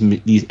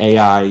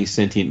AI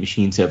sentient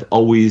machines have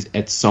always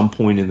at some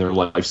point in their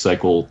life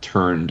cycle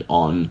turned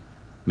on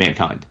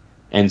mankind.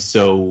 And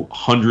so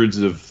hundreds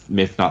of,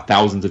 if not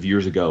thousands of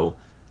years ago,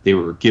 they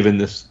were given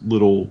this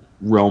little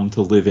realm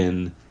to live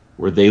in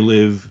where they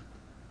live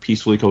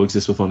peacefully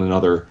coexist with one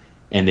another,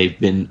 and they've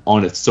been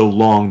on it so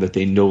long that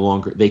they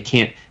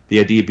can't, the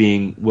idea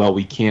being, well,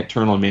 we can't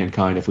turn on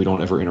mankind if we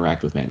don't ever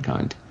interact with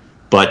mankind.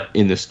 But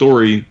in the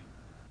story,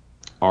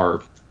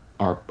 our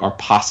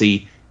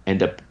posse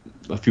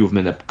a few of them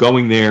end up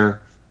going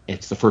there.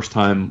 It's the first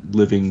time organic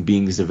living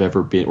beings have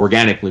ever been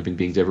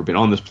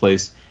on this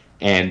place.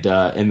 And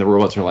the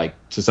robots are like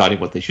deciding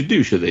what they should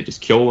do. Should they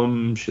just kill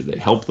them? Should they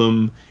help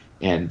them?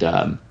 And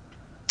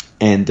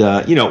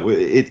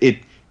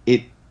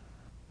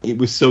it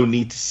was so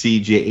neat to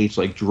see JH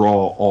like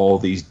draw all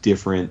these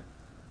different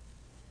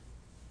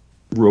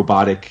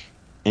robotic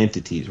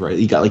entities, right?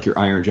 You got like your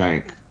Iron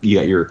Giant, you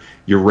got your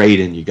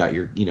Raiden, you got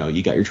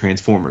your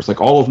Transformers, like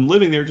all of them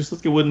living there just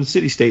like a wooden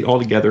city state all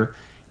together.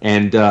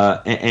 And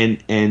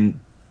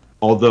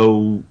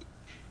although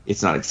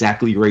it's not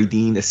exactly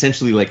Raiden,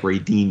 essentially like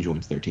Raiden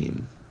joins their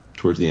team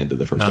towards the end of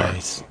the first arc.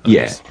 Nice.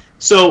 Yeah.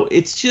 So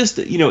it's just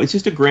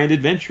a grand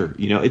adventure.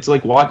 It's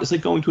like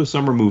going to a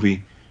summer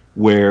movie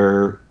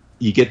where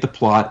you get the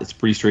plot, it's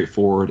pretty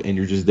straightforward, and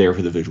you're just there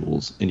for the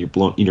visuals, and you're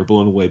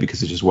blown away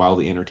because it's just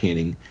wildly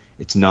entertaining.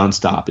 It's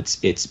nonstop.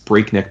 It's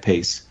breakneck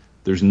pace.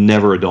 There's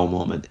never a dull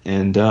moment,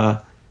 and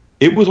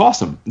it was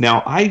awesome.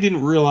 Now I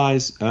didn't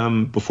realize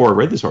before I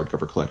read this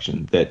hardcover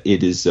collection that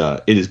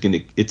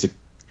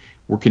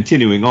we're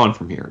continuing on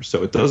from here.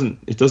 So it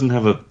doesn't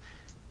have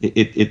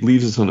it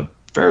leaves us on a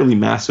fairly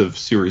massive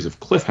series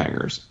of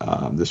cliffhangers,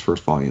 this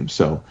first volume.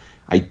 So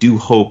I do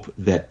hope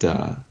that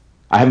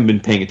I haven't been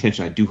paying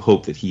attention. I do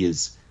hope that he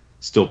is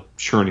still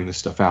churning this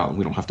stuff out, and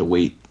we don't have to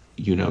wait,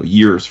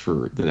 years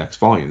for the next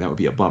volume. That would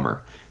be a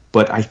bummer.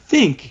 But I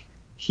think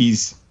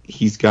he's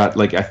got,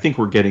 like, I think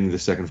we're getting the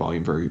second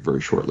volume very,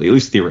 very shortly, at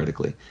least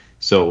theoretically.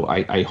 So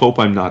I hope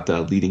I'm not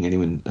leading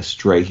anyone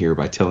astray here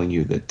by telling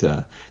you that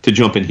to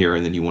jump in here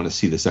and then you want to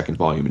see the second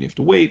volume and you have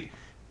to wait.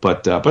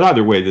 But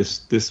either way,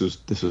 this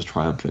was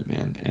triumphant,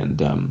 man.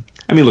 And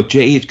I mean, look,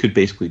 J.H. could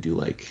basically do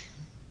like,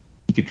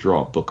 he could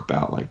draw a book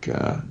about like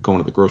going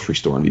to the grocery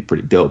store and be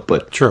pretty dope.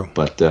 But true.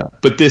 But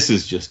this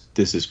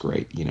is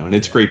great, and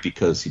it's great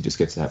because he just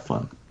gets to have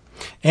fun.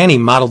 And he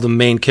modeled the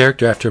main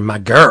character after my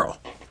girl.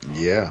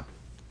 Yeah.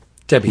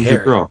 Debbie Who's Harry.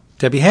 your girl?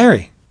 Debbie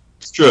Harry.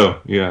 It's true.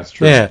 Yeah, it's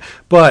true. Yeah,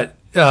 but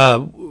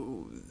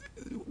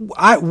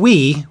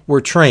we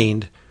were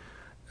trained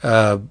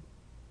at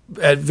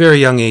very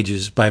young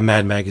ages by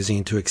Mad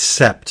Magazine to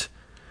accept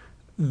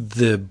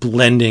the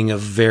blending of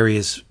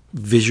various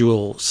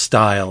visual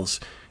styles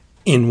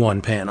in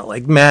one panel.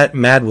 Like Mad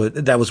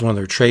that was one of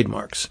their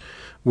trademarks,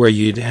 where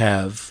you'd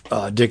have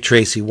Dick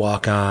Tracy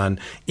walk on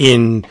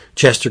in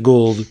Chester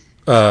Gould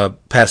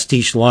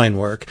pastiche line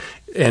work,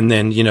 and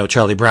then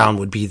Charlie Brown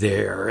would be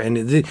there,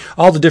 and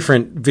all the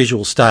different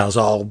visual styles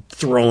all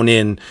thrown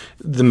in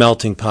the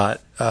melting pot.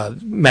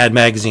 Mad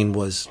Magazine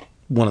was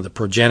one of the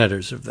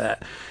progenitors of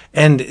that,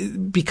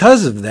 and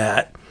because of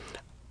that,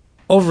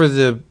 over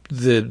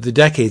the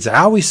decades,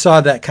 I always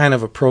saw that kind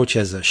of approach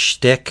as a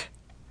shtick,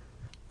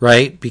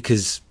 right?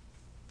 Because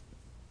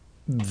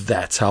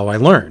that's how I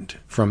learned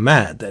from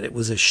Mad, that it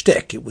was a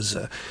shtick. It was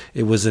a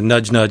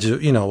nudge,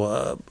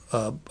 a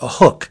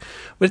hook.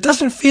 But it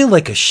doesn't feel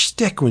like a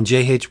shtick when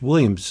J.H.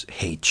 Williams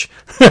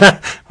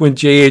when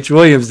J.H.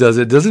 Williams does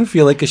it. It doesn't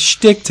feel like a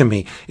shtick to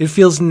me. It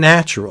feels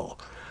natural.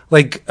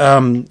 Like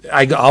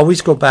I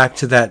always go back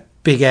to that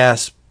big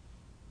ass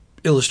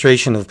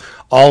illustration of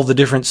all the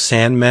different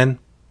Sandmen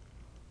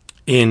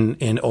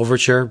in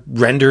Overture,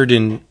 rendered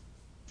in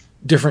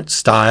different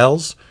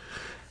styles.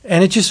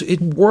 And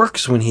it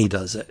works when he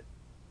does it.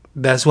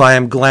 That's why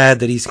I'm glad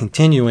that he's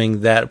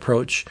continuing that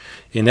approach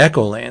in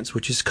Echolands,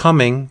 which is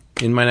coming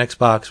in my next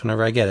box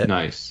whenever I get it.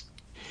 Nice.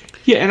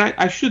 Yeah, and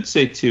I should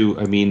say, too,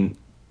 I mean,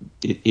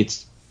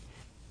 it's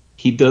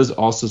he does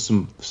also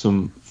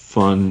some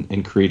fun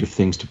and creative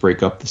things to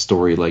break up the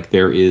story. Like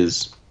there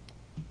is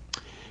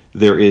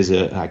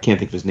a, I can't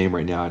think of his name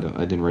right now. I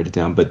didn't write it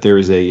down, but there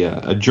is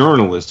a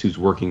journalist who's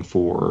working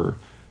for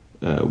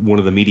one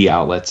of the media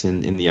outlets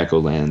in the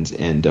Echolands,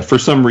 and for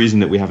some reason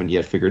that we haven't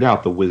yet figured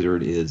out, the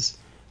wizard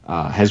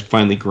has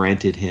finally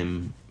granted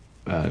him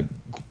a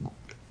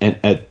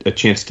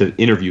chance to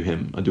interview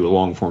him, do a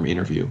long form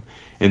interview.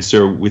 And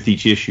so with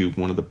each issue,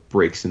 one of the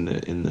breaks in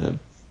the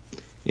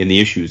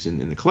issues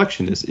in the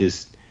collection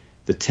is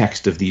the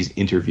text of these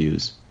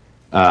interviews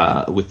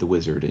with the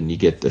wizard, and you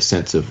get a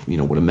sense of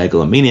what a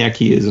megalomaniac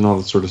he is and all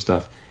that sort of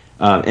stuff.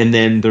 And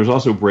then there's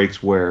also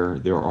breaks where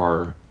there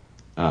are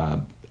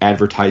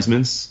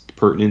advertisements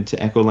pertinent to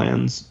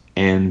Echolands,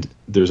 and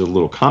there's a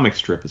little comic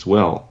strip as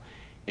well.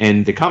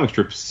 And the comic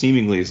strip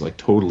seemingly is like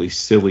totally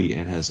silly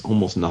and has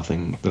almost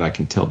nothing that I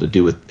can tell to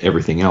do with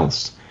everything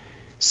else.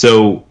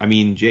 So, I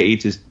mean,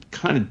 J.H. is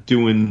kind of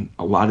doing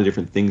a lot of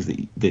different things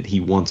that he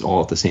wants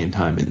all at the same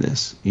time in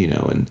this,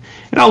 and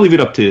I'll leave it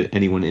up to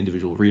any one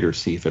individual reader to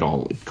see if it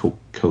all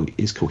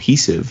is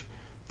cohesive.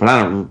 But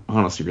I don't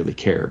honestly really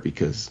care,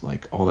 because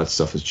like all that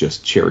stuff is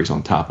just cherries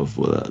on top of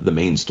the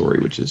main story,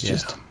 which is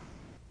just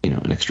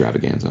an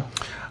extravaganza.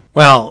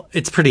 Well,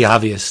 it's pretty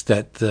obvious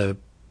that the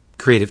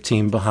creative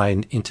team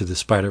behind Into the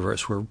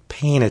Spider-Verse were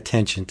paying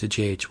attention to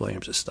J.H.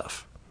 Williams'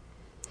 stuff,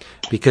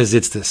 because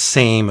it's the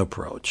same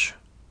approach.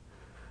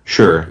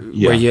 Sure,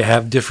 yeah. Where you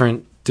have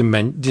different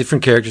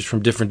characters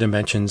from different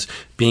dimensions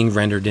being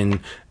rendered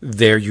in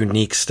their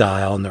unique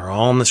style, and they're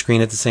all on the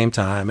screen at the same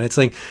time. And it's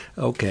like,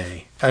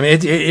 okay, I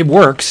mean, it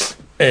works,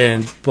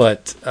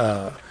 but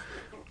I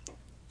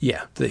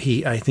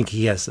think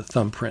he has the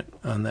thumbprint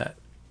on that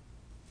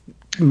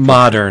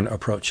modern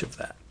approach of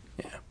that.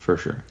 Yeah, for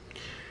sure.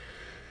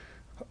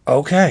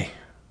 Okay,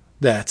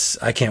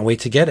 I can't wait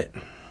to get it.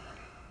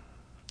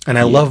 And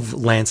I love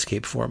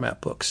landscape format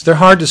books. They're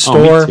hard to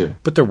store,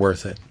 but they're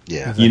worth it.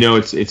 Yeah.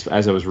 It's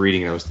as I was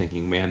reading, I was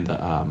thinking, man,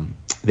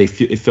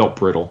 it felt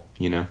brittle,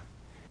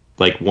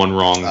 like one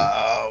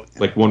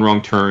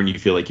wrong turn, you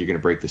feel like you're going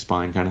to break the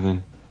spine, kind of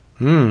thing.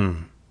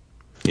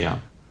 Yeah.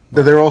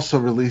 But they're also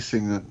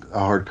releasing a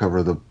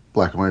hardcover of the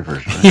black and white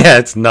version. Right? Yeah,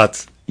 it's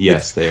nuts.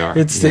 Yes, they are.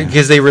 It's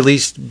because they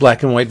released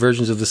black and white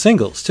versions of the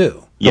singles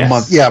too.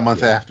 Yes. A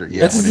month after.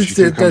 Yeah,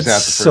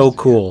 that's so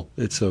cool.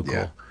 It's so cool.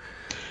 Yeah.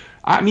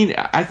 I mean,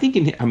 I think,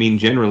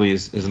 generally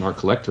as an art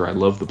collector, I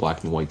love the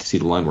black and white to see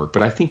the line work.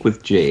 But I think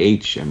with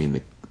J.H., I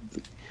mean,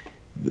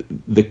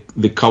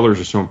 the colors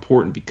are so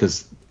important,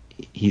 because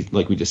he,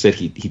 like we just said,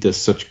 he does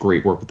such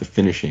great work with the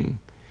finishes,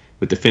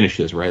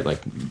 right?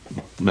 Like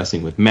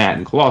messing with matte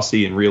and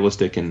glossy and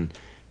realistic and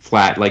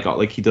flat,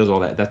 like he does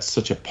all that. That's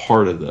such a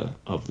part of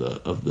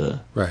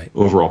the right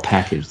overall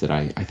package that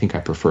I think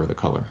I prefer the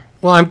color.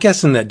 Well, I'm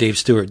guessing that Dave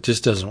Stewart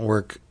just doesn't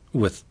work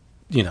with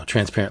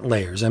transparent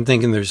layers. I'm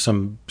thinking there's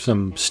some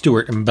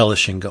Stewart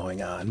embellishing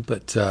going on,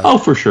 but oh,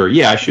 for sure,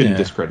 yeah. I shouldn't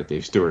discredit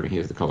Dave Stewart. I mean, he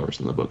is the colorist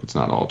in the book. It's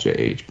not all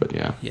J.H., but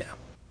yeah.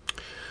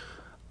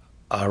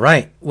 All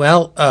right.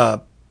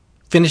 Well,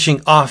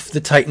 finishing off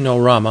the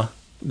Titanorama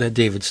that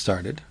David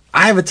started,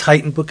 I have a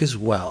Titan book as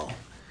well.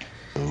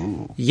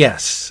 Ooh.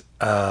 Yes.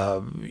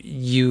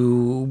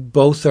 You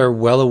both are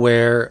well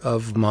aware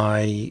of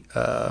my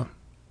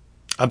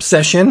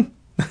obsession,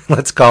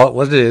 let's call it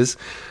what it is,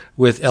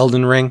 with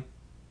Elden Ring.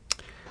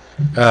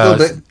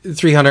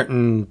 300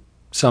 and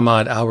some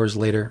odd hours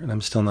later, and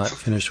I'm still not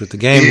finished with the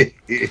game.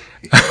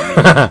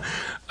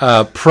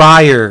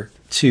 Prior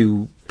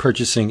to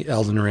purchasing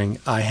Elden Ring,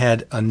 I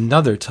had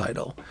another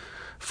title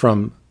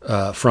from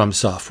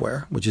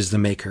Software, which is the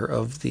maker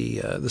of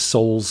the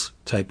Souls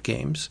type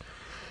games,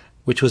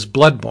 which was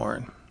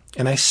Bloodborne.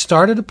 And I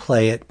started to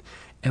play it,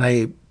 and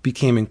I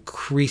became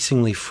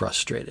increasingly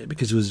frustrated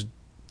because it was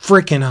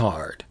freaking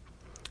hard,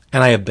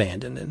 and I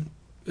abandoned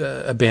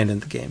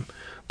the game.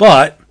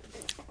 But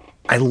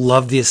I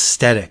love the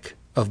aesthetic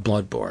of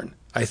Bloodborne.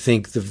 I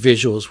think the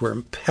visuals were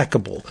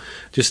impeccable.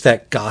 Just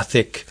that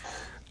gothic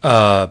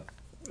approach,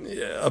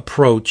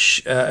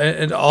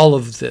 and all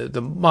of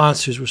the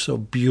monsters were so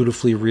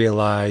beautifully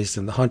realized,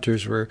 and the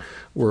hunters were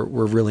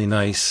really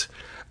nice.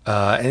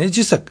 And it's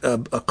just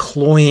a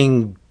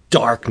cloying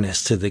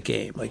darkness to the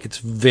game. Like, it's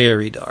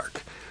very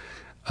dark.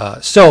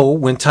 So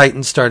when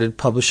Titan started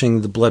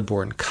publishing the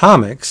Bloodborne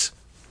comics,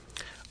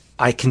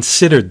 I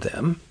considered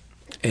them.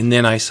 And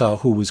then I saw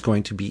who was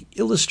going to be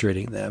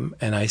illustrating them,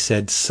 and I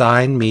said,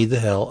 sign me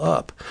the hell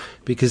up,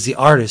 because the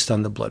artist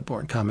on the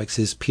Bloodborne comics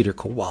is Peter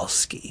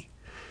Kowalski.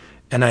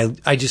 And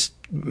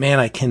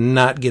I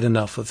cannot get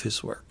enough of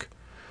his work.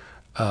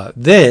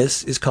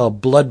 This is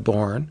called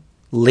Bloodborne,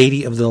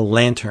 Lady of the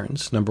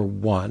Lanterns,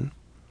 #1,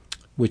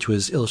 which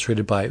was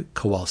illustrated by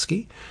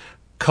Kowalski,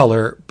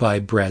 color by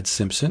Brad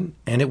Simpson,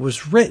 and it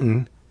was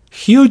written,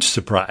 huge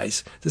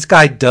surprise, this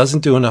guy doesn't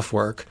do enough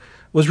work,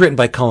 was written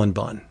by Cullen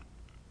Bunn.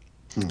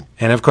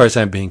 And of course,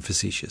 I'm being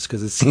facetious,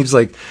 because it seems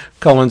like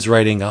Cullen's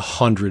writing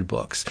 100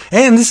 books.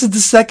 And this is the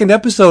second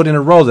episode in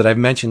a row that I've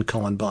mentioned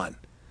Cullen Bunn.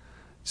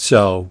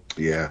 So,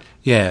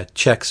 yeah,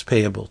 checks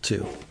payable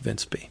to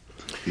Vince B.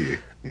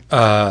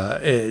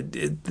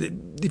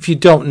 If you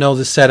don't know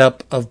the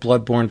setup of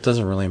Bloodborne, it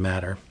doesn't really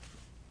matter,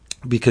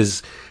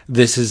 because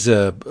this is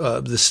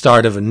the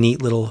start of a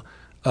neat little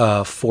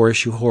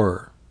 4-issue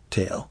horror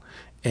tale.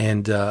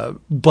 And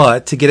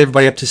but to get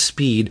everybody up to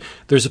speed,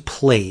 there's a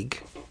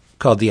plague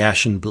called the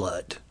Ashen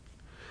Blood.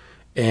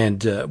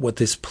 And what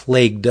this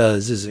plague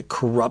does is it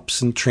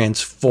corrupts and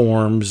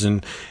transforms,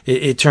 and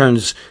it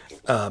turns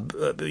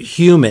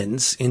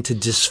humans into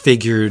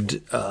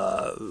disfigured,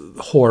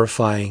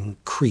 horrifying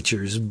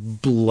creatures,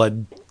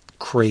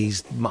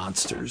 blood-crazed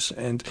monsters.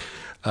 And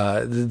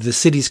the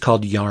city's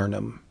called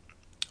Yharnam.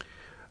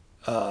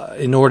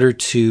 In order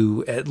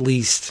to at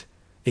least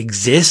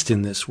exist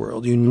in this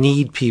world, you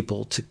need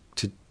people to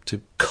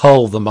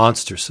cull the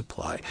monster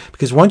supply,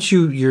 because once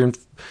you're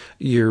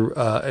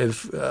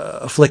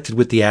afflicted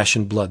with the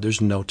Ashen Blood, there's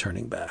no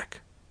turning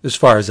back, as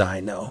far as I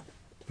know.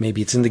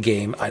 Maybe it's in the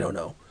game, I don't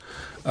know.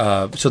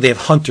 So they have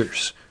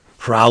hunters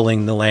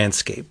prowling the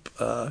landscape,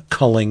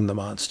 culling the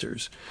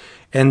monsters,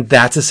 and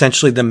that's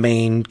essentially the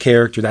main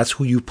character. That's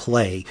who you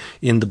play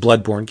in the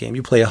Bloodborne game.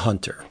 You play a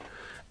hunter,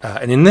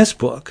 and in this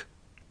book,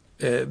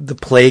 the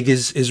plague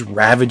is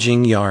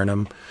ravaging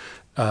Yharnam,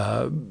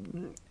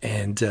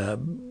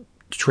 and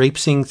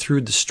traipsing through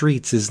the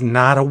streets is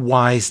not a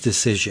wise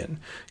decision,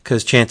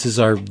 because chances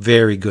are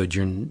very good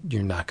you're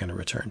not going to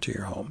return to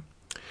your home.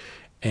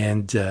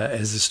 And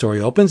as the story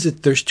opens,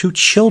 there's 2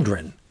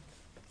 children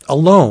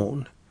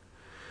alone.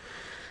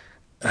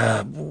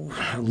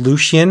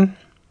 Lucian,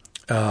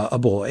 a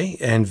boy,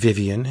 and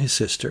Vivian, his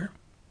sister.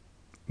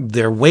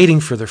 They're waiting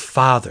for their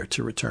father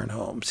to return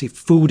home. See,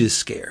 food is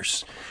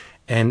scarce.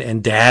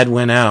 And Dad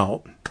went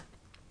out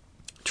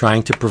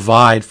trying to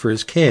provide for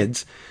his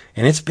kids,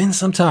 and it's been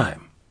some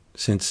time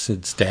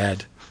since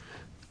Dad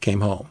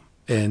came home.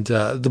 And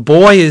the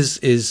boy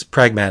is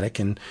pragmatic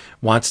and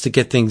wants to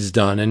get things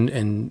done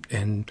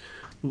and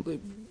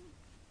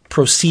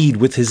proceed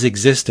with his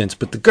existence.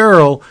 But the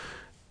girl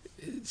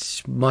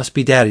must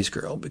be Daddy's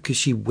girl, because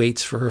she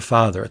waits for her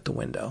father at the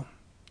window.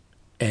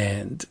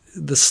 And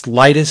the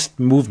slightest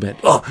movement,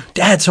 oh,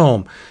 Dad's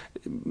home.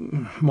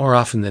 More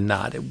often than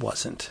not, it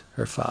wasn't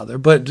her father.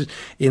 But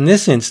in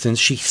this instance,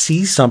 she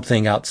sees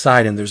something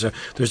outside, and there's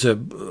a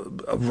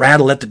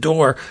rattle at the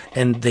door,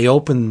 and they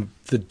open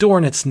the door,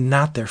 and it's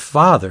not their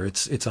father.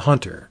 It's a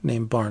hunter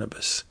named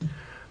Barnabas,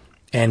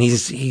 and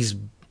he's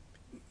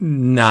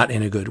not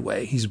in a good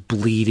way. He's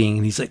bleeding,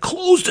 and he's like,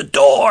 "Close the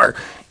door!"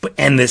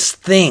 And this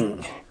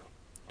thing,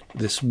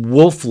 this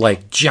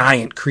wolf-like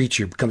giant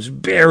creature, comes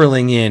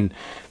barreling in.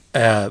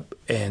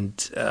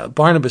 And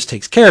Barnabas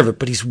takes care of it,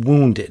 but he's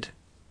wounded.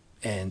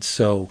 And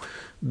so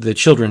the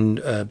children,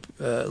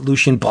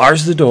 Lucian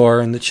bars the door,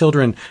 and the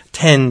children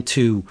tend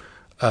to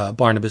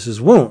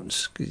Barnabas's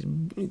wounds.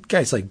 The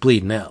guy's like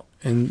bleeding out.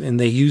 And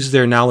they use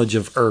their knowledge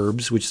of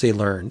herbs, which they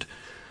learned,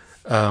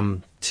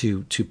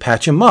 to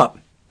patch him up.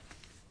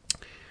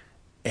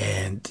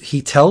 And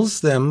he tells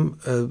them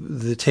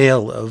the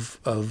tale of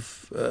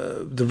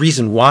the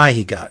reason why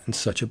he got in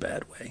such a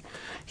bad way.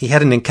 He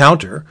had an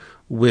encounter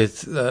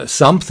with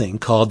something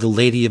called the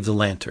Lady of the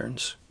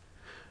Lanterns,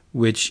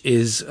 which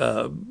is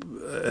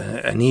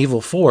an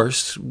evil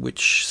force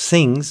which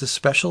sings a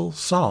special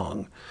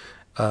song,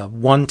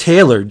 one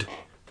tailored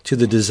to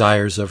the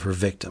desires of her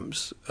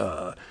victims.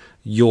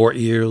 Your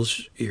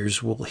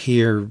ears will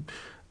hear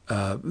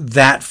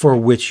that for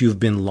which you've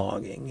been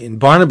longing. In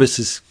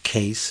Barnabas's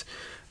case,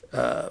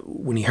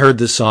 when he heard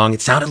the song,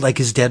 it sounded like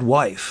his dead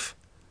wife.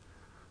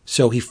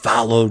 So he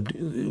followed.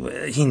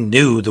 He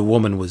knew the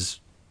woman was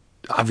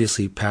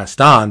obviously passed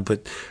on,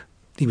 but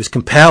he was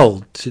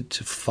compelled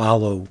to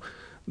follow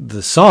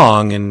the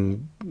song,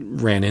 and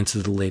ran into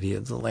the Lady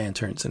of the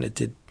Lanterns, and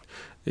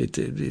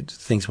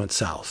things went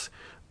south.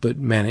 But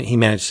he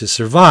managed to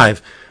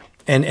survive.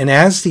 And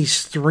as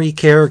these 3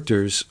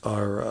 characters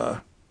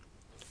are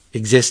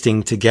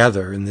existing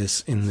together in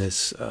this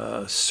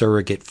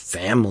surrogate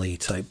family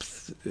type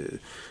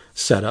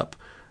setup,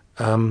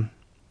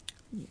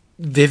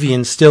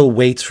 Vivian still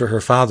waits for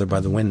her father by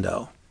the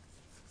window,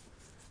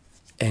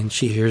 and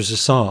she hears a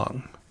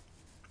song.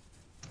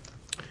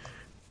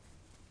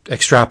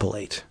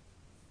 Extrapolate.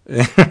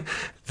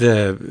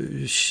 The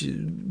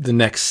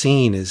next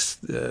scene is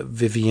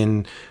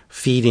Vivian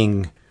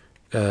feeding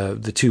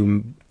the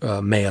 2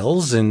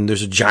 males, and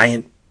there's a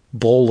giant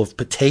bowl of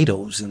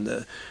potatoes on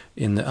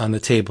the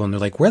table, and they're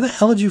like, "Where the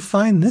hell did you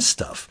find this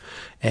stuff?"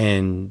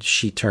 And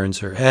she turns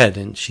her head,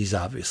 and she's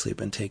obviously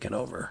been taken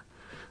over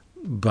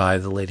by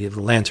the Lady of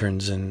the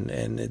Lanterns, and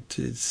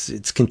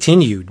it's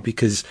continued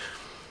because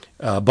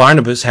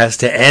Barnabas has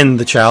to end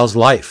the child's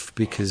life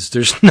because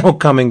there's no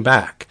coming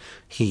back.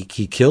 He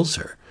kills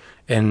her,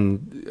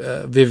 and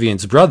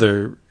Vivian's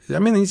brother, I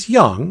mean, he's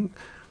young.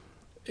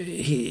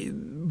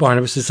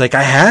 Barnabas is like,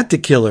 "I had to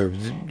kill her.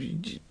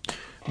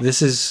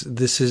 This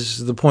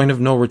is the point of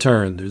no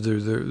return.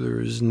 There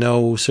is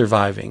no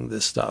surviving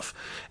this stuff."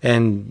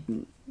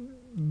 And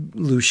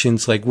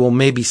Lucian's like, well,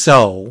 maybe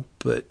so,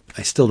 but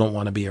I still don't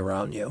want to be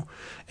around you.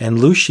 And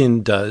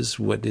Lucian does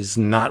what is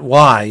not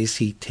wise.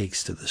 He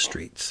takes to the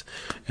streets.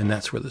 And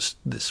that's where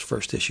this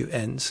first issue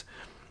ends.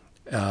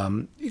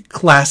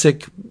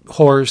 Classic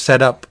horror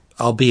setup,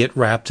 albeit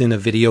wrapped in a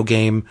video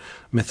game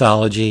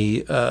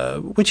mythology,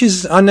 which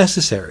is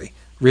unnecessary,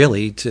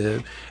 really.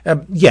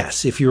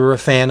 Yes, if you're a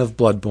fan of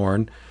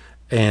Bloodborne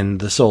and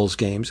the Souls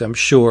games, I'm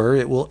sure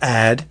it will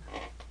add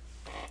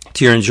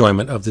to your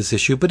enjoyment of this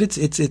issue, but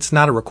it's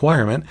not a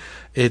requirement.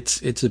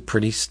 It's a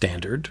pretty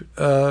standard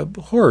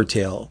horror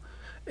tale,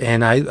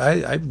 and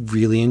I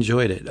really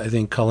enjoyed it. I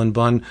think Cullen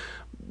Bunn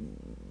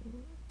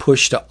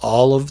pushed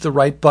all of the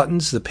right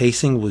buttons. The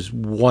pacing was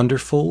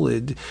wonderful.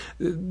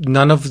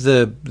 None of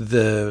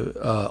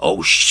the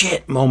oh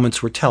shit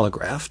moments were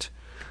telegraphed.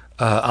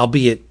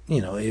 Albeit,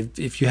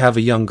 if you have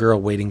a young girl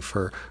waiting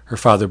for her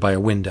father by a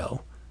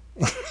window.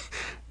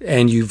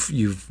 And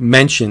you've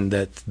mentioned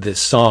that this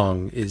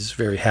song is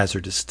very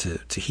hazardous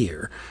to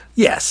hear.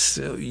 Yes,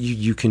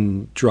 you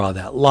can draw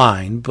that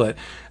line, but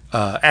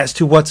as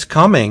to what's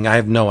coming, I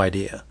have no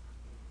idea.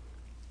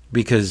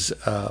 Because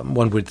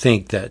one would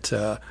think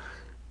that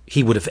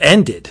he would have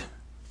ended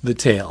the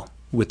tale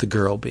with the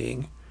girl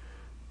being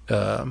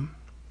the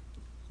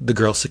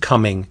girl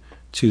succumbing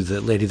to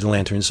the Lady of the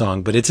Lantern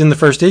song, but it's in the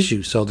first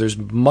issue, so there's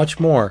much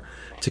more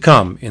to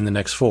come in the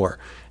next 4.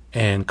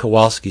 And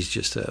Kowalski's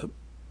just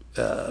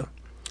to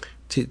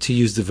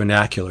use the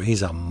vernacular,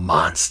 he's a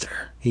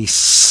monster. He's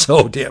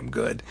so damn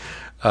good.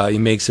 He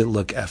makes it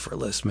look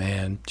effortless,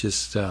 man.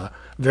 Just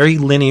very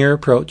linear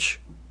approach.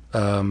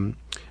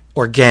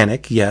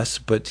 Organic, yes,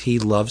 but he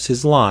loves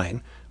his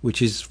line,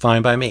 which is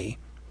fine by me.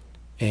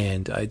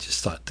 And I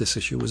just thought this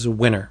issue was a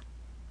winner.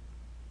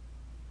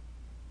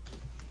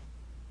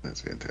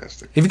 That's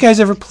fantastic. Have you guys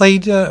ever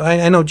played,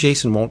 I know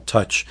Jason won't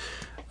touch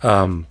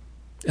Elden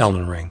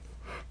Ring,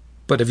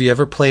 but have you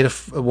ever played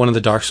one of the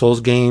Dark Souls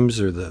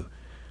games or the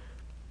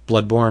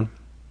Bloodborne?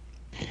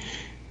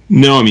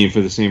 No, I mean,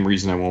 for the same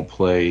reason I won't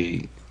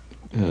play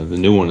the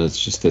new one.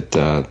 It's just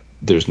that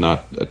there's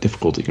not a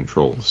difficulty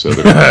control, so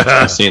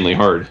they're insanely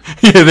hard.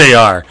 Yeah, they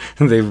are.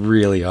 They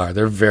really are.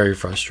 They're very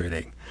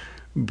frustrating.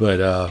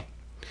 But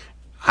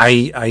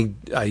I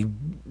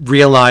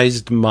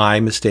realized my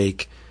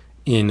mistake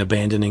in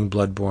abandoning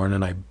Bloodborne,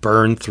 and I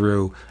burned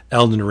through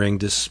Elden Ring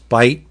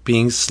despite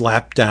being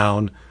slapped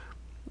down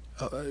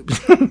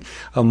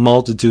a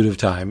multitude of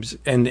times,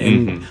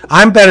 and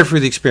I'm better for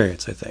the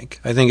experience. I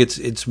think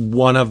it's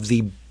one of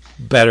the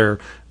better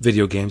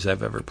video games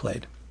I've ever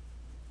played.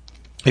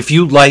 If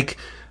you like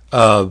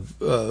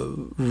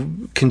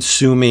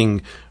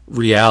consuming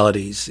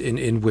realities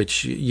in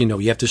which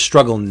you have to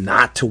struggle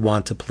not to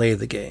want to play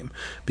the game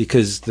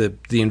because the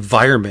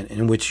environment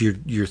in which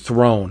you're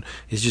thrown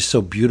is just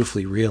so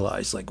beautifully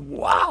realized, like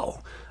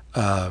wow.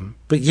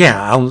 But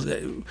yeah,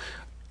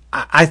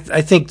 I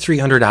think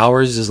 300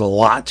 hours is a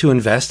lot to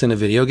invest in a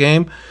video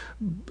game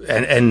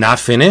and not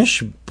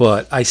finish,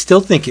 but I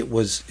still think it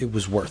was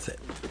worth it.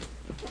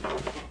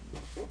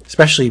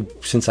 Especially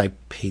since I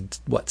paid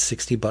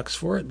 $60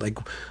 for it. Like,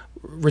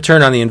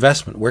 return on the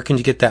investment. Where can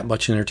you get that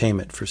much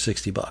entertainment for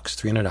 $60?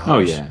 300 hours. Oh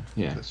yeah.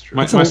 That's true.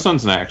 My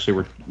sons and I actually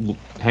were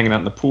hanging out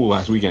in the pool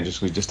last weekend,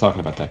 just talking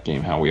about that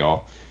game. How we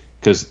all,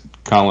 because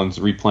Colin's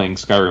replaying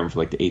Skyrim for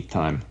like the 8th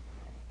time,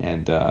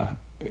 and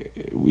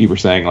we were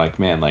saying like,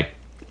 man, like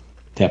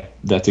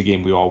that's a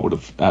game we all would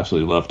have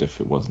absolutely loved if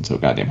it wasn't so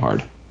goddamn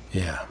hard.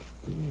 Yeah.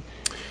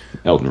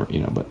 Elden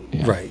Ring, but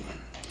yeah. Right.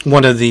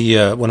 One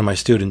of my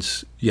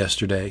students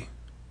yesterday.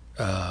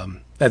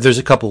 There's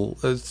a couple,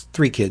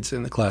 3 kids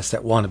in the class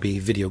that want to be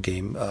video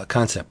game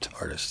concept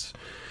artists,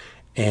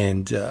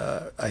 and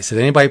I said,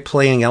 "Anybody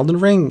playing Elden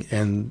Ring?"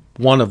 And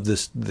one of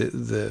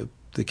the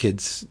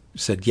kids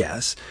said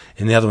yes,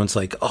 and the other one's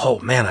like, "Oh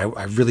man,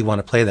 I really want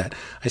to play that."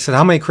 I said,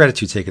 "How many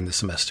credits you taking this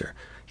semester?"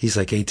 He's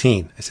like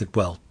 18. I said,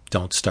 "Well,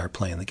 don't start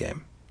playing the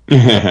game."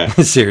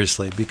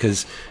 Seriously,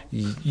 because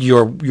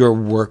your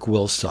work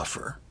will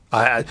suffer.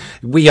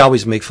 We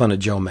always make fun of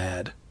Joe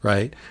Mad,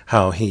 right?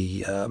 How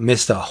he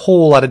missed a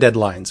whole lot of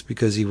deadlines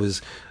because he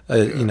was,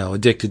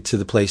 addicted to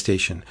the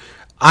PlayStation.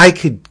 I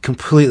could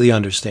completely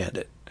understand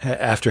it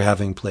after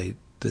having played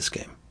this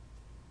game.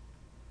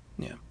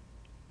 Yeah.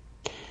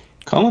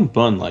 Cullen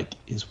Bunn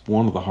is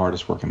one of the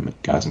hardest working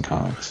guys in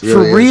comics.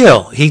 For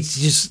real, he's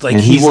just like,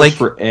 and he works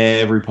for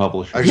every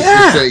publisher. I was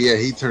gonna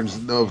say, he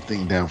turns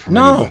nothing down from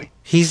anybody.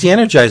 He's the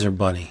Energizer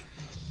Bunny.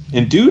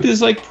 And dude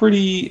is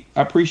pretty,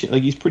 I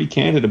appreciate, he's pretty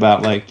candid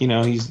about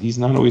he's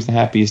not always the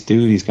happiest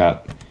dude. He's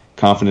got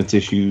confidence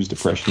issues,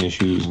 depression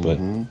issues, but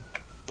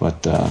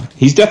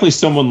he's definitely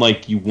someone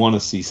you want to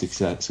see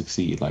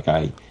succeed.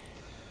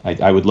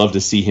 I would love to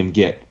see him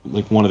get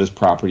one of his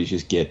properties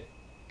just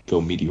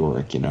go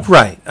meteoric,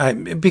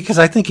 Right, because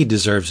I think he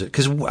deserves it.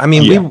 Because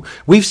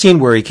we've seen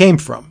where he came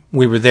from.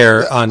 We were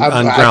there on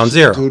Ground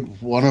Zero.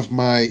 Dude, one of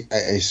my,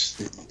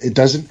 it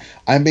doesn't.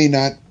 I may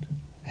not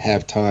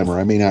have time, or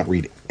I may not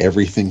read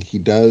everything he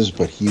does,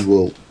 but he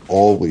will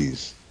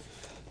always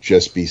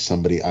just be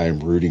somebody I am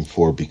rooting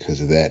for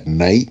because of that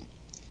night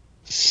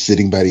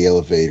sitting by the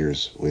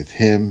elevators with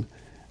him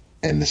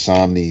and the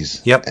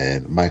Somnies Yep.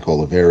 and Mike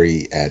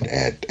Oliveri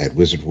at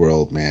Wizard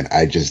World, man.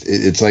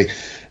 It's like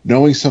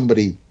knowing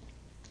somebody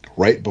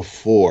right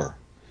before,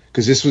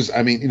 because this was,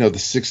 I mean, the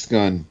Sixth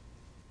Gun,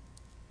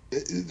 I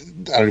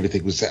don't even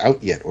think it was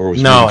out yet, or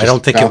was No, I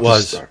don't think it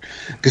was.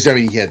 Because I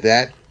mean, he had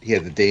that, he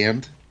had The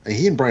Damned. And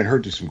he and Brian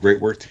Hurd do some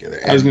great work together.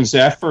 I was going to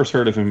say, I first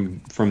heard of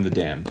him from The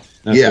Damned.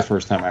 That's the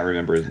first time I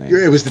remember his name.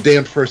 It was The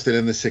Damned first, and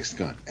then The Sixth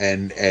Gun.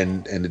 And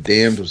The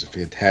Damned was a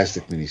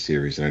fantastic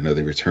miniseries, and I know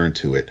they returned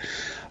to it.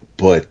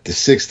 But The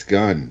Sixth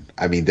Gun,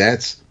 I mean,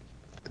 that's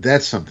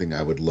something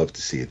I would love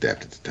to see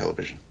adapted to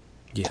television.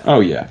 Yeah.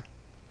 Oh, yeah.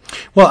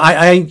 Well,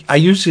 I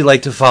usually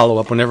like to follow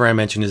up whenever I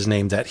mention his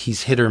name that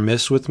he's hit or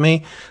miss with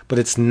me, but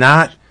it's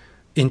not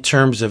in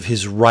terms of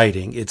his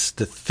writing. It's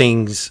the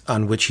things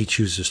on which he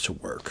chooses to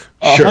work.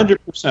 100%.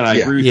 I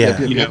agree with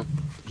Yeah. you. You know,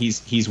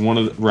 he's one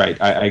of the, right.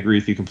 I agree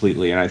with you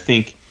completely. And I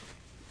think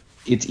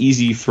it's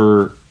easy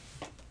for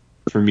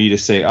me to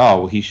say,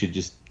 oh, well, he should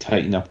just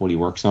tighten up what he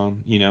works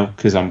on,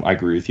 because I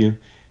agree with you.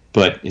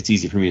 But it's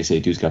easy for me to say,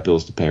 dude's got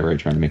bills to pay, right?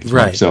 Trying to make it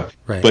work. So,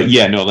 right. But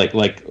yeah, no,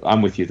 like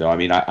I'm with you though. I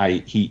mean,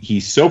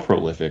 he's so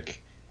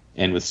prolific,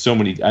 and with so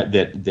many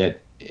that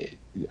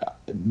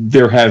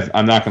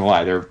I'm not going to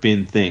lie, there have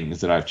been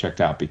things that I've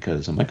checked out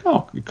because I'm like,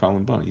 oh,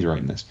 Colin Bunn, he's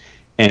writing this,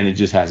 and it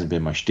just hasn't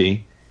been my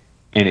shtick.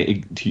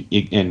 And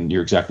and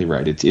you're exactly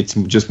right. It's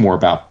just more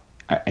about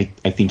I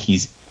think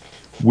he's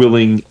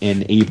willing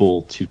and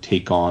able to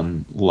take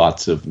on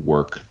lots of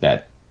work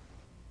that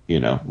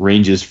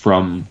ranges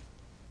from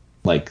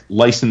like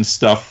licensed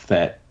stuff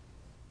that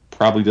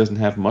probably doesn't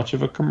have much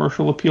of a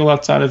commercial appeal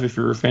outside of if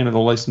you're a fan of the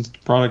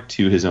licensed product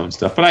to his own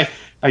stuff. But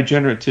I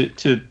generally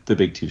to the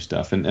big two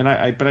stuff, and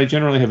I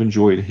generally have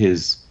enjoyed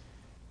his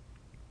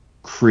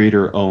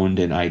creator owned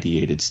and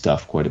ideated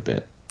stuff quite a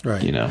bit.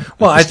 Right.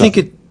 Well, I think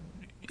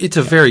it's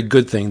a very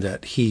good thing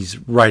that he's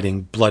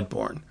writing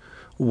Bloodborne,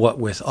 what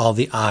with all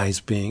the eyes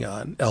being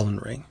on Elden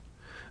Ring,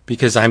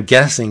 because I'm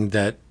guessing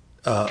that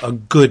a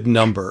good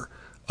number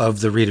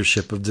of the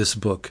readership of this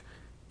book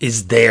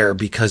is there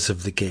because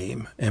of the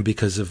game and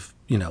because of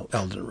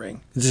Elden Ring.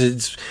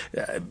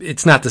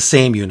 It's not the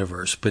same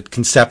universe, but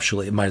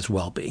conceptually it might as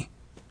well be,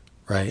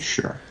 right?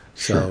 Sure.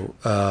 So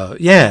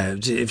yeah,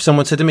 if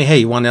someone said to me, "Hey,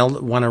 you want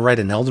to write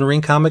an Elden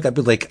Ring comic?" I'd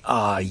be like,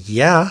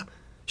 yeah,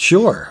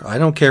 sure. I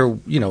don't care,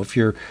 if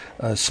you're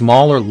a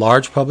small or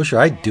large publisher,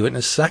 I'd do it in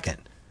a second.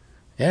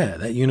 Yeah,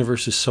 that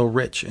universe is so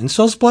rich, and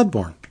so's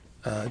Bloodborne.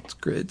 It's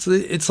great.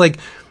 It's like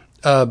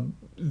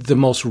the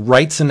most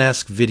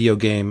Wrightson-esque video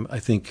game I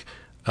think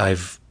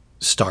I've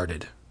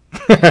started,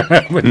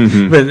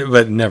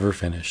 but never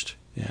finished.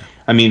 Yeah.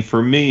 I mean,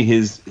 for me,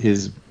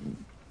 his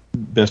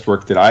best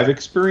work that I've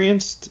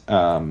experienced,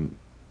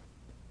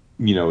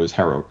 is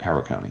Harrow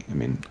County. I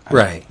mean,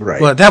 right.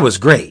 Well, that was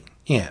great.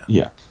 Yeah.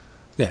 Yeah.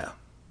 Yeah.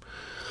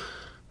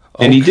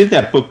 And he did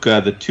that book,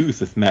 The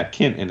Tooth, with Matt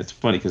Kint, and it's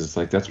funny because it's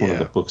like that's one of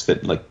the books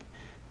that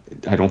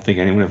I don't think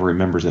anyone ever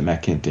remembers that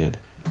Matt Kint did.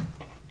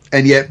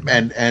 And yet,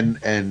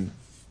 and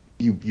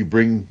you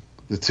bring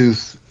The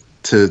Tooth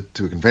to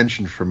a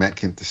convention for Matt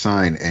Kint to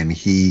sign, and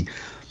he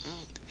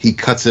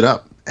cuts it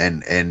up,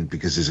 and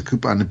because there's a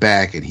coupon in the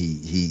back, and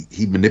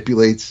he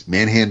manipulates,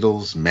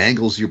 manhandles,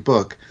 mangles your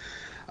book,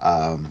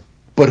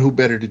 but who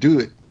better to do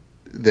it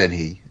than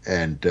he?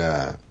 And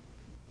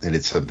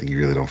it's something you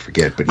really don't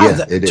forget. But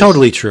yeah, it is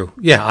totally true.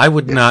 Yeah, I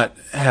would not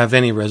have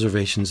any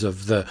reservations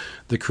of the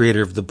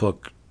creator of the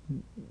book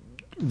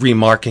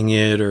remarking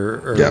it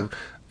or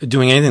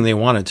doing anything they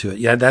wanted to it.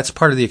 Yeah, that's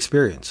part of the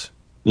experience.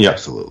 Yeah,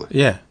 absolutely.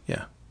 Yeah.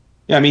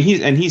 Yeah, I mean,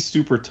 he's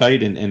super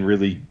tight and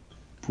really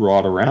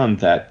brought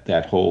around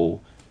that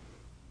whole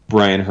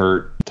Brian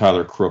Hurt,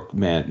 Tyler Crook,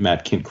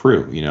 Matt Kint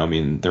crew. I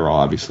mean, they're all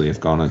obviously have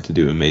gone on to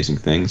do amazing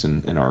things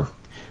and are.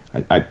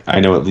 I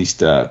know at least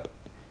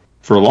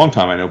for a long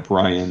time. I know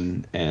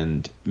Brian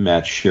and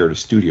Matt shared a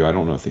studio. I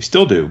don't know if they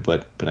still do,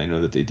 but I know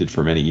that they did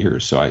for many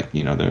years. So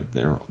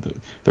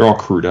they're all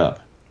crewed up.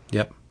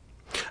 Yep.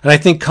 And I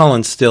think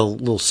Cullen's still a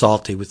little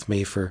salty with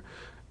me for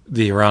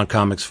the Around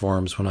Comics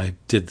forums when I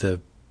did the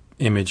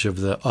image of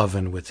the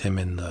oven with him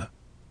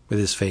with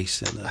his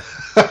face in the.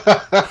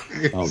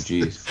 Oh,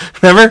 jeez!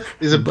 Remember?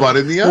 Is it butt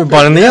in the oven?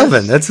 Butt in the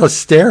oven. That's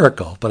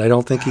hysterical. But I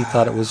don't think he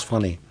thought it was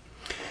funny.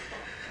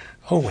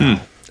 Oh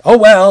well. Oh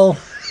well.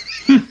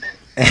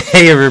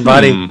 Hey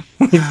everybody!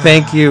 We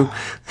thank you.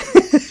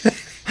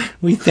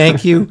 We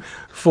thank you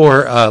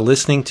for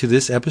listening to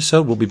this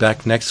episode. We'll be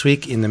back next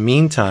week. In the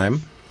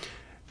meantime,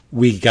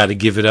 we got to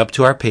give it up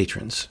to our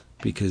patrons,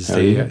 because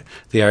they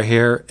are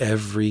here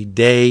every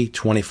day,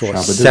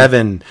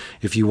 24/7.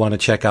 If you want to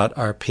check out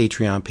our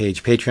Patreon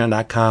page,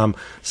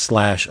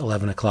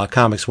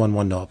 patreon.com/11o'clockcomics,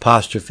 11 no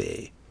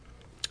apostrophe.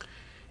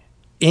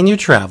 In your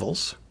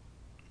travels,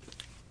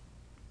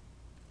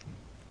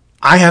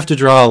 I have to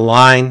draw a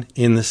line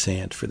in the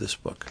sand for this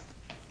book.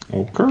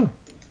 Okay.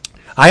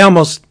 I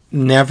almost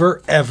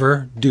never,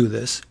 ever do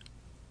this,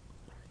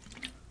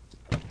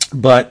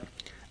 but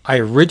I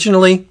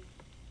originally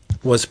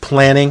was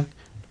planning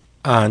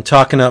on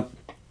talking up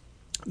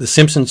The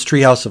Simpsons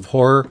Treehouse of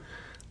Horror,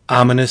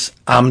 Ominous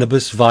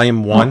Omnibus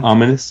Volume 1.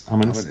 Ominous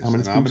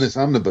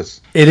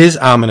omnibus. It is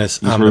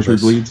Ominous Each Omnibus. Rosary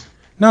Bleeds?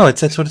 No,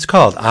 that's what it's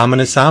called.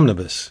 Ominous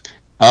Omnibus.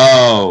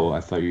 Oh, I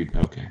thought you'd...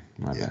 Okay,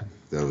 my Yeah, bad.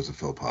 that was a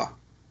faux pas.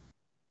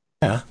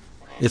 Yeah,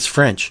 it's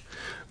French.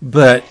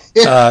 But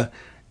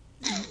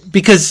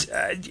because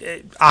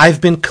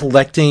I've been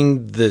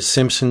collecting the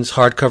Simpsons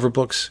hardcover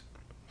books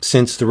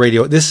since the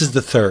radio. This is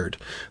the third.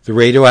 The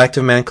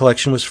Radioactive Man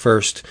collection was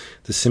first.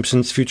 The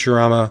Simpsons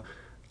Futurama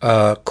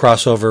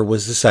crossover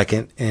was the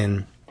second.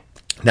 And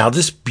now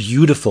this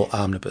beautiful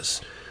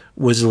omnibus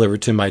was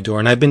delivered to my door,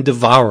 and I've been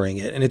devouring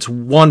it, and it's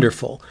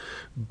wonderful.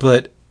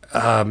 But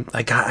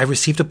I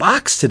received a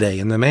box today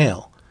in the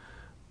mail.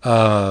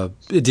 I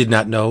did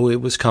not know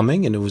it was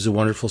coming, and it was a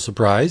wonderful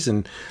surprise.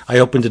 And I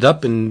opened it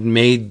up and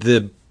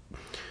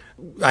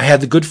I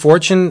had the good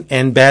fortune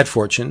and bad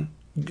fortune.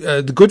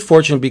 The good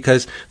fortune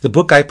because the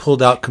book I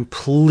pulled out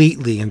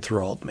completely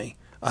enthralled me.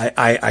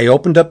 I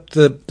opened up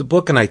the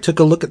book and I took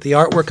a look at the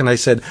artwork and I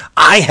said,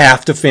 I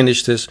have to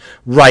finish this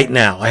right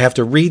now. I have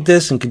to read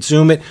this and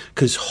consume it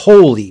because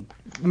holy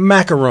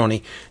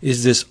macaroni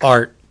is this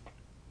art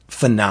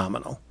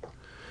phenomenal.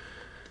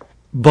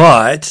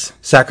 But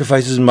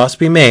sacrifices must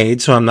be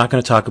made, so I'm not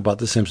going to talk about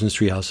The Simpsons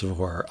Treehouse of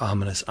Horror,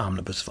 Ominous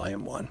Omnibus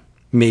Volume 1.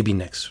 Maybe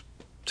next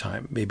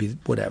time, maybe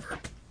whatever.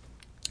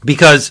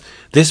 Because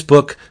this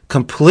book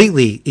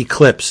completely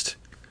eclipsed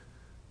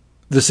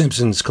the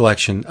Simpsons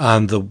collection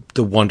on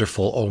the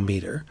wonderful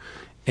O-Meter.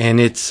 And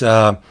it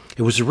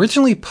was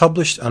originally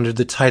published under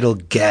the title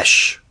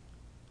Gesh,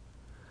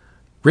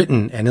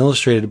 written and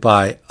illustrated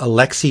by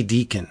Alexi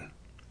Deakin,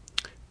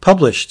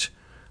 published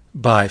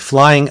by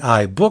Flying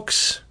Eye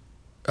Books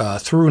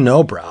through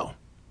Nobrow.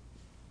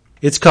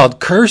 It's called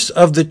Curse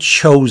of the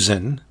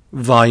Chosen,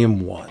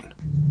 Volume 1.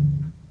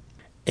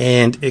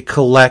 And it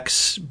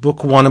collects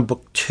Book 1 and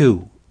Book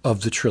 2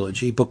 of the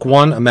trilogy. Book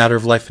 1, A Matter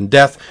of Life and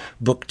Death.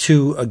 Book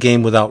 2, A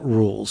Game Without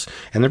Rules.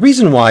 And the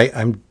reason why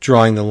I'm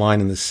drawing the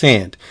line in the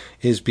sand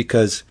is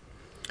because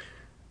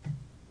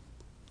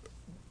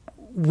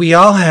we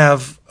all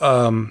have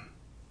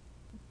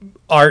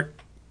art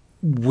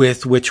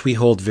with which we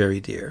hold very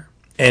dear.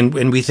 And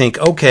we think,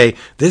 okay,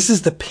 this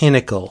is the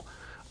pinnacle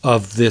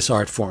of this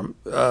art form.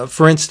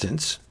 For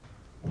instance,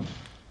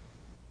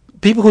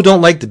 people who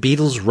don't like the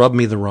Beatles rub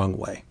me the wrong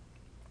way.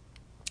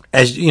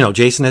 As you know,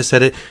 Jason has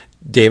said it,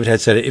 David had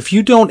said it. If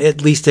you don't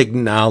at least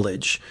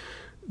acknowledge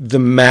the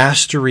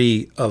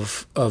mastery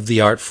of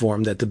the art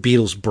form that the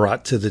Beatles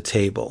brought to the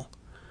table,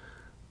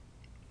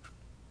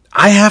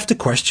 I have to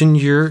question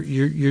your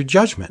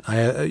judgment.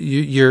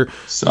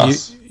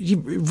 Sus.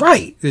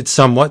 Right. It's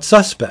somewhat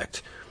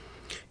suspect.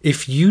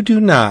 If you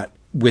do not,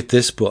 with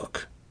this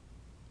book,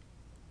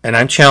 and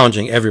I'm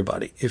challenging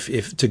everybody,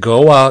 if to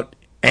go out,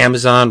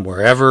 Amazon,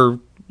 wherever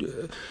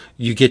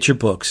you get your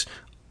books,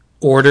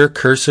 order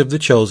Curse of the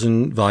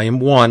Chosen, Volume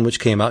 1, which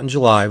came out in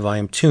July.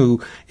 Volume 2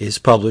 is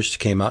published,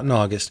 came out in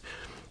August.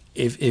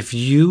 If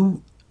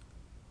you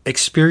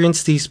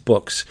experience these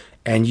books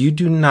and you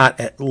do not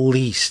at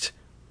least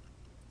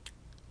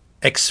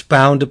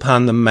expound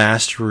upon the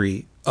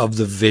mastery of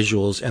the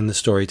visuals and the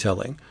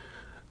storytelling,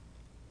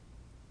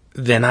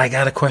 then I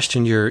got to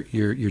question your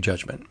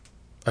judgment.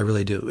 I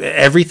really do.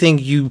 Everything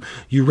you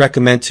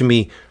recommend to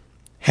me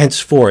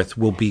henceforth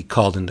will be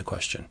called into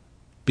question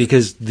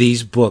because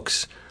these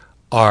books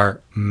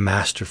are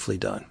masterfully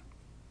done.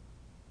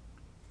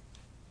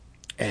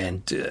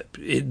 And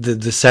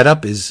the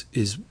setup is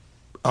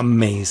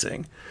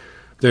amazing.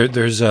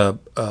 There's a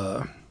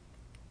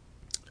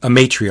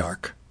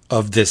matriarch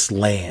of this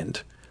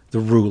land, the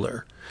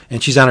ruler,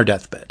 and she's on her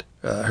deathbed.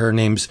 Her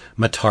name's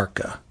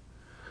Matarka.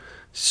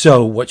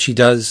 So what she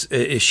does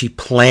is she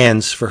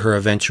plans for her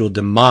eventual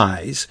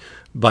demise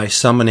by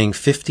summoning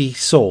 50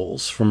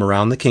 souls from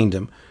around the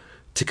kingdom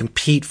to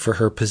compete for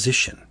her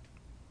position.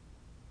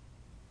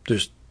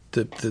 There's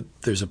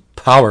a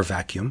power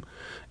vacuum,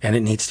 and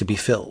it needs to be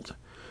filled.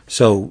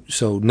 So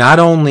not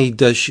only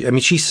does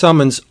she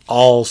summons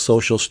all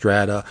social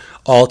strata,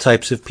 all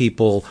types of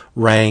people,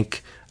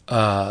 rank,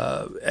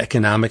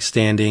 economic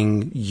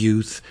standing,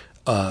 youth,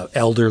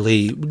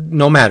 elderly,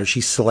 no matter.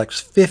 She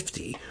selects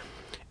 50.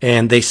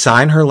 And they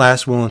sign her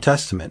last will and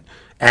testament,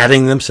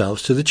 adding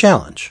themselves to the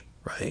challenge,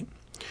 right?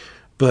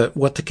 But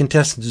what the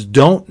contestants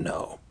don't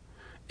know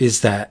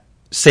is that,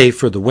 save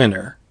for the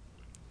winner,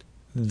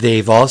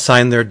 they've all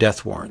signed their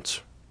death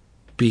warrants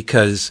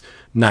because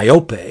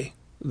Niobe,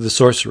 the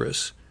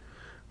sorceress,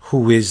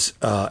 who is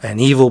an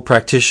evil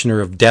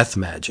practitioner of death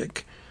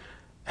magic,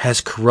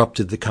 has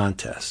corrupted the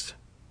contest.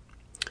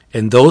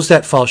 And those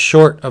that fall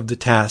short of the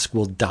task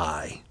will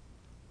die.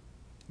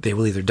 They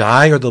will either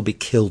die or they'll be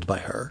killed by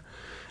her,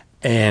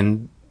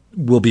 and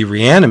will be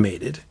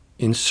reanimated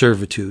in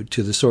servitude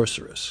to the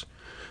sorceress.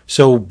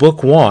 So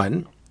book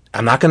 1,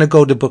 I'm not going to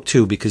go to book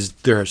 2 because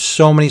there are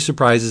so many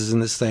surprises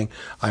in this thing.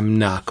 I'm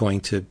not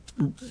going to,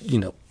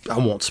 I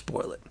won't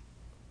spoil it.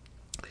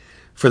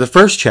 For the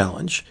first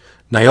challenge,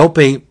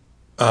 Niobe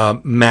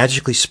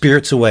magically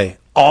spirits away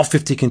all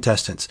 50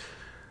 contestants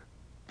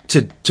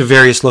to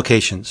various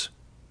locations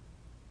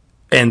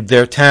And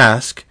their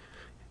task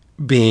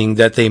being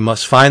that they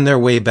must find their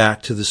way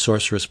back to the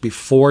sorceress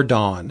before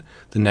dawn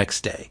the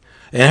next day.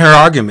 And her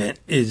argument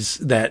is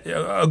that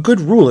a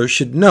good ruler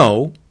should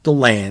know the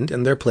land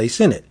and their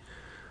place in it.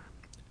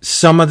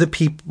 Some of the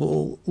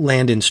people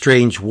land in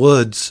strange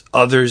woods,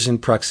 others in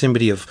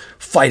proximity of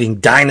fighting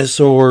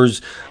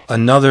dinosaurs.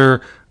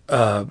 Another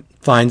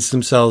finds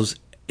themselves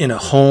in a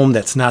home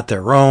that's not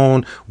their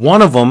own.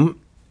 One of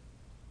them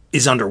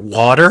is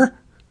underwater.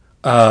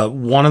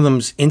 One of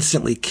them's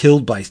instantly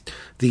killed by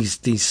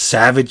these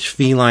savage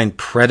feline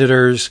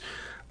predators.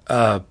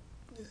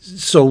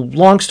 So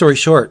long story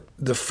short,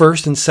 the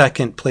first and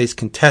second place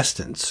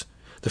contestants.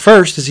 The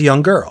first is a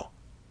young girl.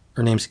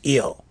 Her name's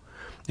Eel,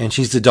 and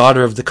she's the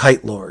daughter of the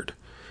Kite Lord.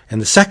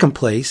 And the second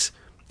place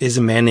is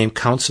a man named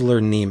Counselor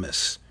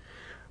Nemus.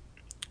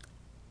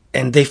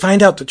 And they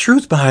find out the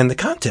truth behind the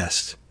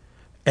contest,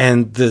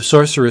 and the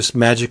sorceress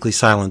magically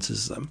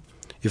silences them.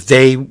 If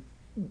they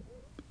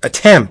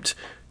attempt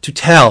to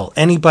tell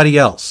anybody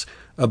else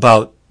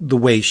about the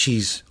way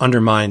she's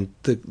undermined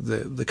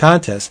the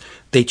contest,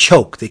 they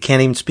choke. They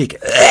can't even speak.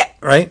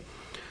 Right?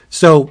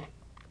 So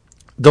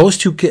those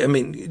two, I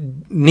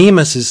mean,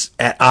 Nemus is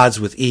at odds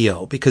with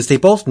Eo because they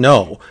both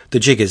know the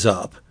jig is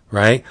up,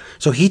 right?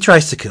 So he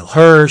tries to kill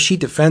her. She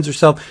defends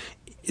herself.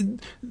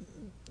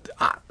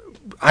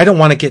 I don't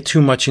want to get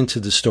too much into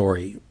the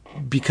story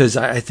because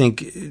I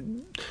think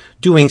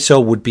doing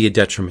so would be a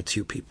detriment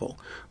to people.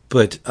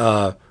 But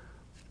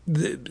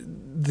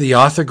the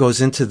author goes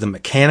into the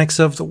mechanics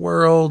of the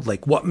world,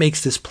 like what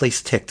makes this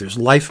place tick. There's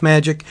life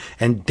magic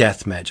and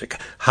death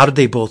magic. How do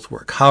they both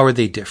work? How are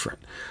they different?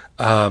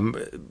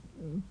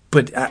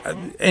 But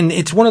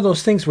it's one of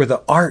those things where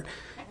the art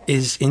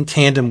is in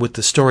tandem with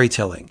the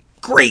storytelling.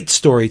 Great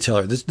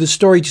storyteller. The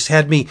story just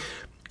had me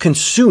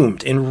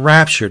consumed,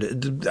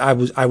 enraptured. I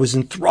was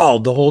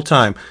enthralled the whole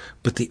time.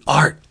 But the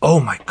art, oh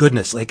my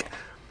goodness! Like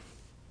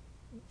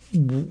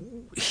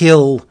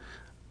he'll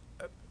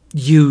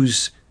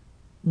use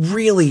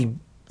really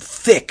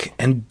thick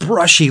and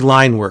brushy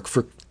line work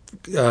for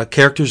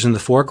characters in the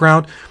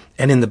foreground,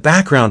 and in the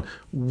background,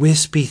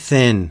 wispy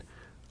thin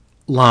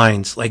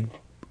lines, like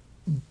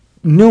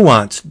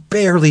nuance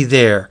barely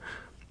there.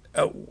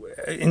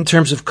 In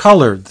terms of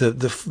color,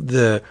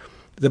 the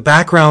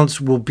backgrounds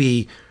will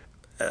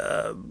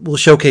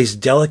showcase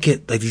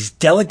these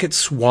delicate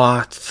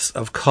swaths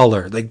of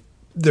color, like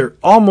they're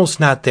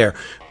almost not there,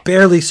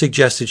 barely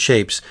suggested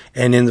shapes,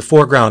 and in the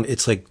foreground,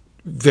 it's like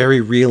very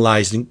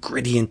realized and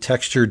gritty and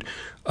textured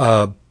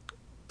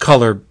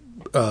color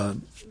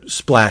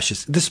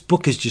splashes. This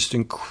book is just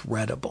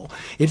incredible.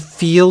 It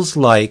feels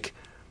like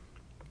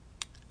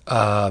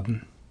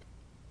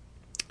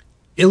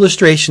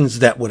illustrations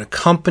that would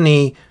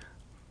accompany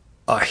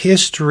a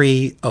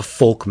history of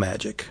folk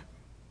magic.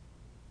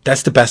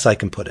 That's the best I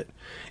can put it.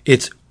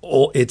 It's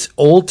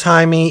old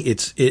timey.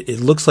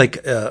 It looks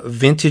like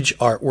vintage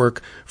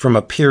artwork from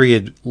a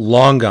period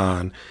long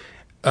gone.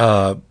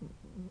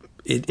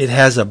 It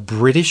has a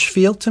British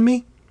feel to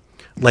me,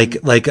 like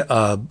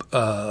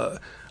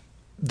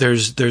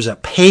there's a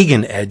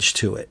pagan edge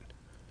to it,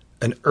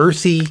 an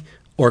earthy,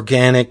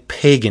 organic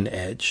pagan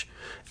edge.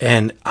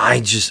 And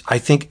I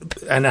think,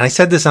 and I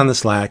said this on the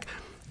Slack,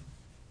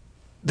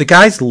 the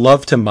guys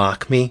love to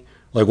mock me,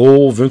 like,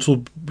 oh, Vince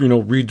will,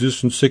 read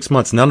this in 6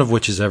 months, none of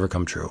which has ever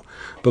come true.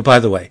 But by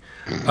the way,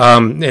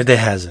 it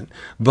hasn't.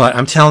 But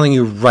I'm telling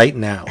you right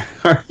now.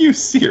 Are you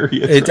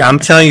serious? I'm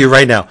telling you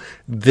right now,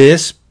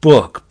 this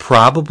book,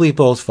 probably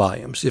both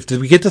volumes, if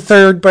we get the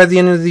third by the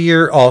end of the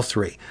year, all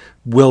three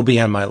will be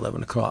on my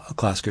 11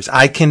 O'Clockers.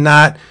 I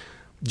cannot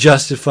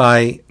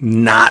justify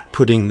not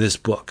putting this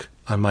book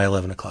on my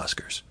 11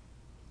 O'Clockers.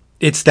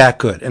 It's that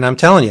good. And I'm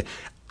telling you,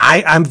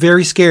 I'm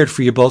very scared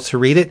for you both to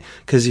read it,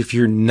 because if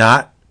you're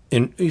not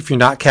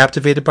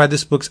captivated by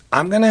this book,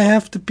 I'm going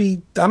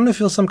to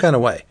feel some kind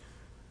of way,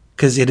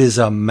 because it is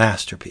a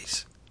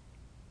masterpiece.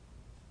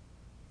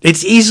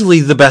 It's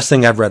easily the best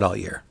thing I've read all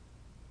year.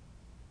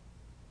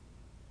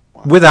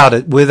 Wow.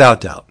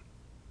 Without doubt.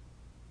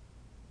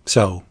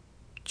 So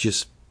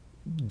just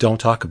don't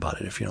talk about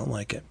it if you don't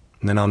like it,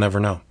 and then I'll never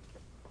know.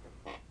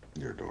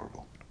 You're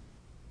adorable.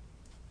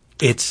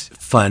 It's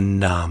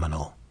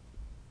phenomenal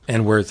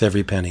and worth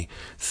every penny.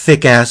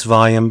 Thick-ass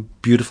volume,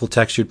 beautiful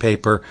textured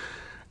paper.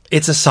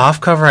 It's a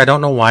soft cover. I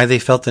don't know why they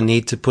felt the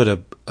need to put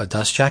a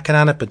dust jacket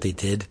on it, but they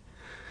did.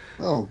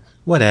 Oh.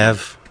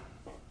 Whatever.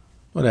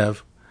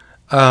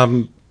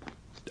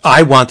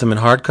 I want them in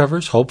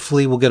hardcovers.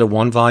 Hopefully we'll get a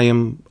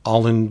one-volume,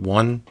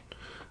 all-in-one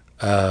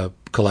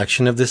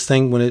collection of this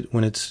thing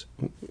when it's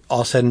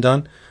all said and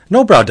done.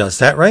 Nobrow does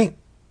that, right?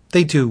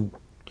 They do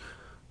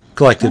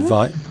collected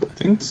volume. I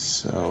think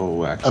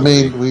so, actually. I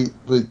mean,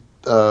 we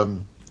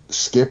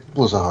Skip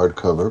was a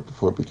hardcover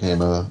before it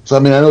became a... So, I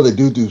mean, I know they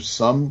do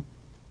some...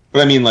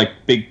 But I mean,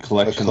 like, big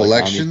collections.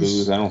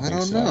 Collections? Like I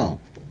don't know.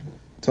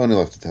 Tony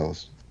will have to tell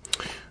us.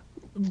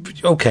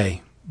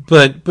 Okay.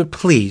 But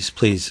please,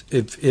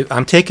 if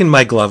I'm taking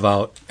my glove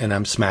out and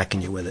I'm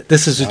smacking you with it.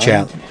 This is a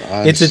challenge.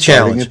 It's a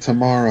challenge. It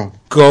tomorrow.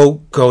 Go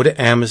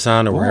to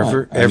Amazon or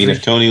wherever. I mean,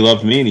 if Tony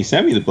loved me and he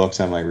sent me the books,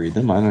 I might read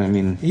them. I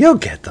mean, you'll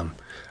get them.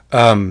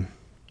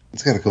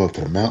 It's got to go up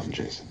to the mountain,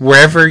 Jason.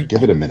 Wherever.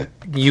 Give it a minute.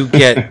 You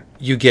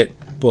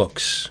get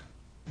books.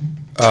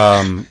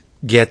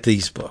 Get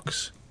these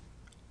books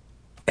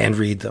and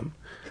read them.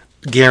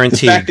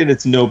 Guaranteed. The fact that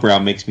it's no brow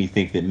makes me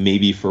think that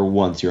maybe for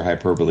once your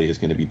hyperbole is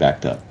going to be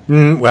backed up.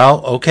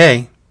 Well,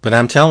 okay, but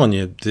I'm telling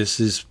you,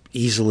 this is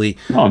easily.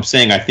 No, I'm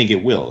saying I think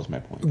it will. Is my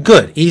point.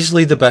 Good,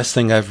 easily the best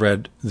thing I've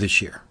read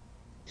this year,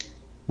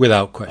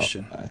 without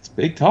question. That's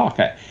big talk.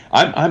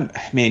 I'm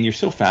man, you're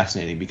so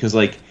fascinating because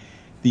like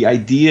the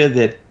idea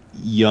that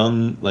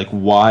young like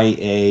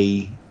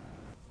YA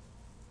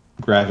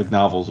graphic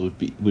novels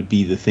would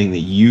be the thing that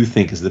you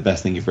think is the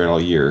best thing you've read all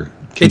year,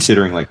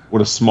 considering like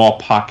what a small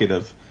pocket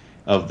of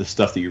the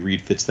stuff that you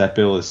read fits that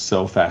bill is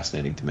so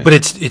fascinating to me. But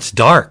it's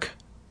dark.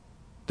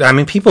 I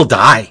mean, people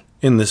die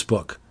in this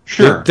book.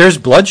 Sure, there's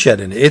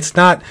bloodshed in it. It's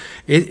not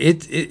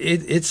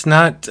it's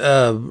not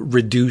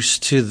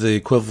reduced to the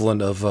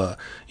equivalent of a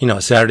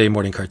Saturday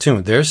morning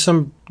cartoon. There's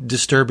some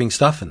disturbing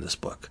stuff in this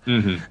book.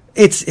 Mm-hmm.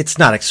 It's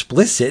not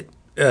explicit.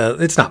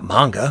 It's not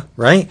manga,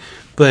 right?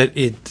 But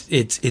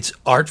it's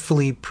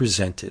artfully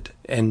presented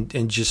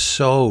and just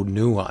so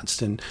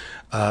nuanced. And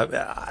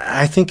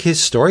I think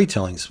his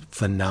storytelling's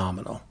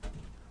phenomenal.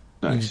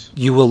 Nice.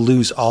 You will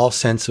lose all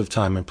sense of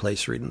time and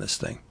place reading this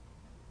thing.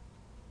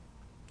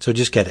 So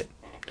just get it.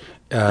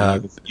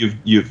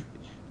 You've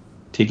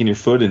taken your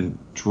foot and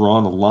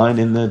drawn a line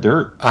in the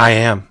dirt. I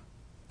am.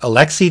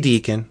 Alexi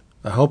Deacon.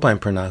 I hope I'm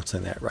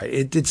pronouncing that right.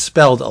 It's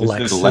spelled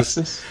Alexis.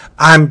 Alexis?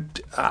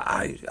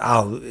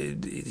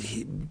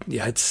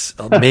 Yeah, it's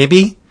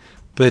maybe,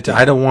 but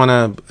I don't want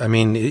to. I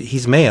mean,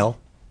 he's male,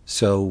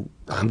 so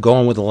I'm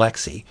going with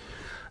Alexi.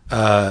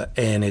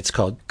 And it's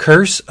called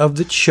Curse of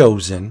the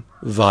Chosen,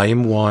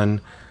 Volume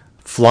 1,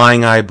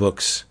 Flying Eye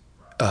Books,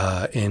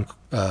 in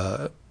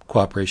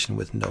cooperation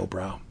with No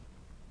Brow.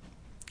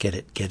 Get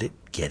it.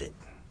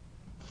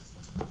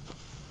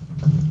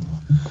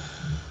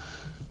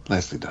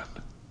 Nicely done.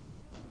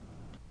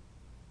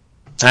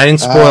 I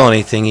didn't spoil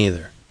anything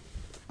either.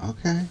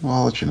 Okay, well,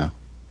 I'll let you know.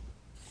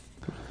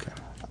 Okay.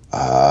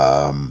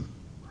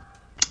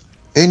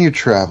 In your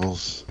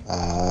travels,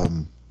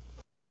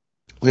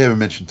 we haven't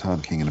mentioned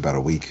Tom King in about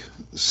a week,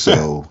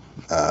 so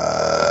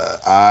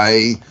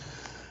I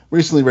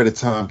recently read a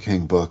Tom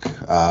King book,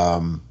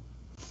 a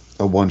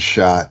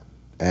one-shot,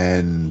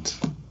 and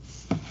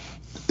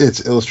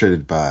it's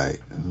illustrated by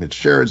Mitch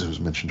Gerads, who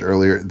was mentioned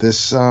earlier.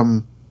 This,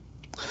 I'm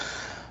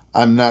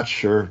not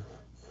sure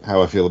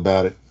how I feel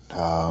about it.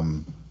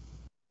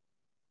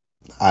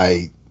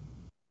 I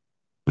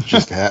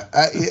just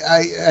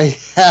I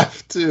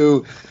have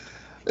to.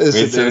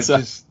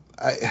 Listen,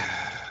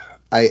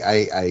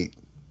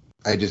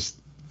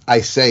 I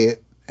say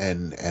it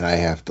and I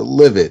have to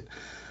live it.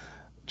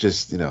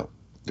 Just the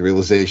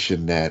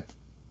realization that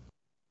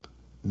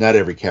not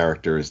every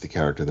character is the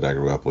character that I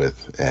grew up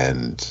with,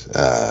 and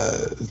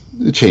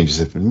changes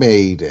have been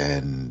made,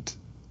 and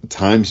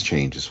times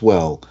change as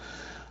well.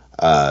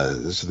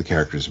 So the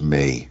characters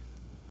may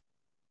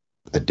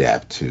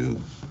adapt to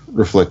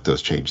reflect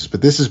those changes.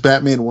 But this is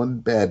Batman One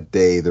Bad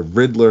Day, the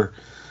Riddler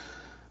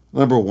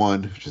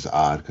 #1, which is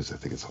odd because I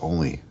think it's the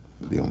only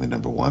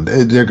number one.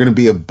 There are going to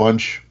be a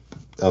bunch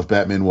of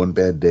Batman One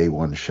Bad Day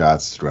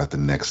one-shots throughout the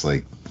next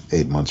 8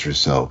 months or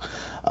so.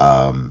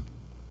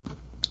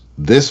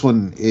 This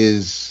one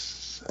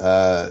is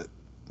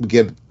we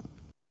get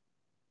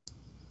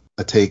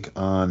a take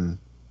on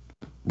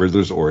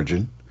Riddler's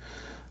origin,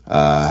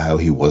 how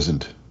he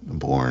wasn't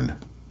born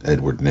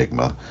Edward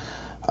Nygma.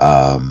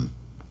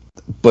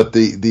 But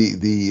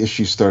the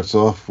issue starts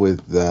off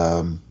with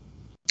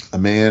a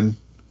man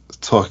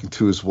talking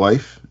to his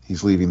wife.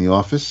 He's leaving the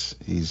office.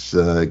 He's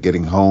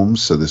getting home,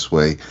 so this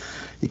way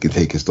he can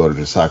take his daughter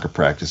to soccer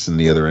practice. And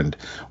the other end,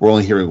 we're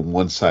only hearing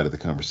one side of the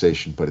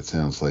conversation, but it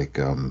sounds like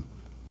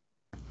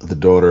the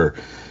daughter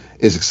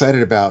is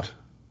excited about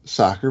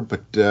soccer,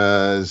 but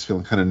is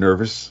feeling kind of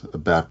nervous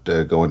about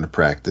going to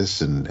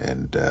practice. And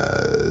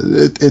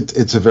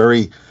it's a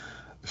very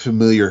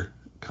familiar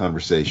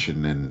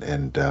conversation. And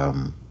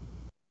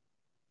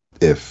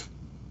if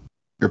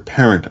you're a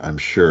parent, I'm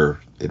sure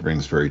it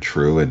rings very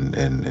true.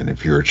 And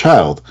if you're a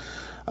child,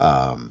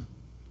 I'm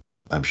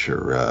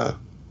sure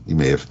you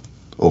may have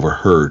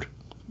overheard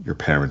your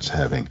parents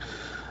having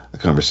a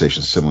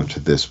conversation similar to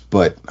this.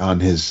 But on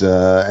his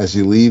as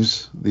he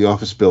leaves the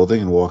office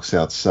building and walks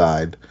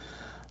outside,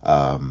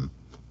 the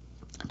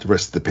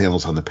rest of the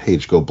panels on the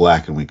page go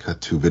black, and we cut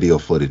to video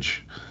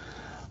footage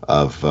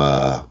of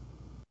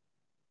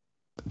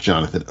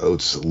Jonathan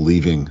Oates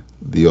leaving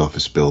the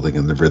office building,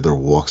 and the Riddler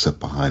walks up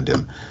behind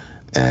him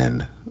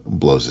and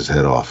blows his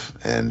head off.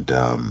 And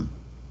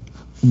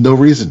no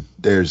reason.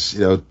 There's,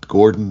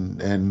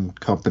 Gordon and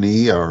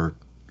company are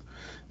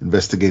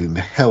investigating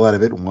the hell out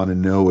of it and want to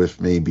know if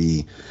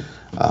maybe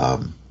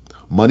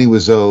money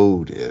was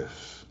owed,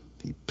 if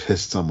he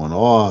pissed someone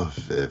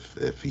off,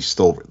 if he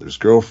stole Riddler's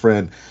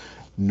girlfriend.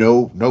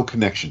 No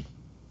connection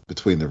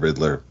between the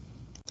Riddler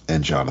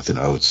and Jonathan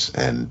Oates,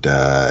 and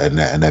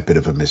that bit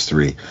of a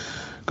mystery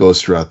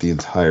goes throughout the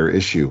entire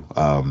issue.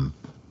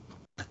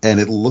 And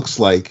it looks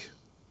like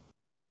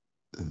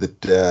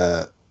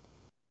that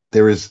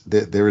there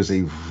is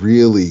a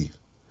really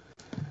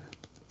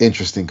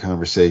interesting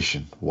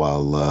conversation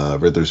while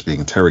Riddler's being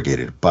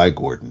interrogated by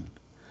Gordon,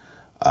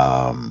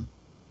 and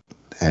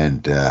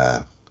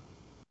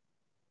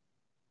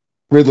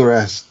Riddler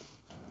asks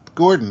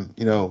Gordon,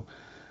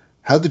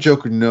 how'd the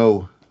Joker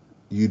know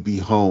you'd be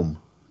home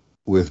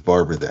with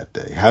Barbara that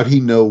day? How'd he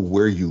know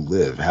where you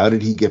live? How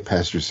did he get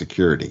past your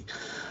security?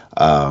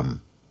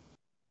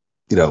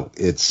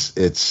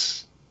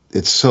 It's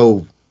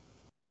so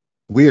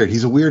weird.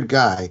 He's a weird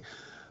guy,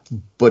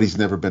 but he's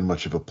never been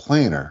much of a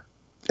planner.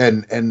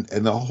 And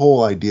the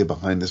whole idea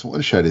behind this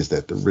one shot is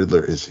that the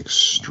Riddler is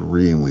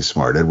extremely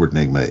smart. Edward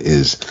Nygma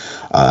is,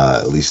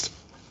 at least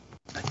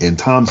in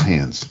Tom's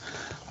hands,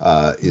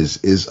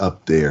 is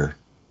up there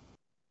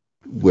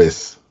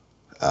with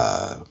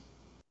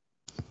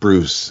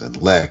Bruce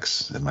and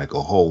Lex and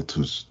Michael Holt,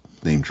 who's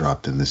name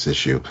dropped in this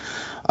issue.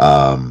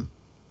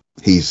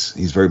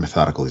 He's very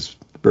methodical. He's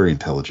very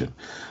intelligent.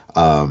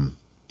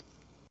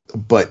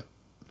 But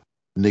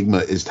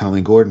Nygma is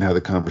telling Gordon how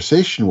the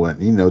conversation went.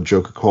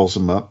 Joker calls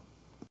him up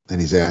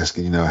and he's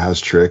asking, how's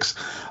Trix?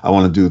 I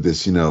want to do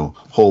this,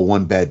 whole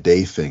one bad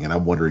day thing. And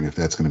I'm wondering if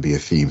that's going to be a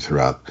theme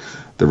throughout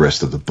the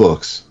rest of the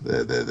books,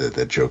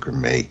 that Joker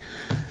may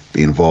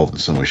be involved in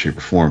some way, shape,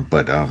 or form.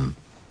 But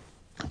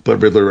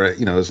Riddler,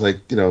 is like,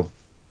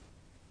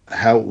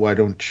 why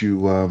don't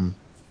you,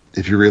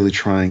 if you're really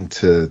trying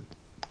to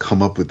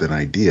come up with an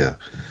idea,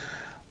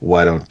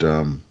 why don't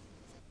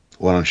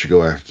you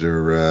go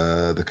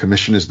after the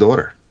commissioner's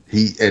daughter?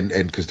 And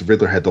because the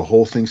Riddler had the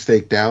whole thing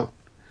staked out,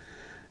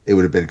 it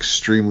would have been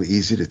extremely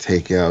easy to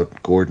take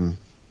out Gordon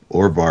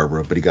or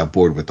Barbara, but he got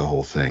bored with the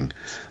whole thing.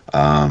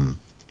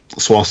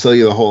 So I'll sell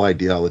you the whole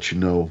idea. I'll let you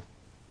know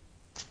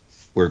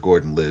where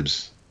Gordon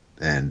lives,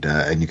 and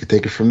you can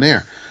take it from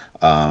there.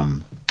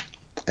 And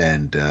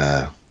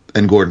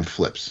Gordon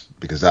flips,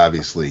 because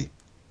obviously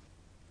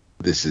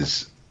this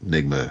is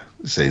Nygma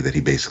saying that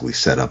he basically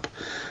set up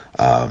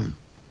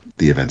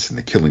the events in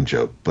the Killing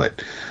Joke.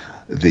 But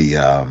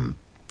the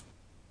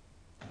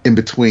in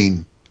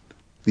between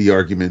the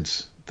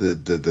arguments,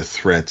 the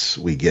threats,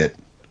 we get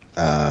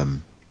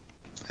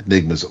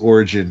Nygma's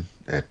origin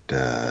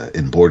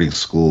in boarding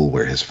school,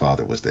 where his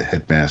father was the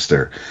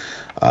headmaster,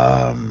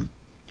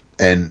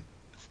 and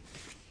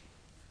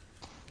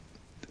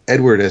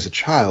Edward, as a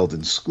child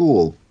in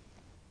school,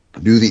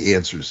 knew the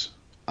answers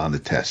on the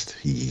test.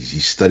 He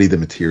studied the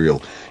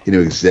material. He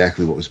knew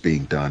exactly what was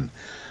being done,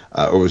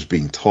 or was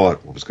being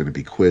taught, what was going to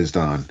be quizzed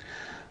on.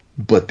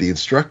 But the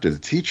instructor, the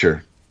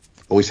teacher,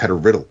 always had a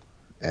riddle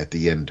at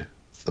the end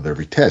of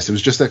every test. It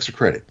was just extra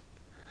credit.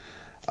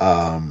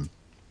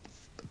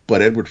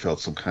 But Edward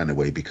felt some kind of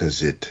way,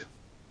 because it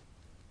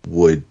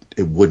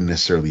wouldn't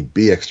necessarily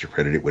be extra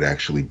credit. It would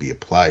actually be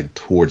applied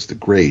towards the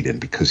grade. And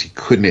because he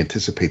couldn't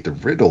anticipate the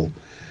riddle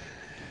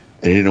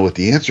and he didn't know what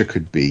the answer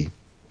could be,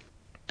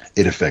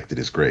 it affected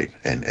his grade.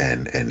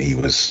 And he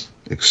was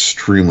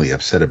extremely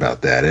upset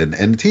about that. And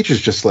the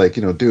teacher's just like,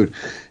 dude,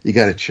 you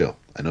got to chill.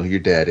 I know who your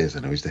dad is. I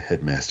know he's the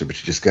headmaster, but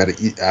you just got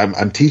to,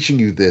 I'm teaching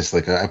you this.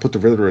 Like, I put the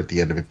Riddler at the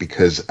end of it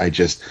because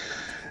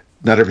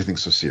not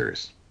everything's so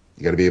serious.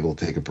 You got to be able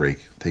to take a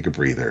break, take a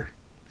breather,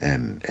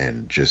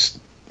 and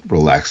just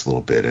relax a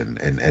little bit. And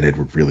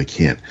Edward really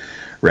can't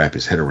wrap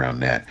his head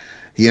around that.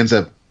 He ends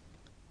up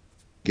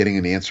getting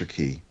an answer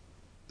key,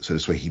 so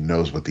this way he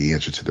knows what the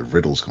answer to the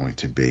riddle is going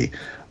to be.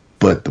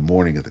 But the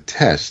morning of the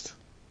test,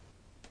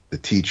 the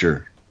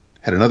teacher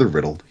had another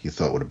riddle he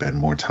thought would have been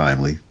more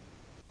timely,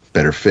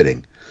 better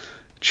fitting,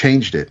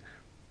 changed it.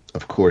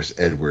 Of course,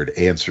 Edward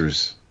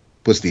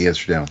puts the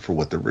answer down for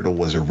what the riddle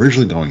was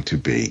originally going to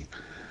be.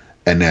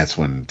 And that's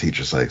when the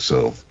teacher's like,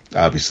 so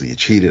obviously you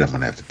cheated. I'm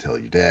going to have to tell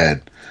your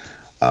dad.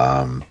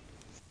 And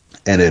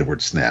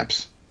Edward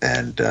snaps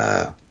and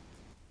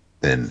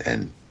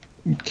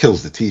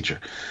kills the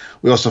teacher.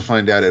 We also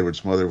find out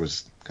Edward's mother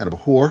was kind of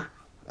a whore.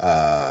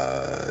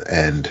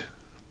 And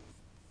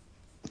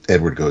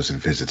Edward goes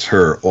and visits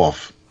her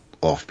off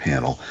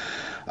panel.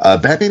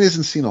 Batman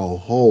isn't seen a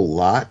whole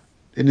lot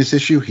in this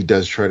issue. He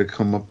does try to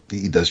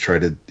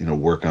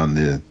work on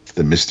the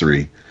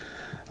mystery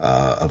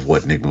of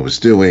what Nygma was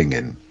doing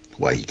and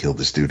why he killed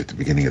this dude at the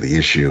beginning of the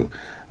issue.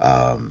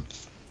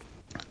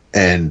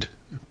 And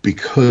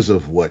because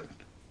of what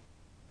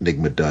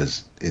Nygma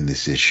does in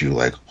this issue,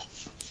 like,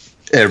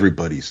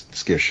 everybody's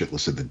scared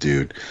shitless of the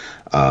dude.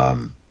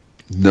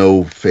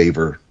 No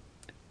favor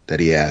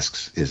that he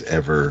asks is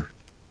ever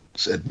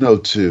said no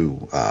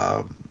to.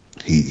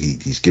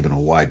 He's given a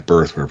wide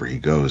berth wherever he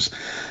goes.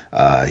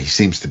 He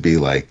seems to be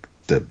like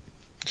the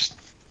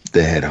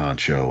head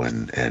honcho,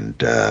 and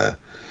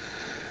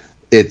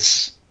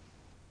it's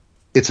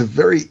a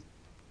very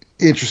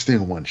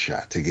interesting one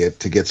shot to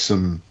get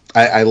some.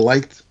 I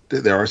liked.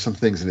 There are some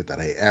things in it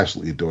that I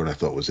absolutely adored. I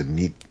thought was a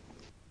neat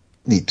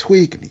neat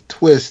tweak, a neat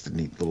twist, a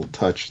neat little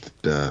touch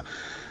that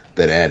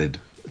added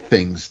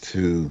things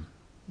to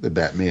the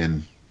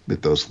Batman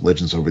mythos,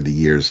 legends over the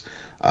years.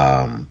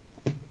 And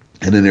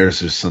then there's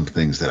just some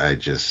things that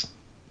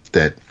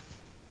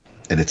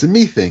and it's a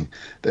me thing,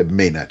 that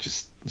may not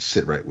just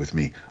sit right with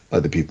me.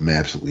 Other people may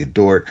absolutely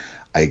adore it.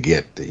 I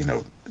get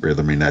that,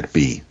 Riddler may not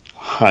be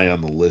high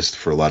on the list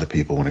for a lot of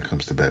people when it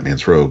comes to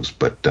Batman's rogues,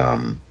 but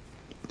I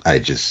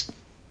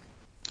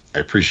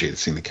appreciate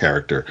seeing the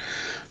character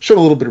show a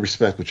little bit of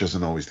respect, which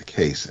isn't always the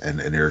case. And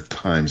there are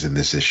times in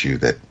this issue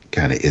that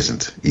kind of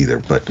isn't either.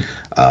 But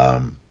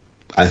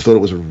I thought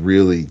it was a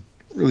really,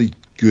 really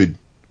good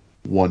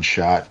one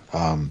shot.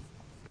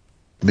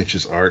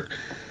 Mitch's art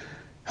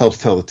helps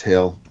tell the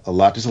tale a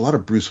lot. There's a lot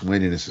of Bruce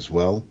Wayne in this as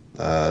well,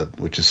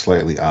 which is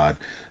slightly odd,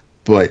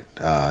 but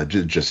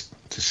just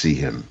to see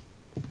him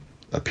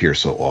appear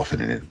so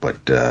often in it.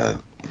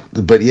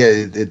 But yeah,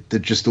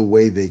 it just the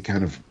way they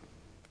kind of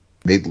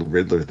made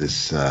Riddler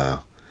this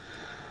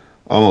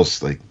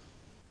almost like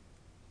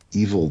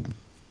evil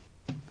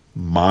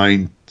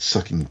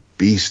mind-sucking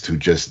beast who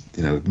just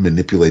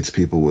manipulates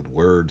people with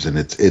words, and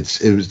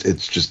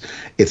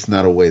it's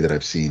not a way that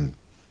I've seen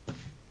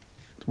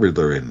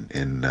Riddler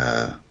in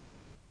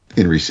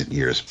recent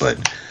years.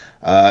 But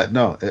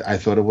no, I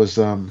thought it was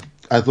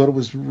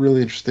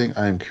really interesting.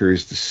 I'm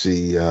curious to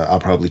see. I'll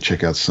probably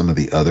check out some of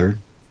the other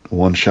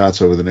one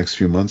shots over the next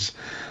few months.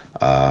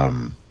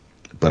 But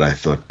I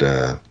thought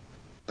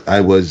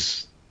I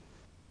was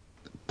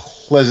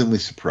pleasantly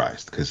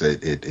surprised, because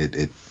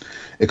it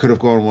could have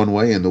gone one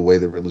way, and the way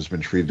that Riddler's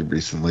been treated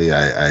recently,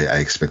 I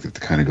expected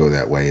to kind of go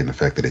that way, and the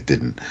fact that it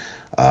didn't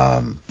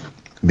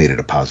made it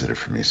a positive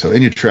for me. So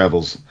in your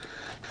travels,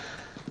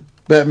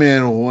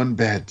 Batman, One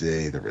Bad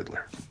Day, the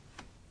Riddler.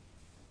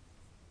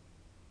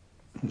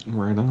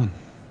 Right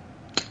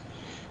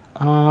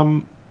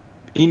on.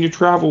 In your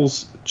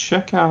travels,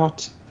 check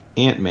out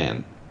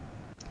Ant-Man.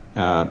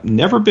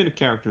 Never been a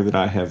character that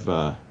I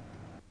have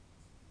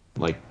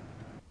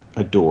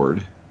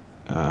adored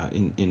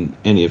in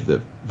any of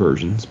the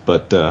versions,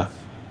 but a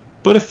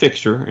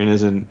fixture, and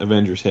as an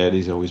Avengers head,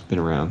 he's always been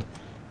around.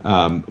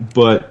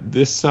 But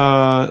this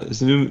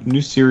is a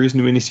new series,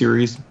 new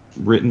miniseries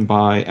written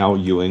by Al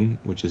Ewing,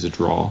 which is a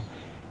draw,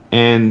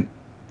 and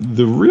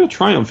the real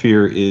triumph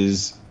here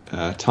is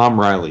Tom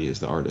Riley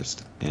is the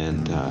artist,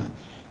 and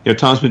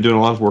Tom's been doing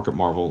a lot of work at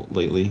Marvel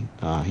lately.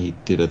 He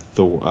did a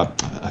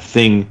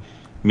Thing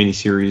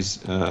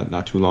miniseries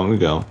not too long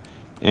ago,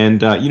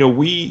 and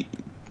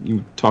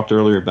you talked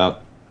earlier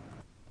about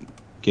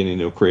getting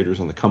to know creators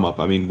on the come up.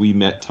 I mean, we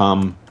met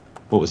Tom.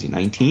 What was he,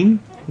 19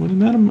 when we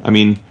met him? I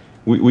mean,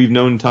 we've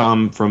known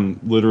Tom from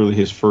literally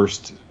his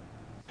first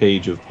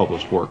page of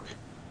published work,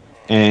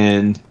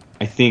 and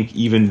I think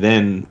even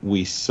then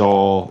we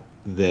saw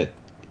that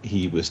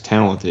he was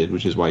talented,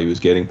 which is why he was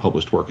getting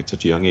published work at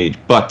such a young age.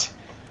 But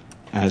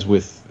as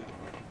with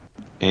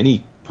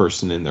any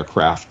person in their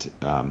craft,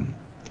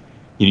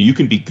 you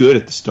can be good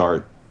at the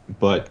start,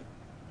 but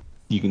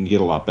you can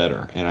get a lot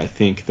better. And I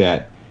think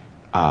that,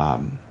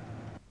 the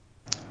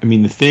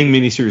Thing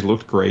miniseries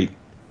looked great,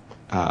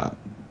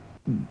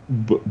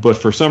 but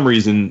for some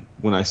reason,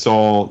 when I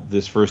saw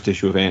this first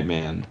issue of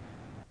Ant-Man,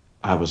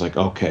 I was like,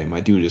 okay, my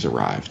dude has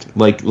arrived.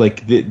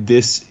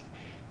 This,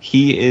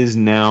 he is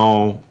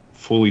now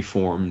fully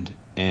formed,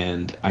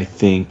 and I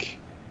think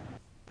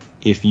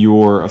if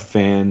you're a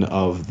fan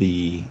of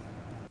the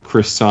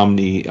Chris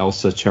Samnee,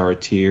 Elsa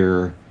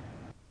Charretier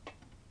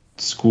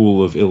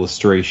school of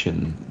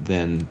illustration,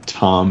 then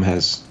Tom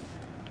has,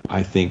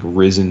 I think,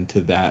 risen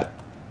to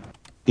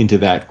into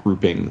that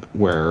grouping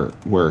where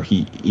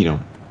he,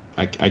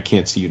 I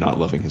can't see you not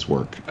loving his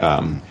work.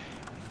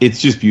 It's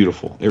just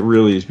beautiful. It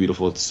really is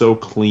beautiful. It's so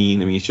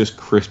clean. I mean, it's just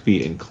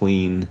crispy and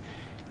clean,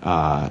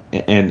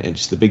 and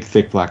just the big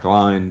thick black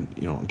line.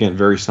 Again,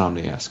 very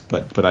Samnee-esque.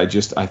 But I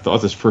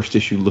thought this first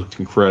issue looked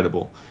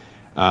incredible,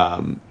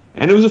 and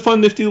it was a fun,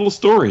 nifty little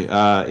story.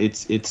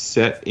 It's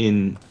set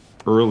in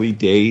early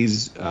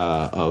days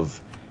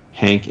of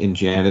Hank and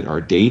Janet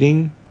are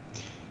dating,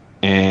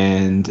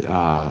 and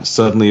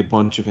suddenly a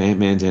bunch of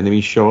Ant-Man's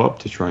enemies show up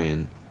to try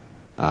and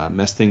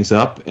mess things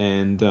up,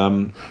 and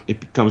it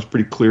becomes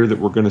pretty clear that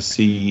we're going to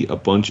see a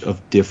bunch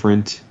of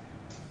different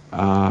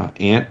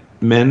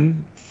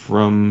Ant-Men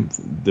from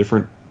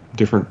different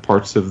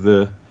parts of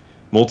the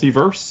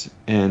multiverse,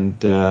 and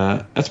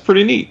that's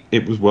pretty neat.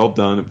 It was well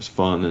done. It was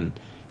fun, and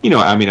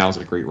Al's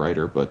a great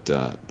writer, but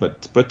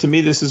to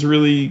me, this is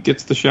really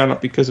gets the shout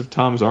out because of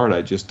Tom's art.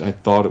 I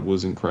thought it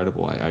was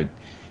incredible.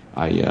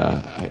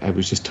 I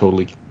was just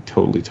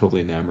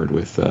totally enamored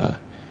with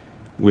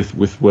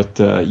what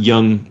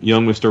young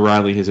Mr.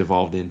 Riley has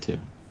evolved into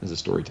as a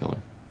storyteller.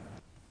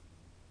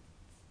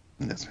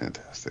 That's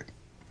fantastic.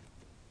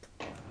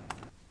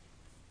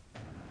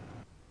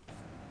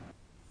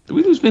 Did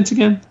we lose Vince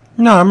again?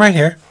 No, I'm right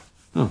here.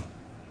 Oh,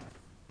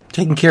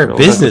 taking care of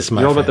business, my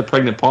friend. You're all about the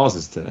pregnant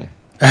pauses today.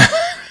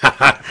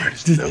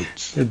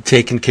 Notes.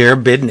 Taking care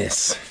of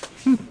business.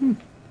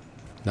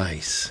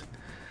 Nice.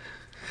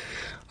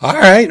 All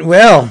right,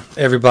 well,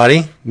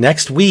 everybody,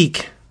 next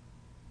week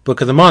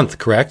book of the month,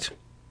 correct?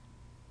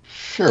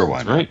 Sure, why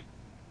That's not? right.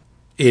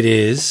 It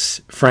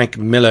is Frank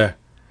Miller,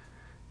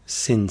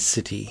 Sin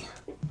City,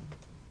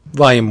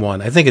 Volume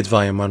 1. I think it's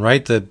Volume 1,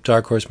 right? The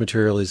Dark Horse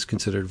material is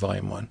considered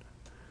Volume 1.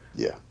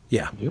 Yeah.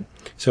 Yeah. Yep.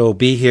 So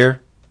be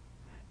here,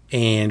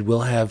 and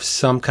we'll have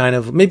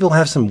maybe we'll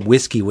have some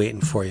whiskey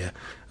waiting for you,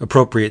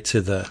 appropriate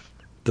to the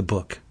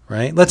book,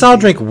 right? Let's all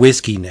drink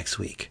whiskey next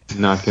week.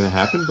 Not going to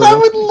happen, I but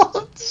would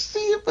love to see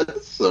it, but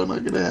it's so not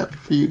going to happen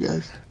for you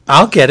guys.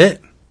 I'll get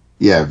it.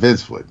 Yeah,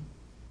 Vince would.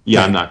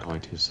 yeah, I'm not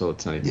going to, so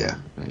it's not even. Yeah.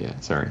 Yeah,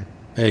 sorry.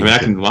 There I you mean, I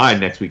go. can lie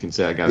next week and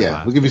say I got a Yeah,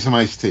 glass. we'll give you some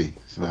iced tea,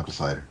 some apple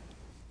cider.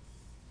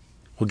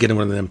 We'll get him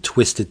one of them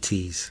twisted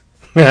teas.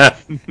 Get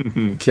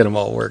them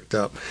all worked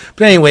up.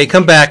 But anyway,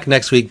 come back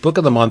next week. Book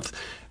of the month.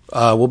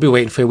 We'll be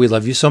waiting for you. We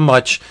love you so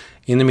much.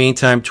 In the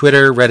meantime,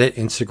 Twitter, Reddit,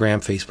 Instagram,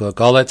 Facebook,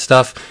 all that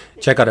stuff.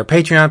 Check out our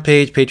Patreon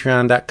page,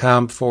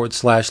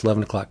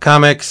 patreon.com/11 o'clock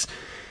comics.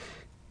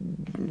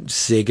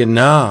 Say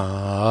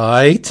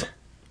goodnight.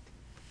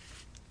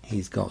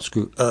 He's going to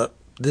screw up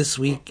this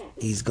week.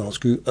 He's going to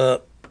screw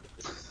up.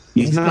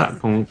 He's not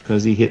going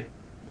because he hit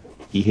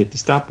the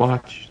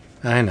stopwatch.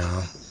 I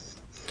know.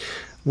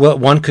 Well,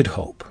 one could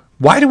hope.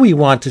 Why do we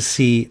want to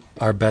see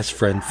our best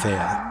friend fail?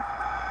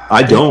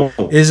 I don't.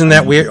 Isn't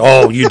that weird?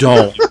 Oh, you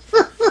don't.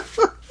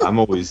 I'm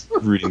always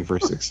rooting for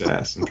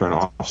success and trying to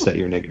offset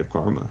your negative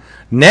karma.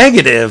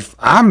 Negative.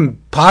 I'm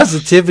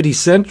positivity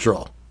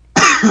central.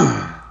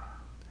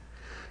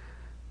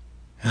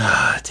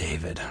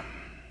 David.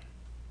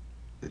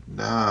 Good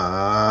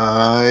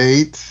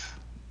night.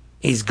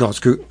 He's going to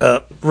screw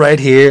up right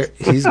here.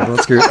 He's going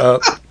to screw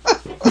up.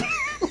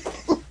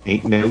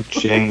 Ain't no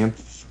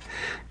chance.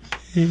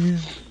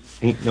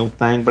 Ain't no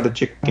thing but a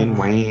chicken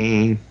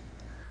wing.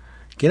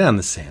 Get on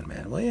the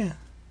Sandman, will you?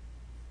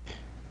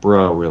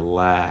 Bro,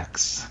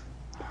 relax.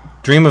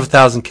 Dream of a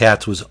Thousand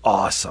Cats was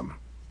awesome.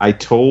 I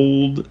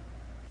told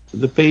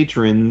the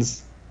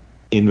patrons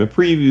in my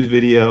preview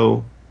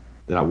video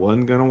that I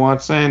wasn't going to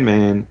watch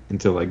Sandman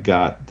until I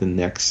got the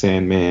next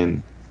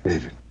Sandman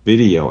David.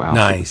 video out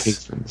Nice. for the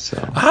patrons.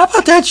 So. How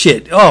about that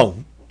shit? Oh,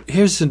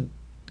 here's an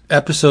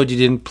episode you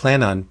didn't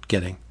plan on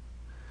getting.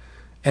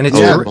 And it's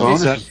Yeah, great.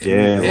 bonus.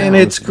 Yeah. And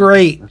it's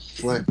great. That's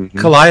slick.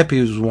 Calliope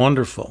was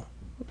wonderful.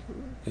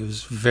 It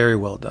was very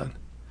well done.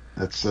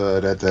 That's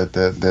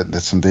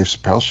that's some Dave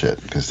Chappelle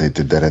shit because they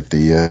did that at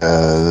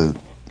the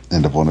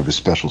end of one of his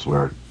specials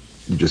where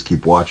you just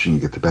keep watching, you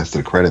get the best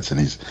of the credits, and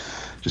he's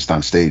just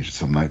on stage at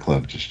some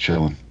nightclub just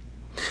chilling.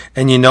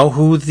 And you know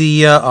who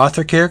the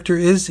author character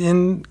is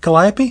in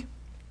Calliope?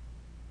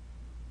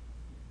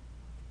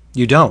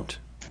 You don't.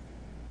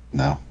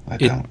 No, I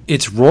don't.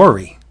 It's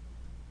Rory.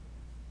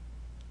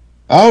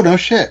 Oh no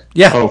shit.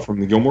 Yeah. Oh, from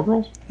the Gilmore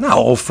Girls?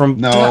 No, from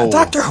No.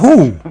 Doctor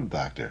Who. From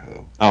Doctor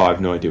Who. Oh, I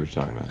have no idea what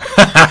you're talking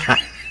about.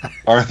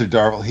 Arthur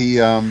Darvill. He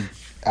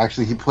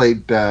actually he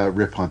played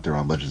Rip Hunter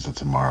on Legends of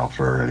Tomorrow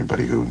for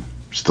anybody who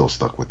still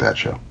stuck with that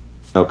show.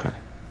 Okay.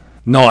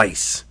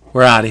 Nice.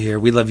 We're out of here.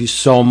 We love you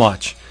so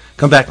much.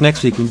 Come back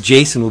next week when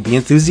Jason will be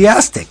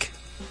enthusiastic.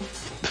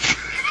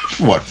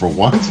 What, for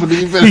once? What do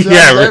you been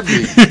Yeah,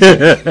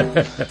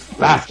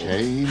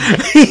 Okay.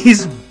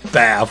 He's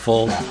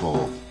baffled.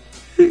 Baffled.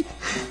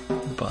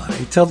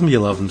 Bye. Tell them you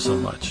love them so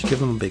much. Give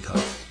them a big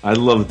hug. I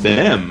love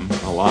them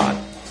a lot.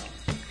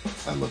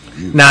 I love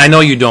you. Now, I know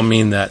you don't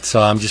mean that,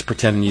 so I'm just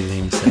pretending you didn't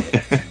even say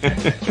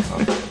it.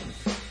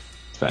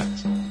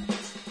 Facts.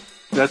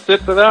 That's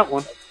it for that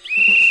one.